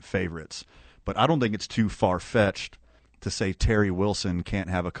 11.5-point favorites. But I don't think it's too far-fetched to say Terry Wilson can't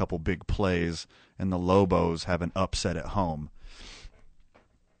have a couple big plays and the Lobos have an upset at home.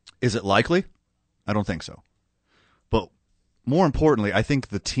 Is it likely? I don't think so. But more importantly, I think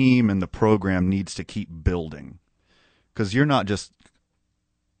the team and the program needs to keep building, because you're not just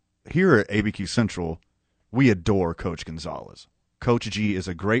 – here at ABQ Central, we adore Coach Gonzalez. Coach G is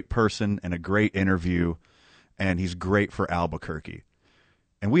a great person and a great interview, and he's great for Albuquerque.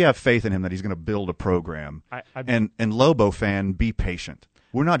 And we have faith in him that he's going to build a program. And Lobo fan, be patient.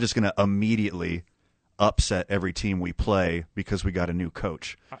 We're not just going to immediately upset every team we play because we got a new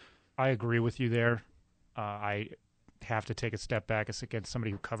coach. I agree with you there. I have to take a step back against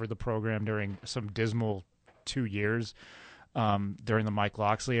somebody who covered the program during some dismal 2 years during the Mike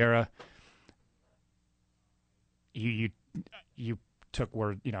Locksley era. You took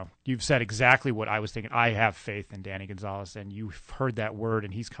word, you've said exactly what I was thinking. I have faith in Danny Gonzalez, and you've heard that word,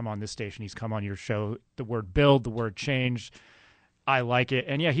 and he's come on this station, he's come on your show, the word build, the word change. I like it.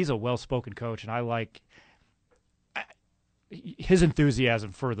 And yeah, he's a well-spoken coach, and I like his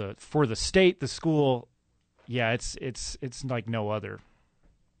enthusiasm for the state, the school. Yeah, it's like no other.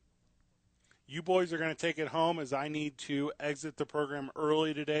 You boys are going to take it home, as I need to exit the program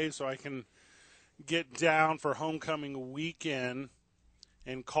early today so I can get down for homecoming weekend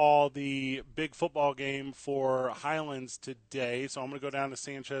and call the big football game for Highlands today. So I'm going to go down to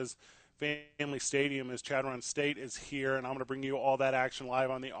Sanchez Family Stadium as Chadron State is here, and I'm going to bring you all that action live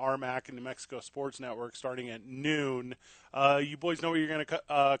on the RMAC and New Mexico Sports Network starting at noon. You boys know what you're going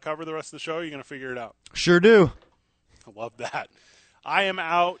to cover the rest of the show? Or you're going to figure it out? Sure do. I love that. I am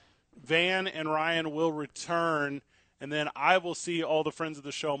out. Van and Ryan will return, and then I will see all the friends of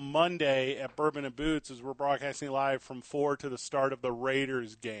the show Monday at Bourbon and Boots as we're broadcasting live from 4 to the start of the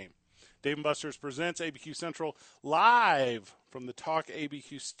Raiders game. Dave & Buster's presents ABQ Central live from the Talk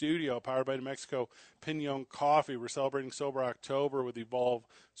ABQ studio, powered by New Mexico Pinon Coffee. We're celebrating Sober October with Evolve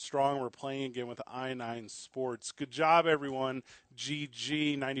Strong. We're playing again with I-9 Sports. Good job, everyone.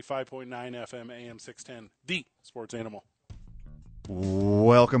 GG 95.9 FM AM 610, the sports animal.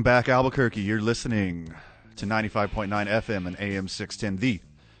 Welcome back, Albuquerque. You're listening to 95.9 FM and AM 610, the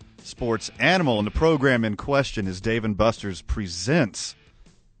sports animal. And the program in question is Dave & Buster's presents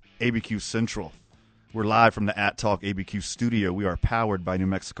ABQ Central. We're live from the At Talk ABQ studio. We are powered by New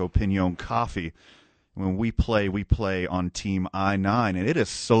Mexico Pinon Coffee. When we play on Team I-9, and it is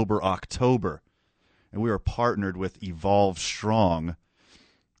Sober October. And we are partnered with Evolve Strong,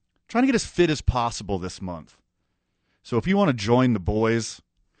 trying to get as fit as possible this month. So if you want to join the boys,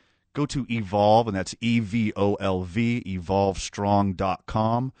 go to Evolve, and that's EVOLV,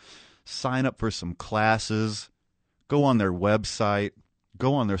 evolvestrong.com. Sign up for some classes. Go on their website.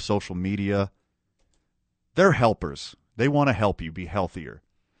 Go on their social media. They're helpers. They want to help you be healthier.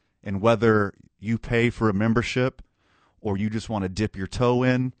 And whether you pay for a membership or you just want to dip your toe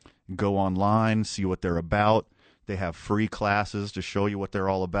in, go online, see what they're about. They have free classes to show you what they're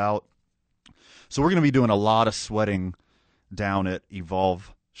all about. So we're going to be doing a lot of sweating down at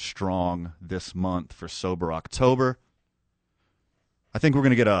Evolve Strong this month for Sober October. I think we're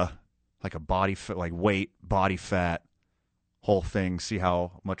going to get a body fat, like weight, body fat, whole thing, see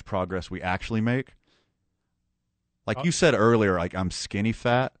how much progress we actually make. Like you said earlier, like I'm skinny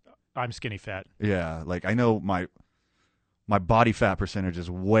fat. I'm skinny fat. Yeah, like I know my body fat percentage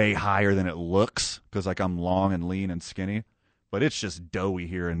is way higher than it looks because like I'm long and lean and skinny, but it's just doughy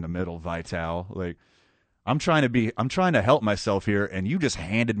here in the middle, Vital. Like I'm trying to help myself here, and you just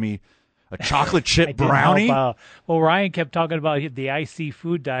handed me a chocolate chip brownie. Well, Ryan kept talking about the I see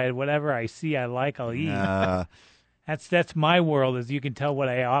food diet. Whatever I see, I like, I'll eat. That's my world, as you can tell what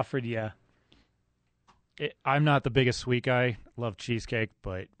I offered you. I'm not the biggest sweet guy. Love cheesecake,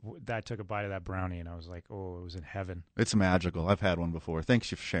 but I took a bite of that brownie, and I was like, oh, it was in heaven. It's magical. I've had one before. Thanks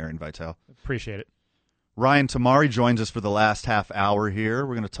for sharing, Vital. Appreciate it. Ryan Tamari joins us for the last half hour here.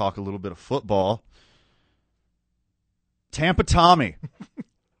 We're going to talk a little bit of football. Tampa Tommy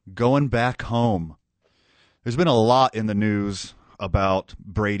going back home. There's been a lot in the news about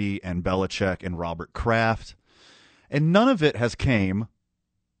Brady and Belichick and Robert Kraft, and none of it has came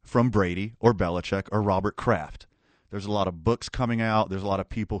from Brady or Belichick or Robert Kraft. There's a lot of books coming out. There's a lot of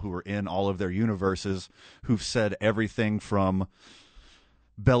people who are in all of their universes who've said everything from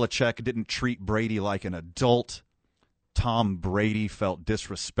Belichick didn't treat Brady like an adult. Tom Brady felt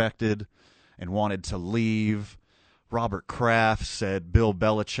disrespected and wanted to leave. Robert Kraft said Bill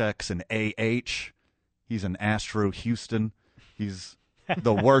Belichick's an AH. He's an Astro Houston. He's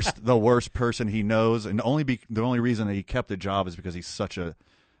the worst person he knows, and the only reason that he kept the job is because he's such a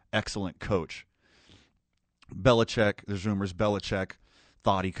excellent coach. Belichick, there's rumors Belichick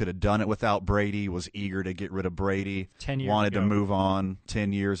thought he could have done it without Brady, was eager to get rid of Brady, 10 years wanted ago. to move on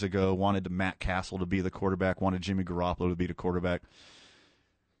 10 years ago, wanted Matt Castle to be the quarterback, wanted Jimmy Garoppolo to be the quarterback.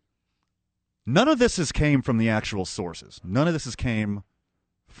 None of this has came from the actual sources. None of this has came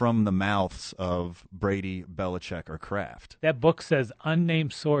from the mouths of Brady, Belichick, or Kraft. That book says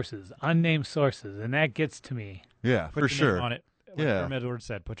unnamed sources, and that gets to me. Yeah, Put for your sure. name on it. Like Herm Edwards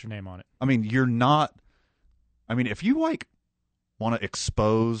said, put your name on it. I mean, if you want to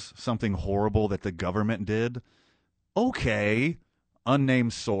expose something horrible that the government did, okay,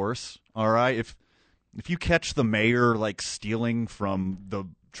 unnamed source, all right? If you catch the mayor stealing from the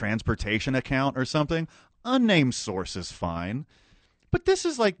transportation account or something, unnamed source is fine. But this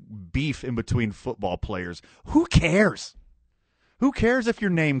is like beef in between football players. Who cares? Who cares if your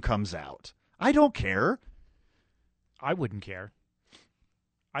name comes out? I don't care. I wouldn't care.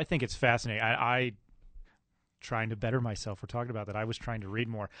 I think it's fascinating. I trying to better myself. We're talking about that. I was trying to read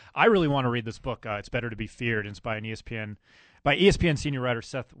more. I really want to read this book. It's Better to Be Feared. It's by ESPN senior writer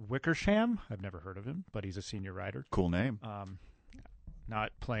Seth Wickersham. I've never heard of him, but he's a senior writer. Cool name.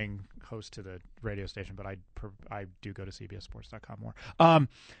 Not playing host to the radio station, but I do go to CBSSports.com more.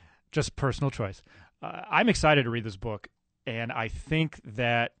 Just personal choice. I'm excited to read this book, and I think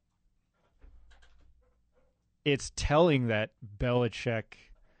that it's telling that Belichick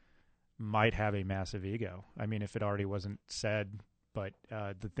might have a massive ego. I mean, if it already wasn't said But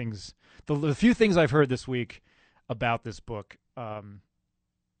the few things I've heard this week about this book, you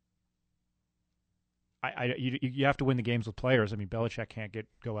have to win the games with players. I mean, Belichick can't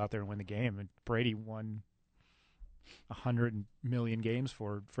go out there and win the game, and Brady won 100 million games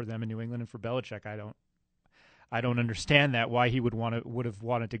for them in New England, and for Belichick, I don't understand that, why he would have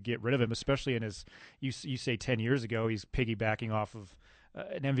wanted to get rid of him, especially in his, you say 10 years ago, he's piggybacking off of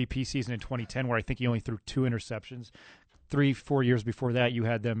an MVP season in 2010 where I think he only threw 2 interceptions. 3-4 years before that, you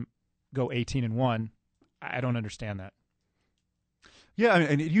had them go 18-1. I don't understand that. Yeah,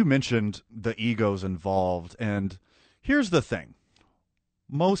 and you mentioned the egos involved, and here's the thing.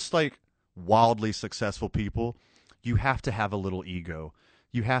 Most, wildly successful people, you have to have a little ego.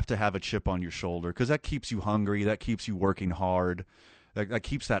 You have to have a chip on your shoulder because that keeps you hungry, that keeps you working hard, that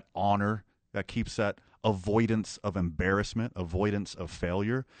keeps that honor, that keeps that avoidance of embarrassment, avoidance of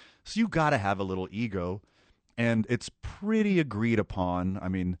failure. So you got to have a little ego, and it's pretty agreed upon. I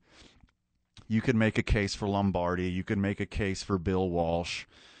mean, you could make a case for Lombardi, you could make a case for Bill Walsh,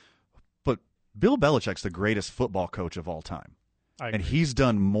 but Bill Belichick's the greatest football coach of all time, and he's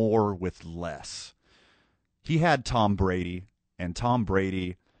done more with less. He had Tom Brady. And Tom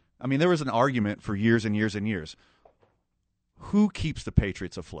Brady, I mean, there was an argument for years and years and years. Who keeps the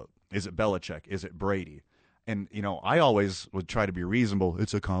Patriots afloat? Is it Belichick? Is it Brady? And, I always would try to be reasonable.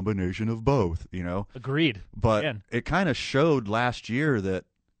 It's a combination of both, Agreed. But Again. It kind of showed last year that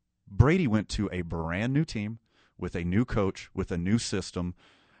Brady went to a brand new team with a new coach, with a new system,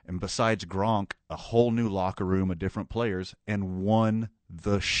 and besides Gronk, a whole new locker room of different players, and won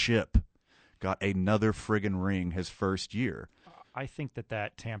the ship. Got another friggin' ring his first year. I think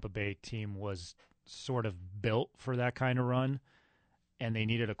that Tampa Bay team was sort of built for that kind of run, and they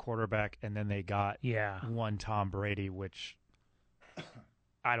needed a quarterback, and then they got one Tom Brady, which,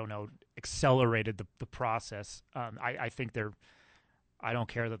 I don't know, accelerated the process. I think I don't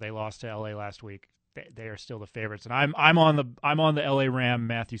care that they lost to L.A. last week. They are still the favorites, and I'm on the L.A. Ram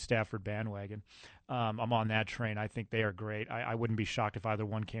Matthew Stafford bandwagon. I'm on that train. I think they are great. I wouldn't be shocked if either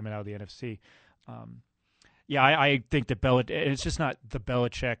one came out of the NFC. I think that it's just not the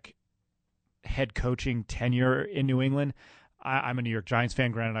Belichick head coaching tenure in New England. I'm a New York Giants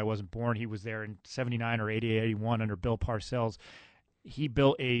fan. Granted, I wasn't born. He was there in 79 or 80, 81 under Bill Parcells. He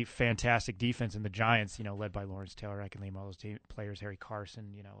built a fantastic defense in the Giants, led by Lawrence Taylor. I can name all those players, Harry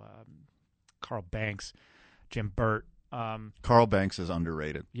Carson, Carl Banks, Jim Burt. Carl Banks is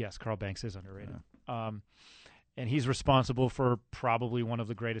underrated. Yes, Carl Banks is underrated. Yeah. And he's responsible for probably one of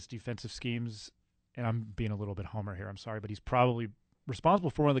the greatest defensive schemes. And I'm being a little bit homer here, I'm sorry, but he's probably responsible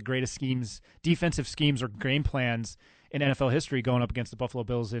for one of the greatest defensive schemes or game plans in NFL history, going up against the Buffalo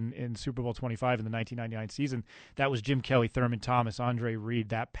Bills in Super Bowl 25 in the 1999 season. That was Jim Kelly, Thurman Thomas, Andre Reed,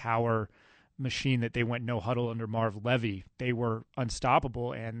 that power machine that they went no huddle under Marv Levy. They were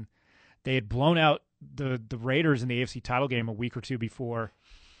unstoppable, and they had blown out the Raiders in the AFC title game a week or two before,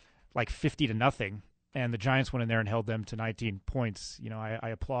 50-0, and the Giants went in there and held them to 19 points. I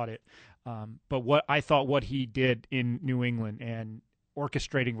applaud it. But what he did in New England and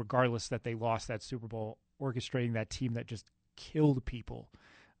orchestrating, regardless that they lost that Super Bowl, orchestrating that team that just killed people,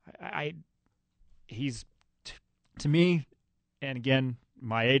 he's to me, and again,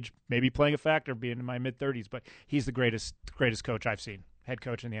 my age maybe playing a factor, being in my mid-30s, but he's the greatest coach I've seen, head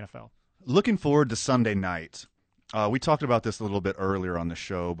coach in the NFL. Looking forward to Sunday night. We talked about this a little bit earlier on the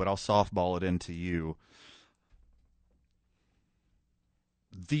show, but I'll softball it into you.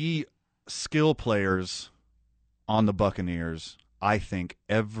 The skill players on the Buccaneers, I think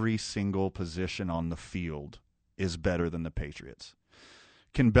every single position on the field is better than the Patriots.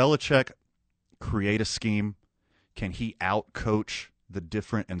 Can Belichick create a scheme? Can he out-coach the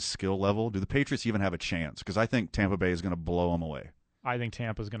different and skill level? Do the Patriots even have a chance? Because I think Tampa Bay is going to blow them away. I think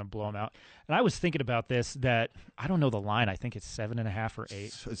Tampa's going to blow them out. And I was thinking about this, that I don't know the line. I think it's 7.5 or 8.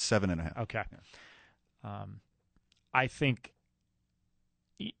 It's 7.5. Okay. Yeah. I think,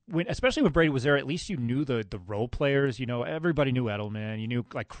 especially when Brady was there, at least you knew the role players. Everybody knew Edelman. You knew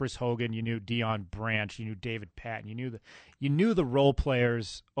Chris Hogan. You knew Deion Branch. You knew David Patton. You knew the role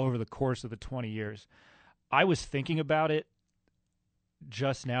players over the course of the 20 years. I was thinking about it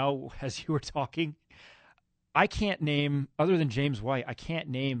just now as you were talking. I can't name, other than James White, I can't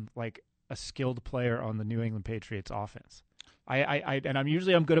name a skilled player on the New England Patriots offense.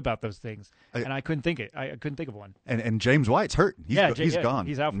 I'm good about those things, and I couldn't think of one. And James White's hurt. He's gone.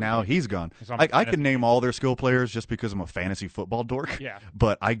 He's out. He's gone. I can name all their skill players just because I'm a fantasy football dork. Yeah.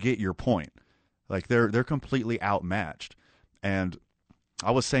 But I get your point. They're completely outmatched. And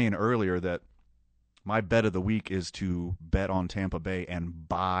I was saying earlier that my bet of the week is to bet on Tampa Bay and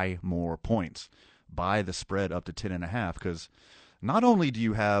buy more points. Buy the spread up to 10.5, because not only do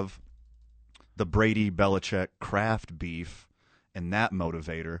you have the Brady-Belichick Kraft beef and that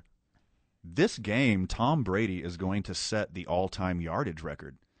motivator, this game, Tom Brady is going to set the all-time yardage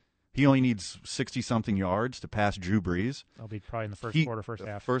record. He only needs 60-something yards to pass Drew Brees. That'll be probably in the first quarter, first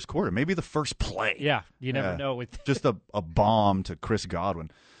half. First quarter, maybe the first play. Yeah, you never know. With just a bomb to Chris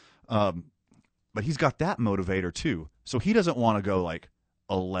Godwin. But he's got that motivator, too. So he doesn't want to go like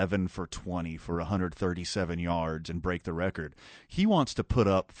 11 for 20 for 137 yards and break the record. He wants to put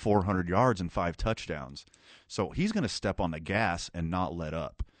up 400 yards and 5 touchdowns. So he's going to step on the gas and not let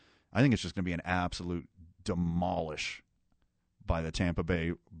up. I think it's just going to be an absolute demolish by the Tampa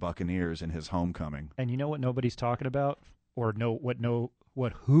Bay Buccaneers in his homecoming. And you know what nobody's talking about? Or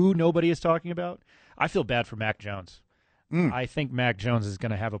who nobody is talking about? I feel bad for Mac Jones. I think Mac Jones is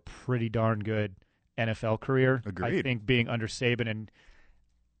going to have a pretty darn good NFL career. Agreed. I think being under Saban, and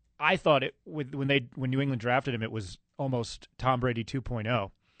I thought when New England drafted him, it was almost Tom Brady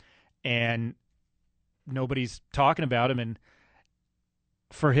 2.0, and nobody's talking about him. And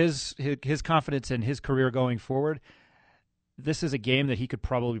for his confidence and his career going forward, this is a game that he could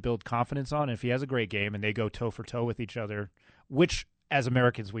probably build confidence on. And if he has a great game and they go toe for toe with each other, which as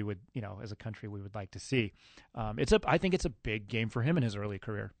Americans we would, as a country we would like to see, I think it's a big game for him in his early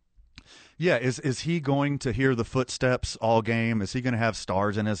career. Yeah, is he going to hear the footsteps all game? Is he going to have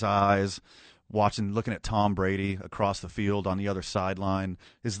stars in his eyes, looking at Tom Brady across the field on the other sideline?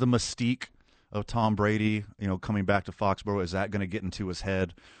 Is the mystique of Tom Brady, coming back to Foxborough, is that going to get into his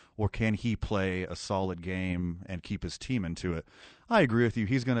head? Or can he play a solid game and keep his team into it? I agree with you.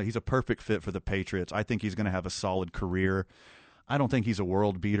 He's a perfect fit for the Patriots. I think he's going to have a solid career. I don't think he's a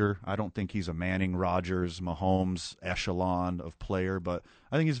world beater. I don't think he's a Manning, Rodgers, Mahomes echelon of player, but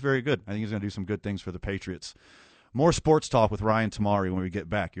I think he's very good. I think he's going to do some good things for the Patriots. More sports talk with Ryan Tamari when we get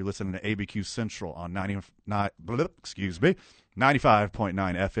back. You're listening to ABQ Central on 95.9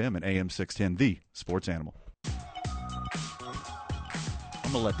 FM and AM 610, the Sports Animal.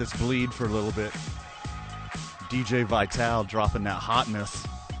 I'm going to let this bleed for a little bit. DJ Vital dropping that hotness.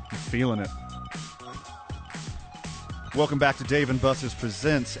 I'm feeling it. Welcome back to Dave and Buster's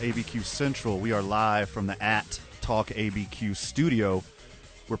Presents ABQ Central. We are live from the @Talk ABQ studio.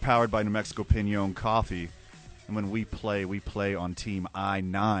 We're powered by New Mexico Pinon Coffee. And when we play on Team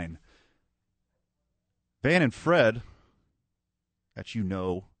I-9. Van and Fred, that you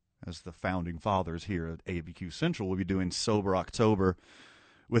know as the founding fathers here at ABQ Central, will be doing Sober October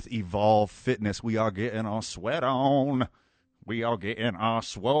with Evolve Fitness. We are getting our sweat on. We are getting our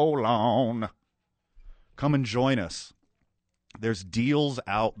swole on. Come and join us. There's deals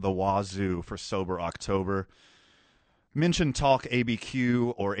out the wazoo for Sober October. Mention Talk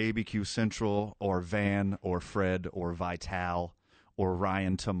ABQ or ABQ Central or Van or Fred or Vital or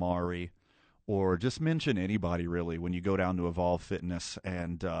Ryan Tamari, or just mention anybody really when you go down to Evolve Fitness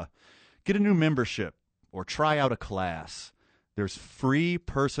and get a new membership or try out a class. There's free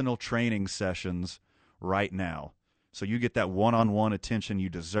personal training sessions right now. So you get that one-on-one attention you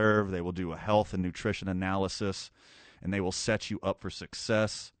deserve. They will do a health and nutrition analysis, and they will set you up for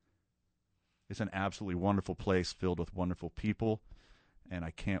success. It's an absolutely wonderful place filled with wonderful people, and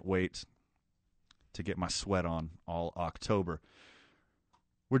I can't wait to get my sweat on all October.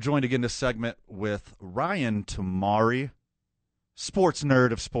 We're joined again this segment with Ryan Tamari, sports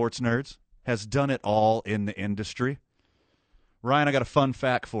nerd of sports nerds, has done it all in the industry. Ryan, I got a fun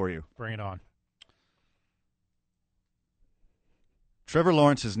fact for you. Bring it on. Trevor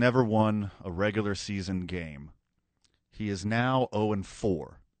Lawrence has never won a regular season game. He is now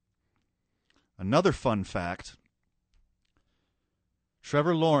 0-4. Another fun fact,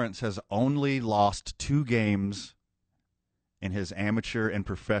 Trevor Lawrence has only lost 2 games in his amateur and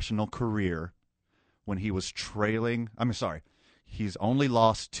professional career when he was trailing. He's only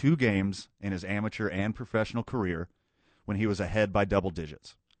lost 2 games in his amateur and professional career when he was ahead by double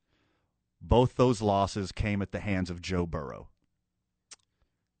digits. Both those losses came at the hands of Joe Burrow.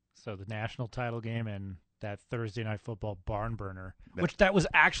 So the national title game and that Thursday Night Football barn burner, which that was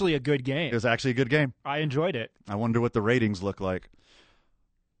actually a good game. It was actually a good game. I enjoyed it. I wonder what the ratings look like.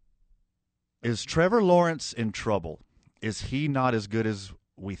 Is Trevor Lawrence in trouble? Is he not as good as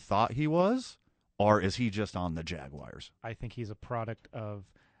we thought he was? Or is he just on the Jaguars? I think he's a product of,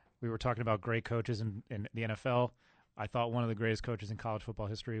 we were talking about great coaches in the NFL. I thought one of the greatest coaches in college football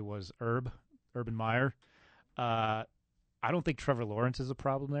history was Urban Meyer. I don't think Trevor Lawrence is a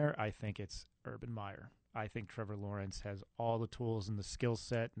problem there. I think it's Urban Meyer. I think Trevor Lawrence has all the tools and the skill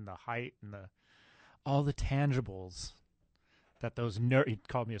set and the height and all the tangibles that those nerds, he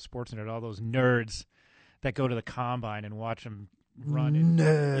called me a sports nerd, all those nerds that go to the combine and watch him run.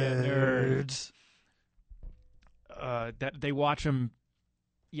 Nerds. that they watch him,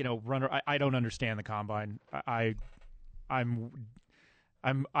 run. I don't understand the combine. I'm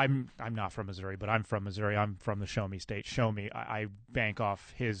not from Missouri, but I'm from Missouri. I'm from the Show Me State. Show me. I bank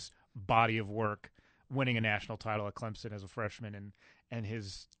off his body of work, winning a national title at Clemson as a freshman, and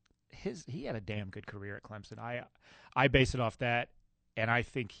he had a damn good career at Clemson. I base it off that, and I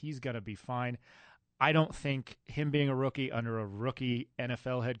think he's going to be fine. I don't think him being a rookie under a rookie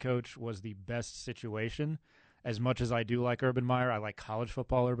NFL head coach was the best situation. As much as I do like Urban Meyer, I like college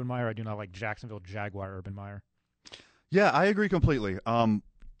football Urban Meyer. I do not like Jacksonville Jaguar Urban Meyer. Yeah, I agree completely.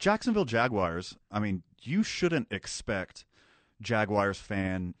 Jacksonville Jaguars, I mean, you shouldn't expect Jaguars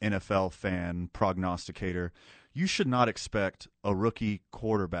fan, NFL fan, prognosticator. You should not expect a rookie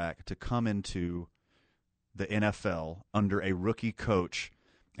quarterback to come into the NFL under a rookie coach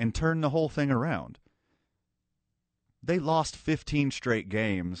and turn the whole thing around. They lost 15 straight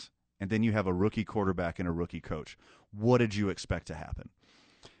games, and then you have a rookie quarterback and a rookie coach. What did you expect to happen?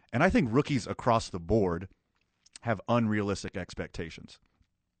 And I think rookies across the board have unrealistic expectations.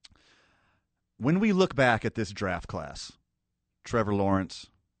 When we look back at this draft class, Trevor Lawrence,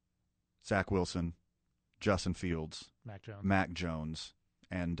 Zach Wilson, Justin Fields, Mac Jones,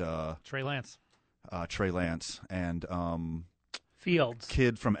 and Trey Lance, and Fields,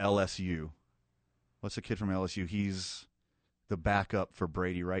 kid from LSU. What's the kid from LSU? He's the backup for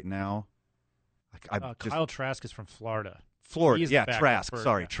Brady right now. Kyle Trask is from Florida. Yeah, Trask.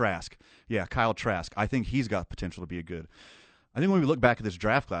 Sorry, Trask. Yeah, Kyle Trask. I think he's got potential to be a good. I think when we look back at this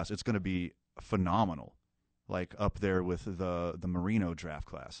draft class, it's going to be phenomenal, like up there with the Marino draft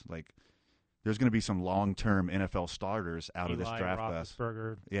class. Like, there's going to be some long-term NFL starters out of this draft class.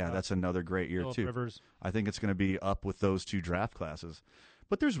 Yeah, that's another great year, too. Rivers. I think it's going to be up with those two draft classes.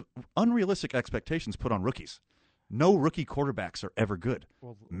 But there's unrealistic expectations put on rookies. No rookie quarterbacks are ever good.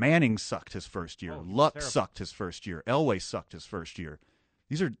 Manning sucked his first year. Luck sucked his first year. Elway sucked his first year.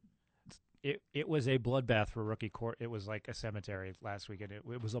 These are... It was a bloodbath for rookie court. It was like a cemetery last weekend. It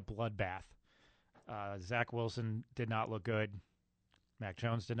was a bloodbath. Zach Wilson did not look good. Mac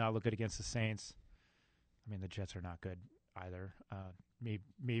Jones did not look good against the Saints. I mean, the Jets are not good either.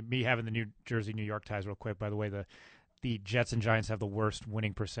 Me having the New Jersey, New York ties real quick. By the way, the Jets and Giants have the worst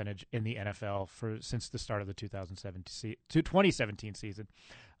winning percentage in the NFL since the start of the 2017 season.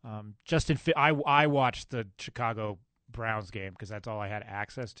 I watched the Chicago Browns game because that's all I had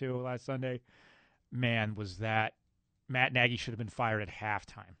access to last Sunday. Man, was that Matt Nagy should have been fired at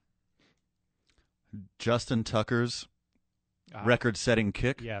halftime. Justin Tucker's record-setting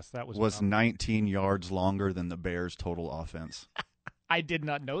kick that was 19 yards longer than the Bears' total offense. I did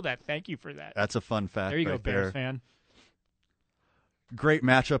not know that. Thank you for that. That's a fun fact. There you go, there. Bears fan. Great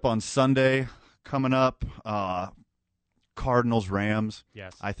matchup on Sunday coming up. Cardinals-Rams.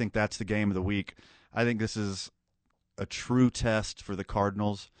 Yes. I think that's the game of the week. I think this is a true test for the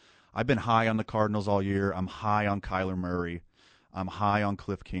Cardinals. I've been high on the Cardinals all year. I'm high on Kyler Murray. I'm high on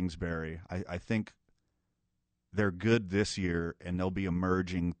Cliff Kingsbury. I think they're good this year, and they'll be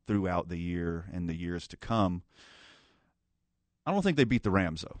emerging throughout the year and the years to come. I don't think they beat the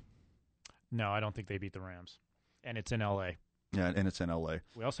Rams, though. No, I don't think they beat the Rams. And it's in L.A. Yeah, and it's in L.A.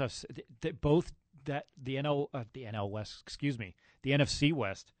 We also have the NL West, the NFC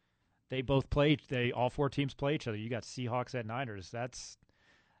West. They both play. All four teams play each other. You got Seahawks at Niners.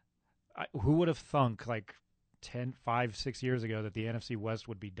 Who would have thunk 6 years ago that the NFC West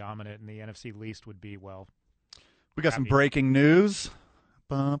would be dominant and the NFC least would be, well... We got some breaking news.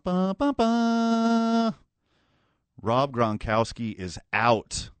 Ba, ba, ba, ba. Rob Gronkowski is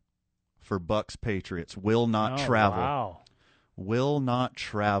out for Bucs Patriots. Will not travel. Wow. Will not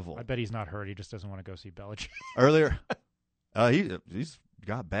travel. I bet he's not hurt. He just doesn't want to go see Belichick. Earlier, he's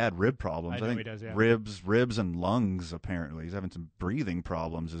got bad rib problems. I think he does, yeah. Ribs and lungs, apparently. He's having some breathing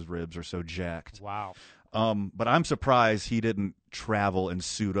problems. His ribs are so jacked. Wow. But I'm surprised he didn't travel and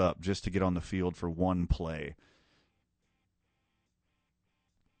suit up just to get on the field for one play.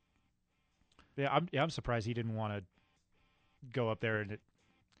 Yeah, I'm surprised he didn't want to go up there and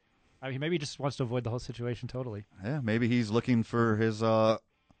maybe he just wants to avoid the whole situation totally. Yeah, maybe he's looking for his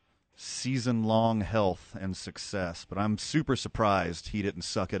season-long health and success. But I'm super surprised he didn't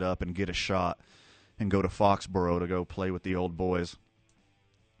suck it up and get a shot and go to Foxborough to go play with the old boys.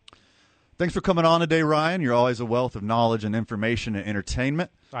 Thanks for coming on today, Ryan. You're always a wealth of knowledge and information and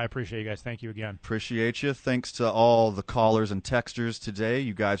entertainment. I appreciate you guys. Thank you again. Appreciate you. Thanks to all the callers and texters today.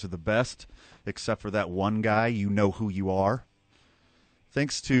 You guys are the best, except for that one guy. You know who you are.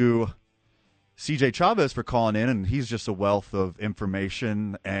 Thanks to CJ Chavez for calling in, and he's just a wealth of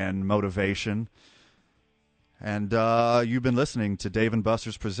information and motivation. And you've been listening to Dave and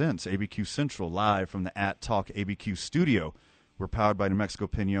Buster's Presents ABQ Central live from the At Talk ABQ studio. We're powered by New Mexico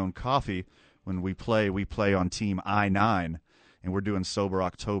Pinon Coffee. When we play on Team I-9, and we're doing Sober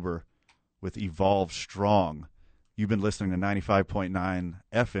October with Evolve Strong. You've been listening to 95.9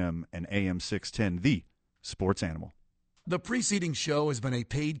 FM and AM 610, the Sports Animal. The preceding show has been a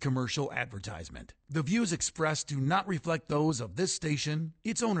paid commercial advertisement. The views expressed do not reflect those of this station,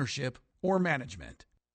 its ownership, or management.